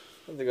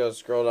 I'll have to go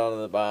scroll down to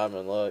the bottom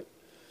and look.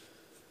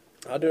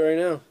 I'll do it right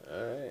now.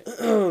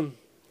 Alright.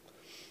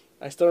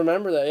 I still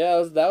remember that.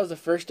 Yeah, that was the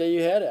first day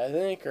you had it, I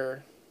think,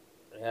 or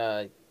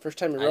Yeah, first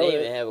time you I rode didn't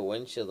it. even have a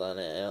windshield on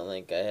it. I don't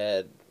think I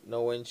had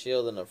no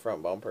windshield and a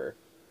front bumper.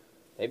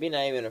 Maybe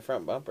not even a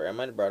front bumper. I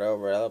might have brought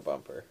over a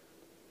bumper.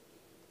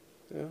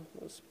 Yeah,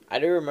 I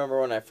do remember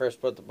when I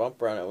first put the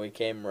bumper on it. I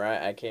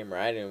came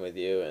riding with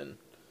you, and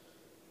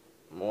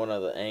one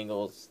of the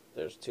angles.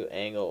 There's two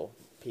angle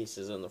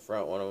pieces in the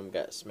front. One of them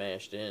got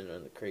smashed in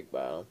the creek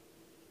bottom.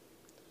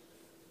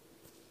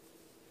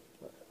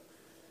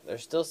 They're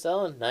still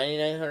selling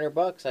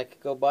 $9,900. I could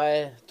go buy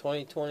a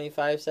 2020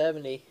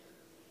 570.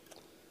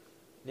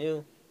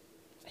 New.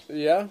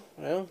 yeah,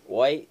 well,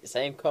 White,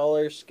 same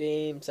color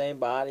scheme, same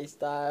body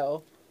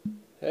style.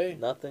 hey,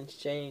 Nothing's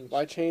changed.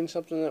 why change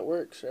something that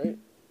works, right?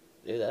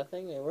 Dude, that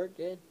thing, it worked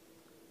good.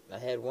 I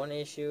had one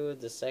issue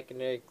with the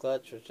secondary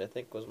clutch, which I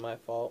think was my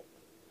fault.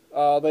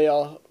 They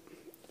all,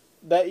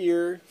 that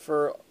year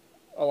for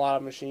a lot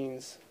of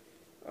machines,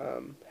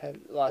 had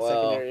a lot of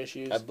Well, secondary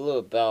issues. I blew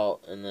a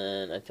belt, and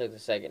then I took the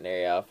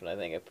secondary off, and I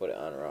think I put it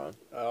on wrong.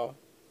 Oh.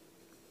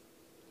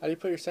 How do you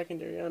put your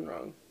secondary on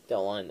wrong?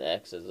 Don't line the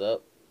X's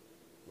up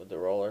with the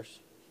rollers.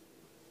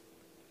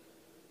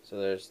 So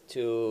there's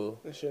two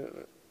I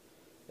shouldn't.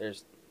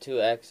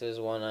 X's,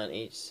 one on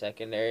each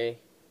secondary.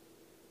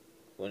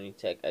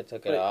 I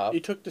took it Wait, off. you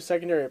took the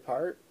secondary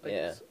apart?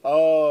 Yeah.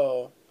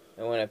 Oh.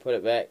 And when I put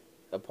it back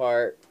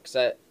apart,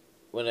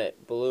 when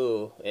it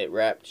blew, it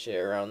wrapped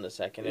shit around the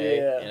secondary,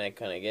 Yeah. and I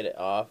couldn't get it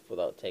off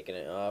without taking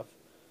it off.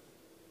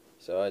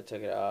 So I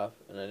took it off,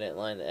 and I didn't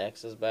line the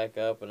X's back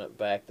up, and it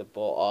backed the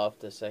bolt off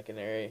the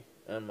secondary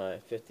on my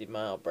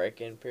 50-mile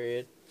break-in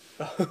period,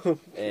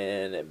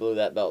 and it blew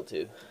that belt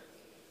too.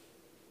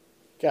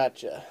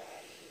 Gotcha.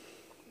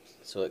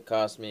 So it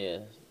cost me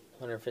a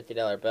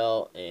 $150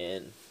 belt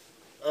and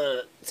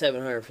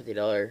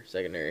 $750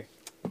 secondary.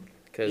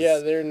 Cause Yeah,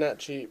 they're not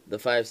cheap. the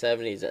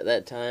 570s at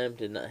that time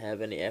did not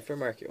have any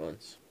aftermarket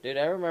ones. Dude,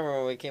 I remember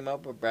when we came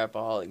up with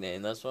Brapaholic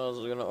name. That's when I was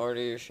gonna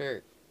order your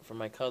shirt for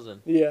my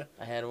cousin. Yeah.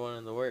 I had one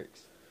in the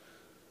works.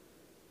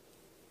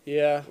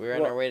 Yeah. We were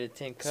on our way to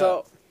Tin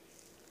Cup.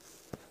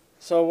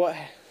 So what?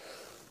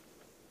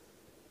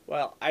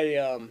 Well,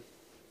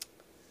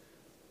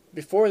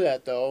 before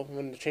that though,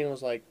 when the channel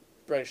was like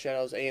Bright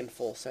Shadows and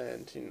Full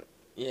Send, you know.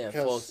 Yeah,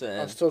 Full Full I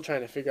Send. was still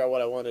trying to figure out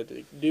what I wanted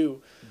to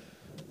do,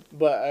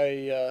 but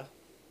I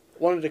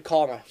wanted to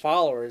call my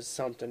followers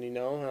something, you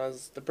know. And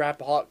the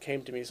Brapaholic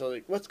came to me, so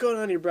like, what's going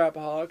on, you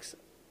Brapaholics?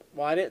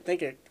 Well, I didn't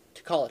think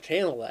to call a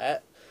channel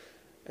that,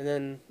 and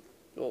then,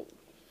 well,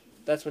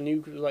 that's when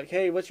you were like,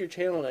 hey, what's your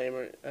channel name?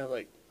 And I was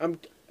like,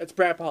 it's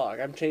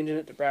Brapaholic. I'm changing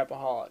it to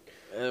Brapaholic.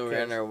 And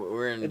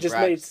we're in It just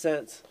Brock's, made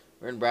sense.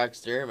 We're in Brock's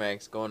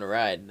Duramax going to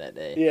ride that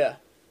day. Yeah.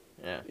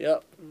 Yeah.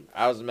 Yep.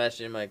 I was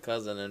messaging my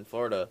cousin in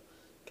Florida.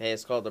 Okay,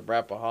 it's called the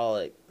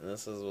Brapaholic, and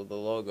this is with the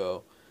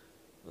logo.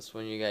 This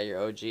one you got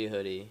your OG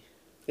hoodie.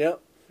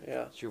 Yep.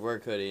 Yeah. It's your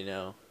work hoodie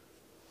now.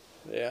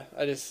 Yeah.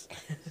 It is.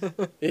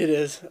 All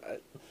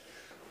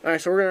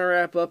right, so we're gonna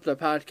wrap up the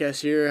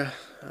podcast here.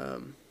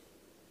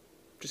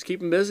 Just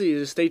keep them busy.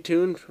 Just stay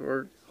tuned.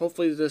 Or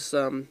hopefully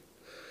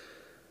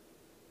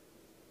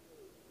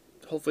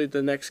hopefully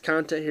the next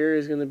content here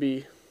is gonna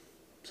be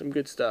some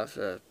good stuff.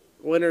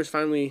 Winter's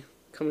finally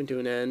coming to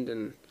an end,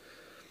 and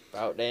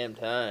About damn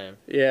time.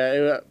 yeah,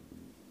 it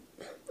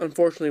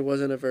unfortunately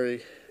wasn't a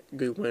very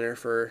good winter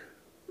for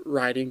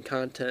riding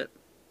content.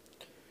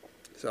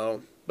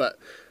 So, but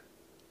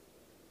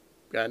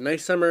got a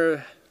nice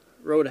summer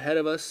road ahead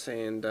of us,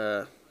 and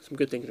some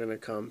good things are going to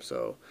come.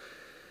 So,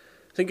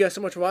 thank you guys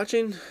so much for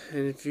watching.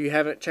 And if you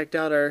haven't checked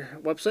out our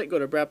website, go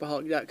to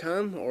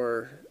brapaholic.com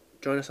or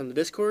join us on the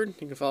Discord.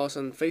 You can follow us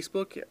on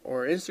Facebook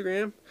or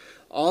Instagram.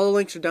 All the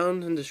links are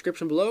down in the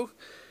description below.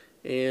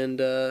 And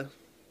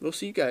we'll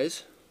see you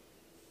guys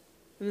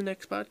in the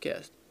next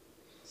podcast.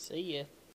 See ya.